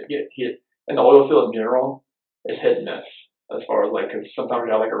sometimes it get hit, and the oil field in general is hit and miss as far as like, because sometimes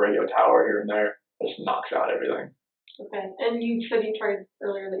you have like a radio tower here and there, it just knocks out everything. Okay, and you said you tried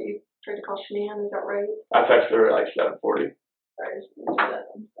earlier that you tried to call Shanann, is that right? I texted her at like 7:40. Sorry, just do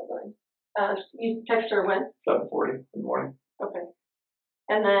that. I'm still going. You texted her when? 7:40 in the morning. Okay.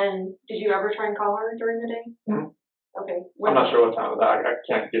 And then, did you ever try and call her during the day? Mm-hmm. Okay. I'm not sure what time of that. I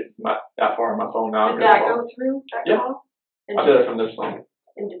can't get that far on my phone now. Did that go through, that Yeah. call? And I did it from this phone.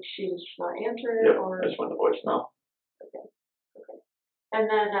 And did she just not answer it? Yep, Or? I just went to voicemail. Okay. And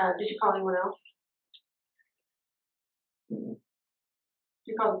then, did you call anyone else? Mm-hmm.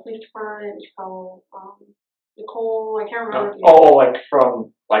 Did you call the police department? Did you call Nicole? I can't remember. Oh, like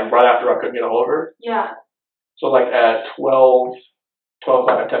from like right after I couldn't get a hold of her. Yeah. So like at 12,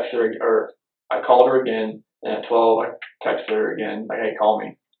 I texted her, or I called her again, and at 12 I texted her again, like, hey, call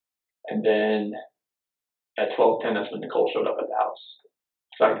me. And then at 12:10, that's when Nicole showed up at the house.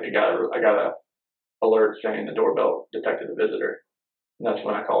 So I got a alert saying the doorbell detected a visitor, and that's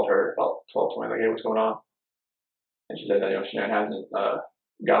when I called her about 12:20, like, hey, what's going on? And she said that Shanann hasn't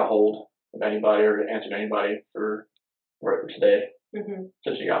got a hold of anybody or answered anybody for today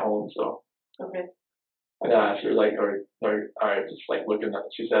since she got home. So okay. And then I asked her like, or just like looking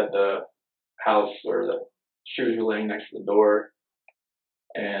at. She said the house or the shoes were laying next to the door,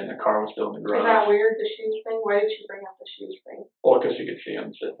 and the car was still in the garage. Is that weird? The shoes thing? Why did she bring up the shoes thing? Well, because she could see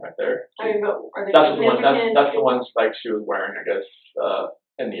them sitting right there. I mean, but are they That's the one. significant? That's the ones like she was wearing, I guess,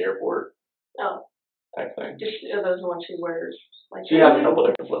 in the airport. Oh. Type thing. Are those the ones she wears? Like she has a couple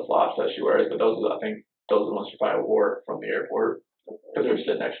different flip flops that she wears, but I think those are the ones she probably wore from the airport because they were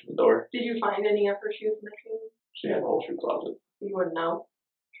sitting next to the door. Did you find any of her shoes missing? She had a whole shoe closet. You wouldn't know.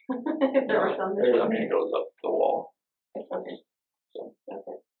 If there were some missing. I mean, it goes up the wall. Okay.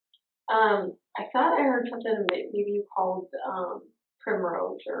 Okay. I thought I heard something. Maybe you called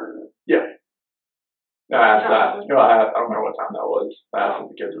Primrose or. Yeah. No, I asked that. No, I don't remember what time that was. I asked if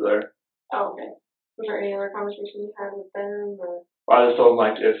the kids were there. Oh, okay. Was there any other conversation you had with them, or? Well, I just told them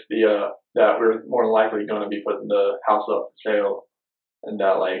like if that we're more than likely going to be putting the house up for sale, and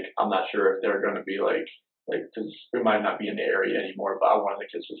that like I'm not sure if they're going to be like because we might not be in the area anymore, but I wanted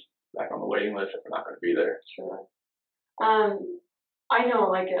the kids just back on the waiting list if we're not going to be there. Sure. I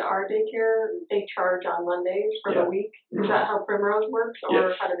know, like at our daycare, they charge on Mondays for the week. Is that how Primrose works,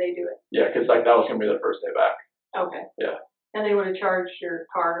 or how do they do it? Yeah, because like that was going to be their first day back. Okay. Yeah. And they would have charged your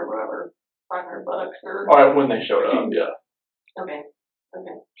card or whatever, $500 or. Or when they showed up, yeah. Okay.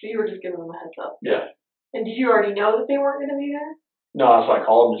 Okay. So you were just giving them a heads up. Yeah. And did you already know that they weren't going to be there? No, that's why I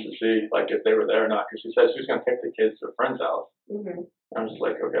called them just to see like if they were there or not, because she said she was going to take the kids to a friend's house. Mm-hmm. I was just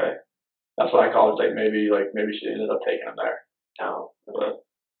like, okay. That's why I called. Like maybe she ended up taking them there. Oh. Okay.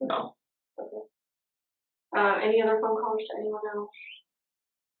 But no. Okay. Any other phone calls to anyone else?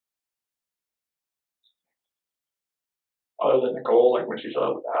 other than Nicole, like when she's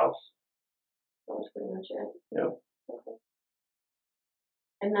out of the house. That was pretty much it. Yeah. Okay.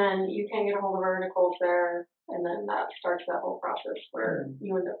 And then you can't get a hold of her, Nicole's there, and then that starts that whole process where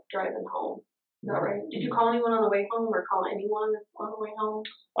you end up driving home. Is that right? Did you call anyone on the way home or call anyone on the way home?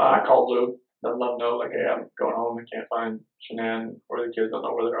 I called Luke and let him know, like, hey, I'm going home. I can't find Shanann or the kids. Don't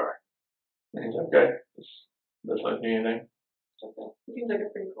know where they are. And he's like, okay, just let me anything. Okay. He seems like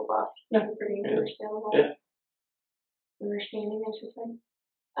a pretty cool boss. Yeah. Pretty understandable. Yeah. Understanding, I should say.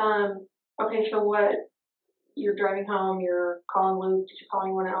 Okay, so what? You're driving home. You're calling Luke. Did you call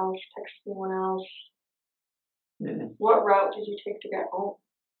anyone else? Text anyone else? Mm-hmm. What route did you take to get home?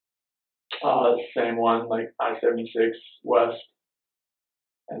 Same one, like I-76 west,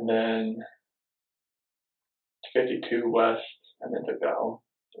 and then 52 west, and then took that home.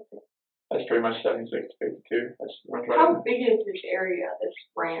 Okay. That's pretty much 76 to 52. That's runs right. How big is this area, this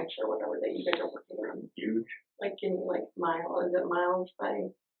branch or whatever that you guys are working on? Huge. Like in miles? Is it miles by?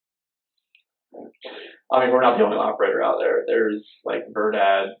 I mean, we're not the only operator out there. There's like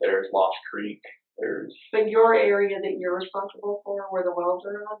Verdad, there's Lost Creek, there's. But your area that you're responsible for, where the wells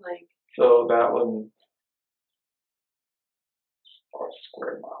are on, like. So that one, as far as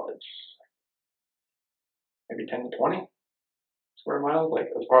square mileage, maybe 10 to 20 square miles. Like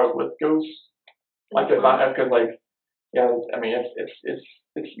as far as width goes, like if I could like, yeah, I mean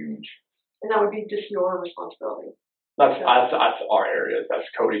it's huge. And that would be just your responsibility. That's our area. That's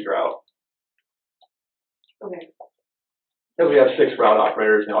Cody's route. Okay. Because we have 6 route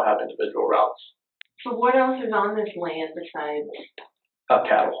operators, and they all have individual routes. So what else is on this land besides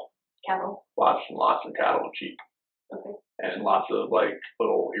Cattle. cattle? Lots and lots of cattle and sheep. Okay. And lots of like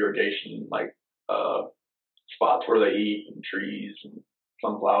little irrigation like spots where they eat, and trees and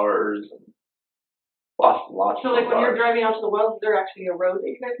sunflowers and lots. So like when you're driving out to the wells, is there actually a road that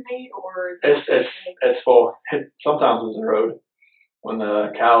you guys made, or? It's full. Sometimes it's a road. When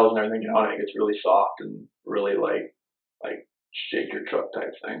the cows and everything get on it, it gets really soft and really like shake your truck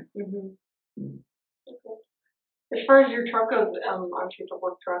type thing. Mm-hmm. Okay. As far as your truck goes, obviously it's a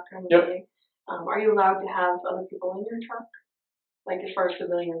work truck kind of thing. Are you allowed to have other people in your truck? Like as far as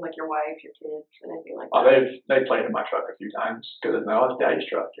civilians, like your wife, your kids, anything like that? They played in my truck a few times because it's Daddy's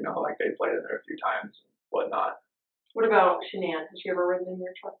truck, like they played in there a few times and whatnot. What about Shanann? Has she ever ridden in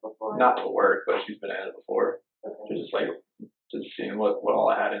your truck before? Not to work, but she's been in it before. Okay. Just like just seeing what all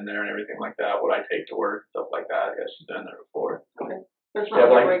I had in there and everything like that, what I take to work, stuff like that. Yeah, she's been in there before. Okay. That's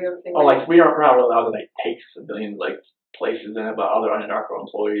not like a regular thing. Oh, like we're not really allowed to like take civilians like places in it, but other UNARCO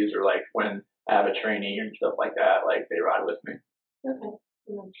employees or like when I have a trainee and stuff like that, like they ride with me. Okay.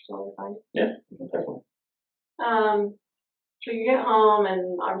 That's totally fine. Yeah, definitely. So you get home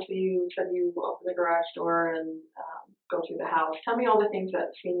and obviously you said you open the garage door and go through the house. Tell me all the things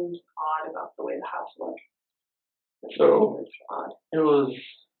that seemed odd about the way the house looked. So it was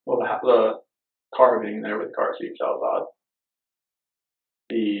the car being there with car seats. That was odd.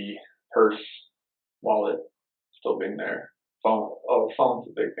 The purse, wallet, still being there. Phone's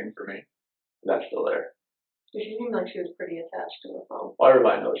a big thing for me. That's still there. She seemed like she was pretty attached to the phone. Well,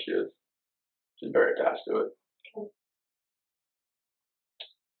 everybody knows she is. She's very attached to it. Okay.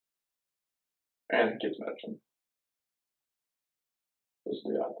 And kids' medicine. Those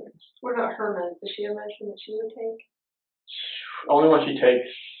are the odd things. What about her meds? Does she have medicine that she would take? Only one she takes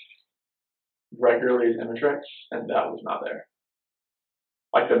regularly is Imitrex, and that was not there.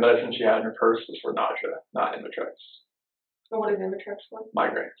 Like the medicine she had in her purse was for nausea, not Imitrex. And what is Imitrex for?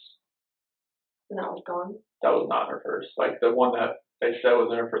 Migraines. And that was gone? That was not in her purse. Like the one that they said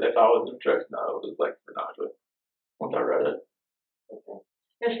was in her purse, they thought was Imitrex, no, it was like for nausea. Once I read it.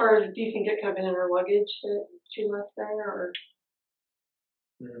 Okay. As far as, do you think it could have been in her luggage that she left there, or?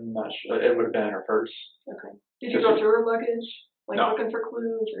 Not sure. It would have been in her purse. Okay. Did you go through her luggage? Like no. Looking for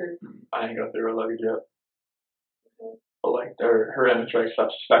clues, or? I didn't go through her luggage yet. Okay. But like her Imitrex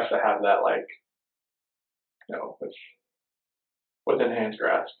suspects to have that it's within hand's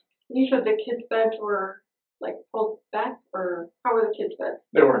grasp. You said the kids' beds were like pulled back, or how were the kids' beds?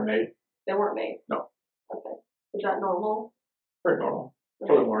 They weren't made. They weren't made? No. Okay. Is that normal? Very normal. Okay.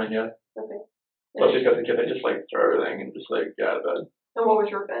 For the morning, yeah. Okay. Especially because the kid, they just like throw everything and just like get out of bed. And what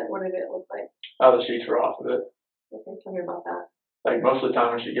was your bed? What did it look like? The sheets were off of it. Okay, tell me about that. Like most of the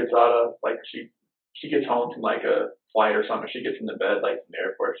time when she gets out of she gets home from like a flight or something, she gets into bed like from the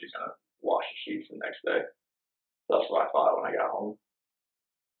airport, she's gonna wash the sheets the next day. So that's what I thought when I got home.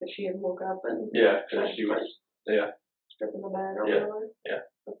 That she had woke up and she was stripping the bed or yeah. whatever? Yeah.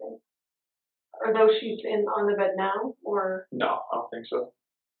 Okay. Are those sheets on the bed now, or? No, I don't think so.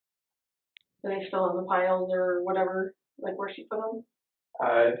 Are they still in the piles or whatever, like where she put them?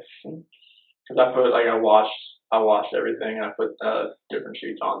 I think, because I washed I washed everything and I put different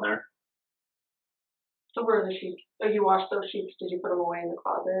sheets on there. So where are the sheets? Oh, you washed those sheets. Did you put them away in the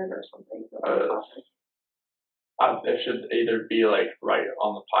closet or something? It should either be like right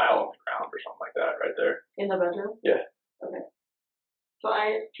on the pile on the ground or something like that, right there. In the bedroom? Yeah. Okay. So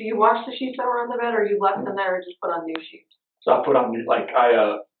you washed the sheets that were on the bed, or you left them there and just put on new sheets? So I put on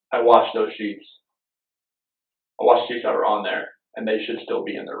I washed those sheets. I washed sheets that were on there, and they should still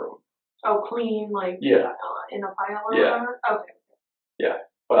be in the room. Oh, clean, like yeah, in a pile or yeah. whatever? Okay. Yeah,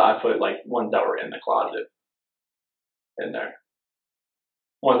 but I put like ones that were in the closet in there.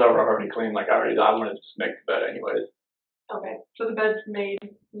 Ones that were already clean, like I wanted to just make the bed anyways. Okay, so the bed's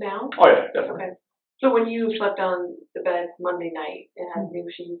made now? Oh yeah, definitely. Okay. So when you slept on the bed Monday night, it had new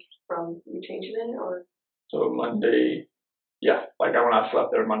sheets from you changing it, or? So Monday, yeah, like when I slept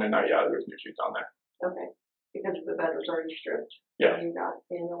there Monday night, yeah, there was new sheets on there. Okay, because the bed was already stripped. Yeah. When you got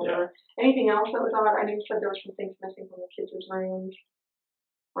in or whatever. Yeah. Anything else that was odd? I know you said there were some things missing from the kids' rooms,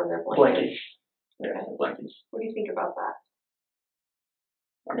 or their blankets. Yeah, Okay. blankets. What do you think about that?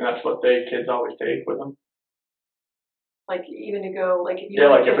 I mean, that's what kids always take with them. Like even to go, like if you. Yeah,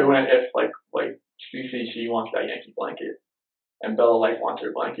 like if Cece, she wants that Yankee blanket, and Bella wants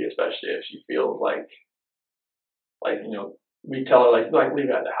her blanket, especially if she feels like we tell her leave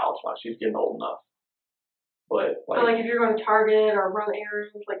it at the house now. She's getting old enough. But so if you're going to Target or run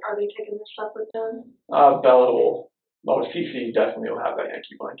errands, are they taking this stuff with them? Bella will. Well, Cece definitely will have that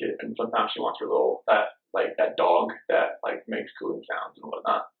Yankee blanket, and sometimes she wants her that dog that makes cooling sounds and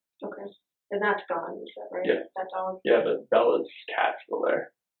whatnot. Okay, and that's gone, you said, right? Yeah. That dog. Yeah, but Bella's cat's still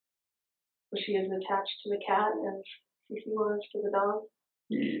there. Was she as attached to the cat as Cece was to the dog?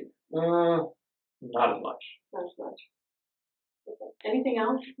 Yeah, not as much. Not as much. Okay. Anything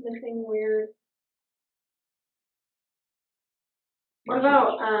else missing? Weird. What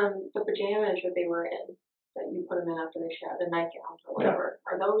about the pajamas that they were in that you put them in after they showered, the nightgowns or whatever?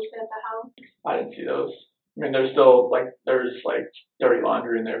 Yeah. Are those at the house? I didn't see those. I mean, there's still there's dirty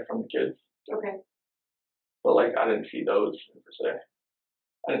laundry in there from the kids. Okay. But I didn't see those per se.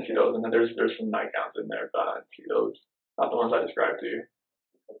 I didn't see those, and then there's some nightgowns in there, but I didn't see those. Not the ones I described to you.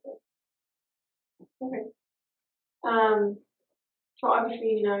 Okay. So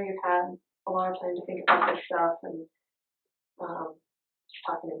obviously, you've had a lot of time to think about this stuff and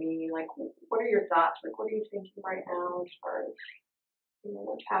talking to me. What are your thoughts? What are you thinking right now as far as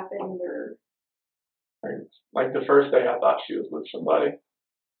what's happened or? The first day, I thought she was with somebody.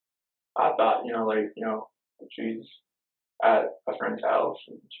 I thought, she's at a friend's house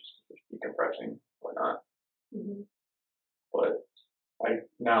and she's decompressing, whatnot. Mm-hmm. But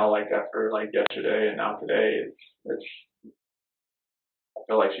now, after yesterday and now today, it's I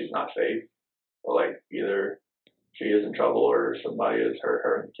feel like she's not safe. So either she is in trouble or somebody has hurt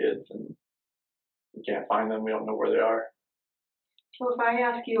her and the kids, and we can't find them. We don't know where they are. So if I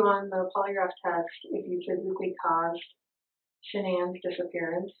ask you on the polygraph test if you physically caused Shanann's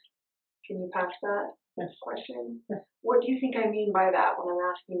disappearance, can you pass that question? Yes. What do you think I mean by that when I'm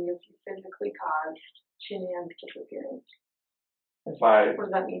asking you if you physically caused Shanann's disappearance? What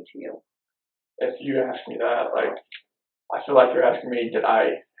does that mean to you? If you ask me that, I feel like you're asking me, did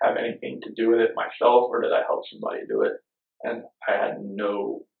I have anything to do with it myself, or did I help somebody do it? And I had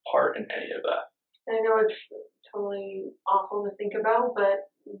no part in any of that. And I know it's totally awful to think about, but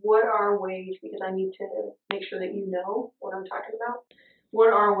what are ways, because I need to make sure that you know what I'm talking about,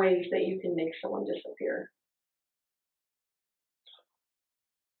 what are ways that you can make someone disappear?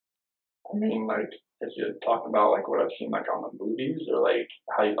 I mean, if you're talking about what I've seen on the movies, or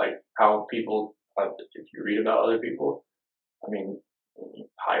how people, if you read about other people, I mean, you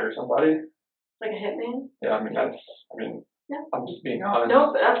hire somebody. Like a hitman? Yeah, I mean, yeah. I'm just being honest.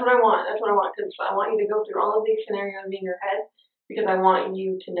 No, but that's what I want. That's what I want, because I want you to go through all of these scenarios in your head, because I want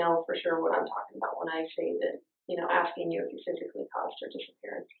you to know for sure what I'm talking about when I say that, asking you if you physically caused her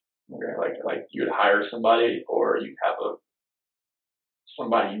disappearance. Okay, you'd hire somebody, or you have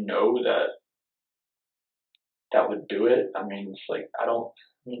somebody that would do it. I mean, it's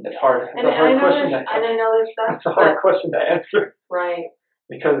it's hard. It's a hard question. And I know this stuff. It's a hard question to answer. Right.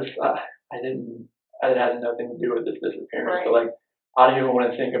 Because it had nothing to do with this disappearance. Right. So I don't even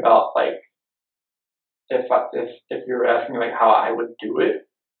want to think about if you're asking me how I would do it.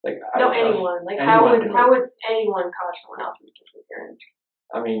 Anyone. How would anyone cause someone else's disappearance?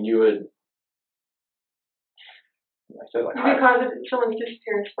 I mean, you would. I said you could cause someone's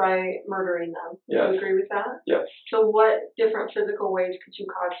disappearance by murdering them. Yes. Do you agree with that? Yes. So what different physical ways could you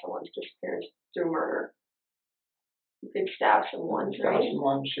cause someone's disappearance through murder? You could stab someone, right? Stab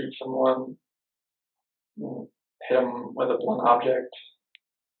someone, shoot someone, hit them with a blunt object.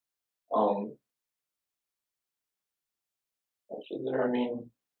 else is there? I mean,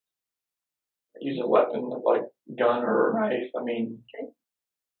 use a weapon like gun or a knife. I mean, Okay.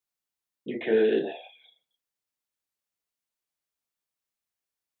 you could.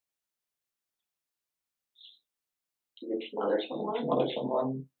 You could smother someone. Smother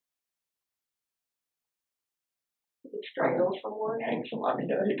someone. You could strangle someone. Hang someone. I mean,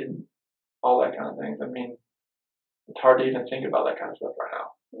 yeah, you can. All that kind of things. I mean, it's hard to even think about that kind of stuff right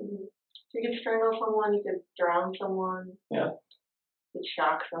now. Mm-hmm. You could strangle someone. You could drown someone. Yeah. You could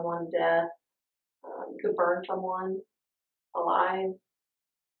shock someone to death. You could burn someone alive.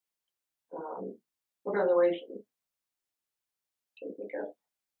 What other ways can you think of?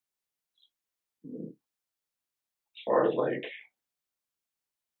 As far as like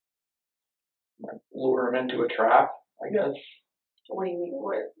lure them into a trap, I guess. What do you mean?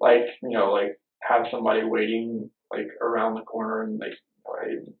 What? Like, like have somebody waiting like around the corner and like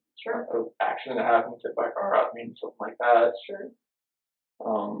Sure. an accident that happens, hit by a car, I mean something like that. Sure.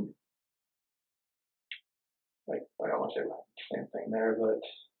 Like I don't want to say the same thing there, but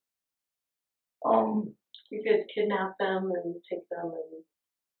You could kidnap them and take them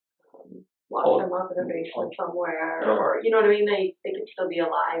and lock them up in a basement somewhere, or you know what I mean. They could still be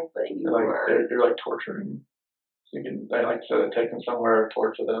alive, but they're like torturing. So you can take them somewhere,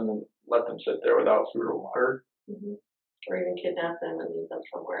 torture them, and let them sit there without food or water. Mm-hmm. Or even kidnap them and leave them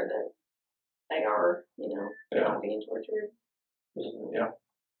somewhere that they are, not being tortured. Yeah.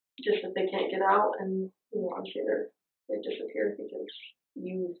 Just that they can't get out, and obviously they've disappeared because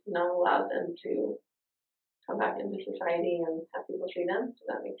you've not allowed them to come back into society and have people see them. Does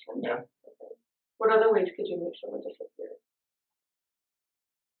that make sense? Yeah. Okay. What other ways could you make someone disappear?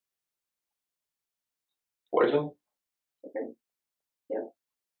 Poison. Okay. Yeah.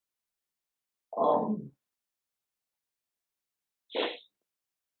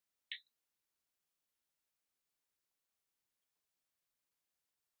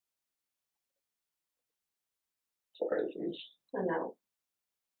 Sorry, these. I know.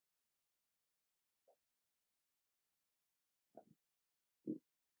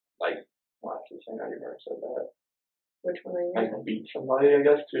 Like, well, actually, I know you've already said that. Which one are you? Like beat somebody, I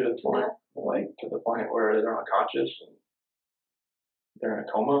guess, to the point, to the point where they're unconscious and they're in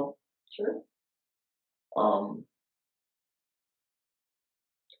a coma. Sure.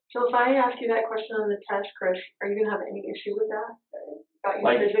 So if I ask you that question on the test, Chris, are you gonna have any issue with that? About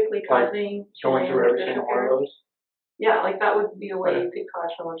you physically causing going through every single one of those? Yeah, like that would be a way you could cause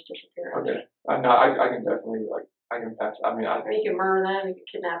someone's disappearance. Okay. No, I can definitely I can pass. I mean, you could murder them, you could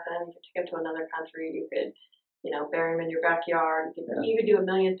kidnap them, you could take them to another country, you could, bury them in your backyard. You could do a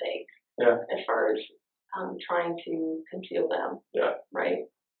million things. Yeah. As far as trying to conceal them. Yeah. Right.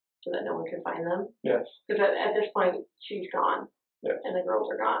 So that no one can find them. Yes. Because at this point she's gone. Yes. And the girls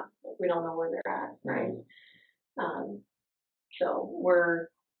are gone. We don't know where they're at. Right. So we're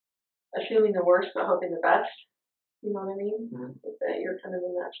assuming the worst but hoping the best. You know what I mean? Mm-hmm. That you're kind of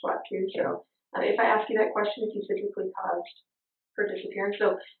in that spot too. So if I ask you that question, if you physically caused her disappearance,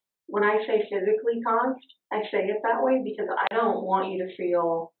 so when I say physically caused, I say it that way because I don't want you to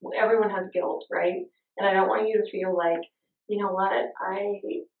feel, everyone has guilt, right? And I don't want you to feel like, you know what, I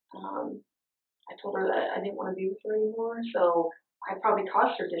told her that I didn't want to be with her anymore, so I probably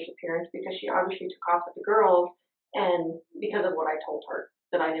caused her disappearance because she obviously took off with the girls and because of what I told her.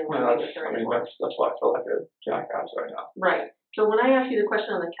 That I didn't want to be with her anymore. That's why I feel like a jackass right now. Right. So when I ask you the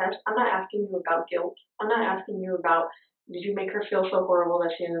question on the test, I'm not asking you about guilt. I'm not asking you about did you make her feel so horrible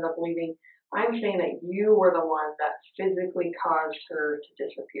that she ended up leaving. I'm saying that you were the one that physically caused her to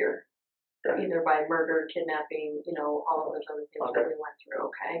disappear. Okay. Either by murder, kidnapping, all of those other things that we went through,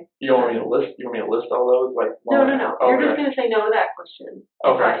 okay? You want me to list all those? No. You're just going to say no to that question.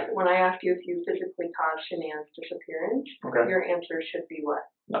 Okay. When I ask you if you physically caused Shanann's disappearance, your answer should be what?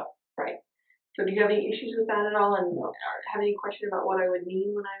 No. Right. So do you have any issues with that at all? And have any question about what I would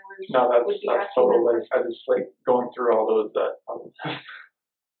mean when I was? No, that's totally. I just going through all those.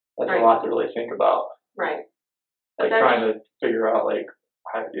 That's a lot to really think about. Right. Trying to figure out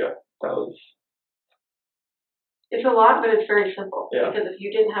that was. It's a lot, but it's very simple. Yeah. Because if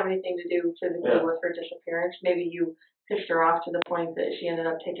you didn't have anything to do physically with her disappearance, maybe you pissed her off to the point that she ended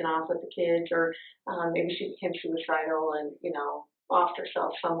up taking off with the kids, or maybe she became suicidal and offed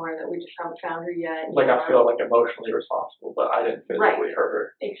herself somewhere that we just haven't found her yet. I feel emotionally responsible, but I didn't physically hurt her.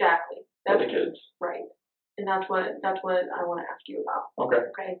 Exactly. That's the kids. Right. And that's what I want to ask you about. Okay.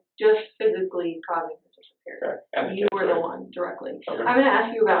 Okay. Just physically causing her disappearance. Okay. And you were the one directly. Okay. I'm going to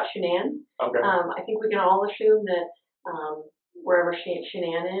ask you about Shanann. Okay. I think we can all assume that wherever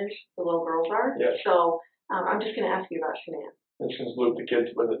Shanann is, the little girls are. Yes. So I'm just going to ask you about Shanann. This can loop the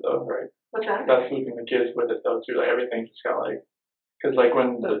kids with it though, right? What's that? That's looping the kids with it though too. Everything just got Because like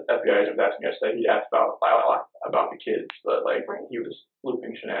when the FBI agent was asking yesterday, he asked about the kids, but like he was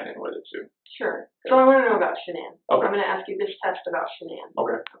looping Shanann in with it too. Sure. So I want to know about Shanann. Okay. I'm going to ask you this test about Shanann.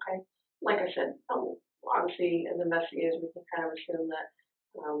 Okay. Okay. Like I said, obviously as investigators we can kind of assume that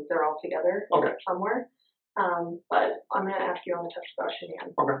they're all together somewhere. But I'm going to ask you on the test about Shanann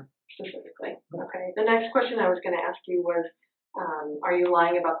specifically. Okay. The next question I was going to ask you was, are you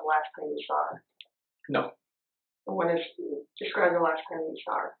lying about the last time you saw her? No. Describe the last time you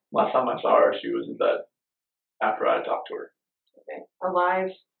saw her. Last time I saw her, she was in bed after I talked to her. Okay. Alive?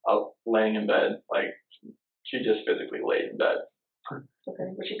 Laying in bed. Like, she just physically laid in bed.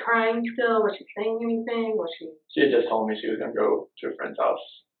 Okay. Was she crying still? Was she saying anything? She had just told me she was going to go to a friend's house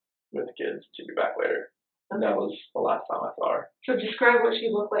with the kids. She'd be back later. And that was the last time I saw her. So describe what she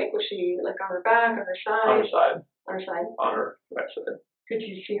looked like. Was she like on her back, on her side? On her side. On her side? On her right side. Could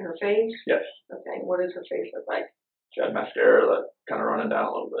you see her face? Yes. Okay. What does her face look like? She had mascara that kind of running down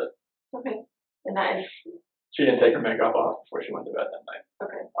a little bit. Okay. And that is... She didn't take her makeup off before she went to bed that night.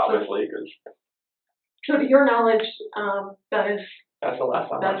 Okay. Obviously, because... So to your knowledge, that's the last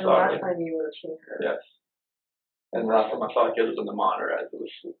time I saw her. That's the last time you would have seen her. Yes. And the last time I saw the kids was in the monitor as it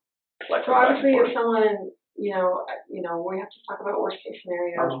was like... So obviously if someone, we have to talk about worst case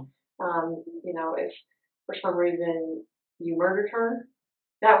scenarios. If for some reason you murdered her,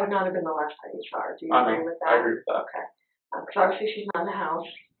 that would not have been the last time you saw her. Do you agree with that? I agree with that. Okay. Because obviously she's not in the house,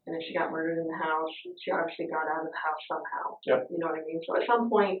 and if she got murdered in the house, she obviously got out of the house somehow. Yep. You know what I mean? So at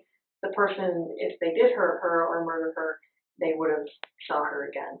some point, the person, if they did hurt her or murder her, they would have saw her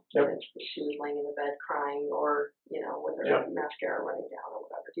again. Yep. If she was laying in the bed crying or, with her mascara running down or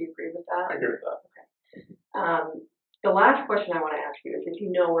whatever. Do you agree with that? I agree with that. Okay. The last question I want to ask you is if you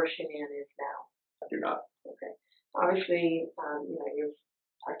know where Shanann is now. I do not. Okay. Obviously, you've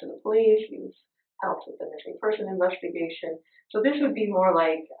talked to the police, you've helped with the missing person investigation. So this would be more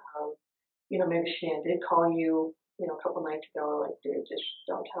like, maybe Shanann did call you, a couple nights ago, like, dude, just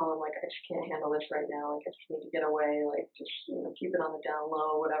don't tell him, like, I just can't handle this right now, like, I just need to get away, like, just, keep it on the down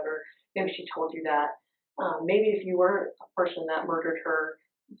low, whatever. Maybe she told you that. Maybe if you were a person that murdered her,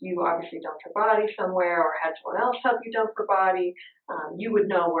 you obviously dumped her body somewhere or had someone else help you dump her body, you would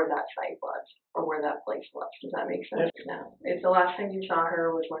know where that site was or where that place was. Does that make sense? Now, if the last time you saw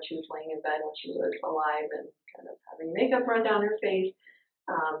her was when she was laying in bed, when she was alive and kind of having makeup run down her face,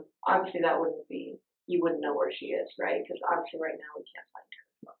 obviously you wouldn't know where she is, right? Because obviously right now we can't find her.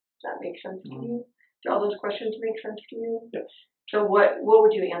 Does that make sense to you? Do all those questions make sense to you? Yes. So what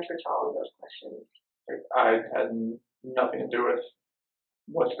would you answer to all of those questions? I had nothing to do with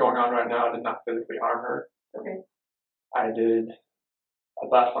what's going on right now. I did not physically harm her. Okay. The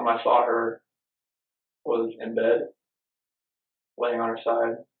last time I saw her was in bed, laying on her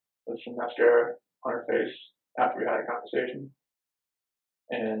side with some mascara on her face after we had a conversation.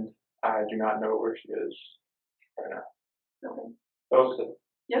 And I do not know where she is right now. Okay. That was it.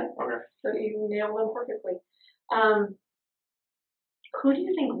 Yeah. Okay. So you nailed them perfectly. Who do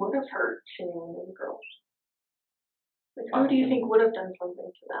you think would have hurt Shanann and the girls? Like, who do you think would have done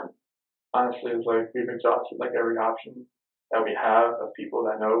something to them? Honestly, it's like we've exhausted like every option that we have of people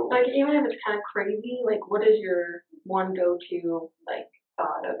that know. Like, even if it's kind of crazy, like, what is your one go-to, like,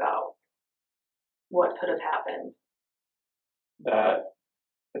 thought about what could have happened? That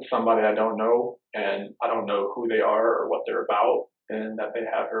it's somebody I don't know, and I don't know who they are or what they're about, and that they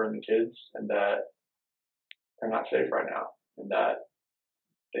have her and the kids, and that they're not safe right now, and that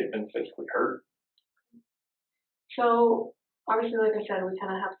they've been physically hurt. So, obviously, like I said, we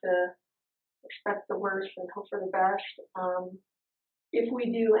kind of have to expect the worst and hope for the best. If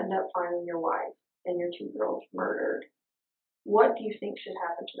we do end up finding your wife and your two girls murdered, what do you think should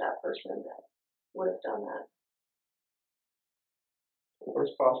happen to that person that would have done that? The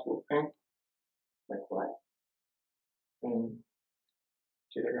worst possible thing. Like what? And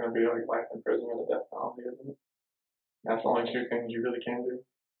it's either going to be like life in prison or the death penalty, isn't it? That's the only two things you really can do.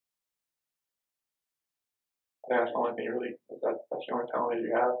 I think that's the only thing that's the only penalty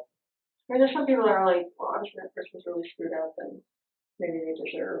you have. I mean, there's some people that are like, well, obviously that person's really screwed up and maybe they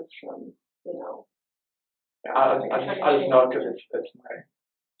deserve some, Yeah, I just know because it's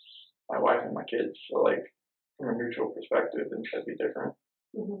my wife and my kids. So like from a neutral perspective, things should be different.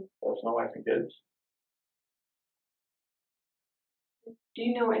 Mm-hmm. That's my wife and kids. Do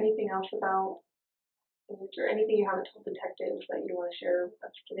you know anything else about? Is there anything you haven't told detectives that you want to share with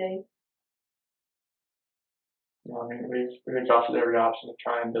us today? I mean, we've exhausted every option of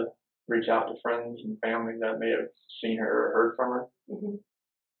trying to reach out to friends and family that may have seen her or heard from her. Mm-hmm.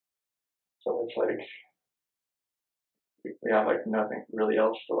 So it's like we have like nothing really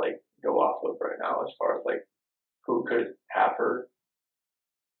else to like go off of right now as far as like who could have her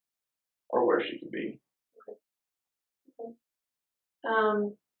or where she could be.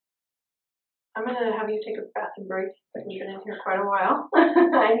 I'm gonna have you take a bathroom break. We've been in here quite a while.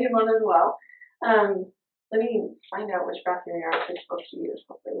 I need one as well. Let me find out which bathroom you're actually supposed to use.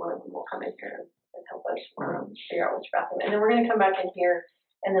 Hopefully one of them will come in here and help us figure out which bathroom. And then we're gonna come back in here,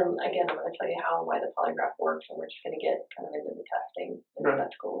 and then again I'm gonna tell you how and why the polygraph works, and we're just gonna get kind of into the testing. If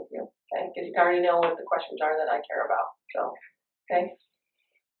that's cool with you, okay? Because you already know what the questions are that I care about. So, okay.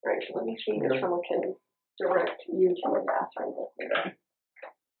 All right. So let me see if someone can direct you to the bathroom. Okay.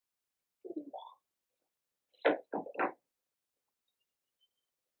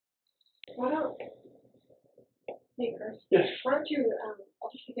 Why don't, hey Chris, Yes. why don't you,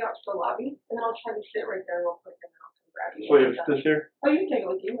 I'll just take you out to the lobby, and then I'll try to sit right there real quick, and then I'll come grab you. Wait, is this here? Oh, you can take it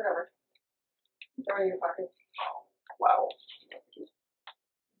with you, whatever. Throw it in your pocket. Wow.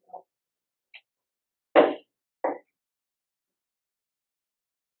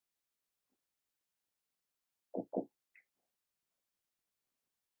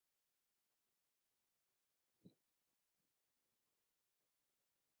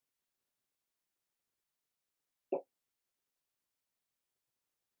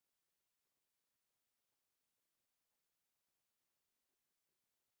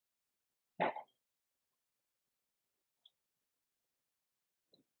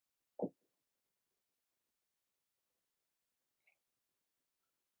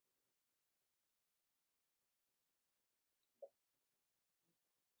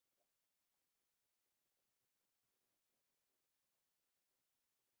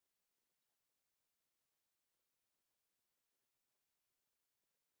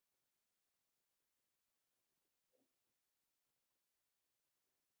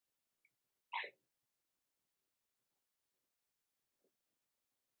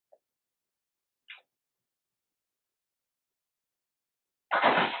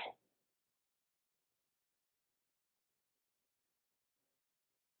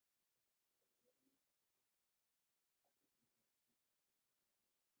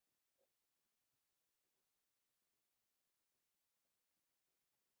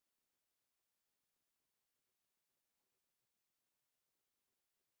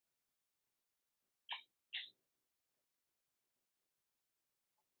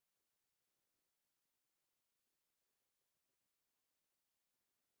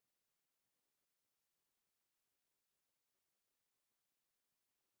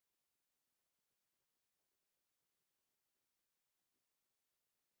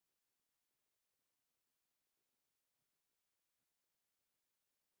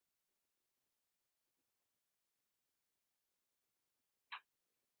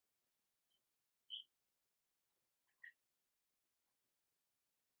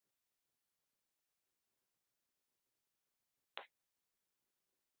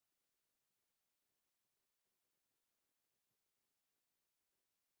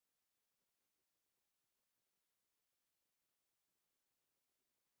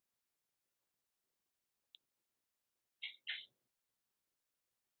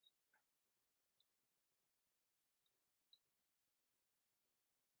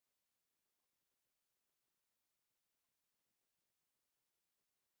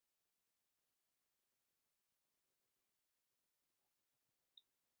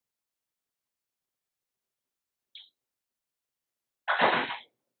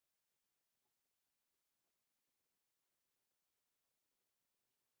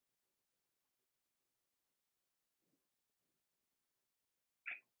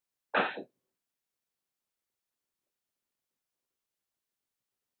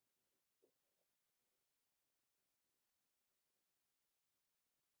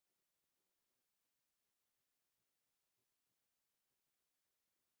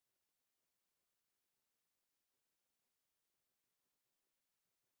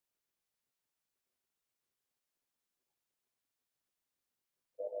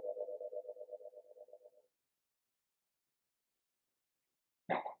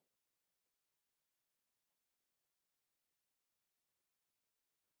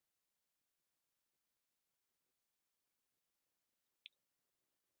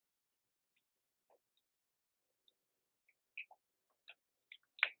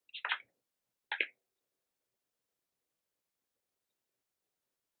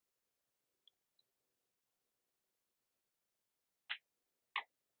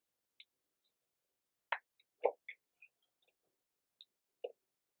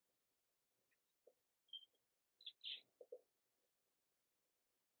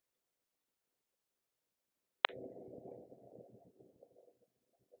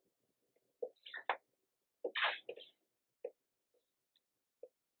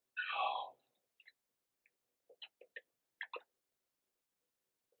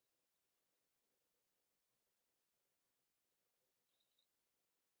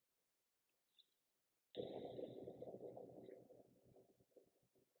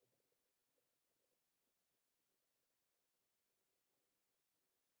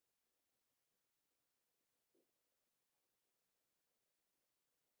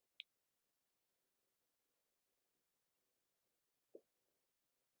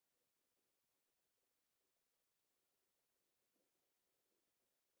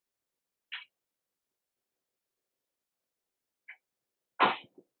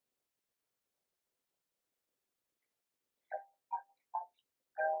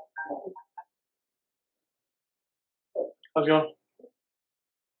 How's it going?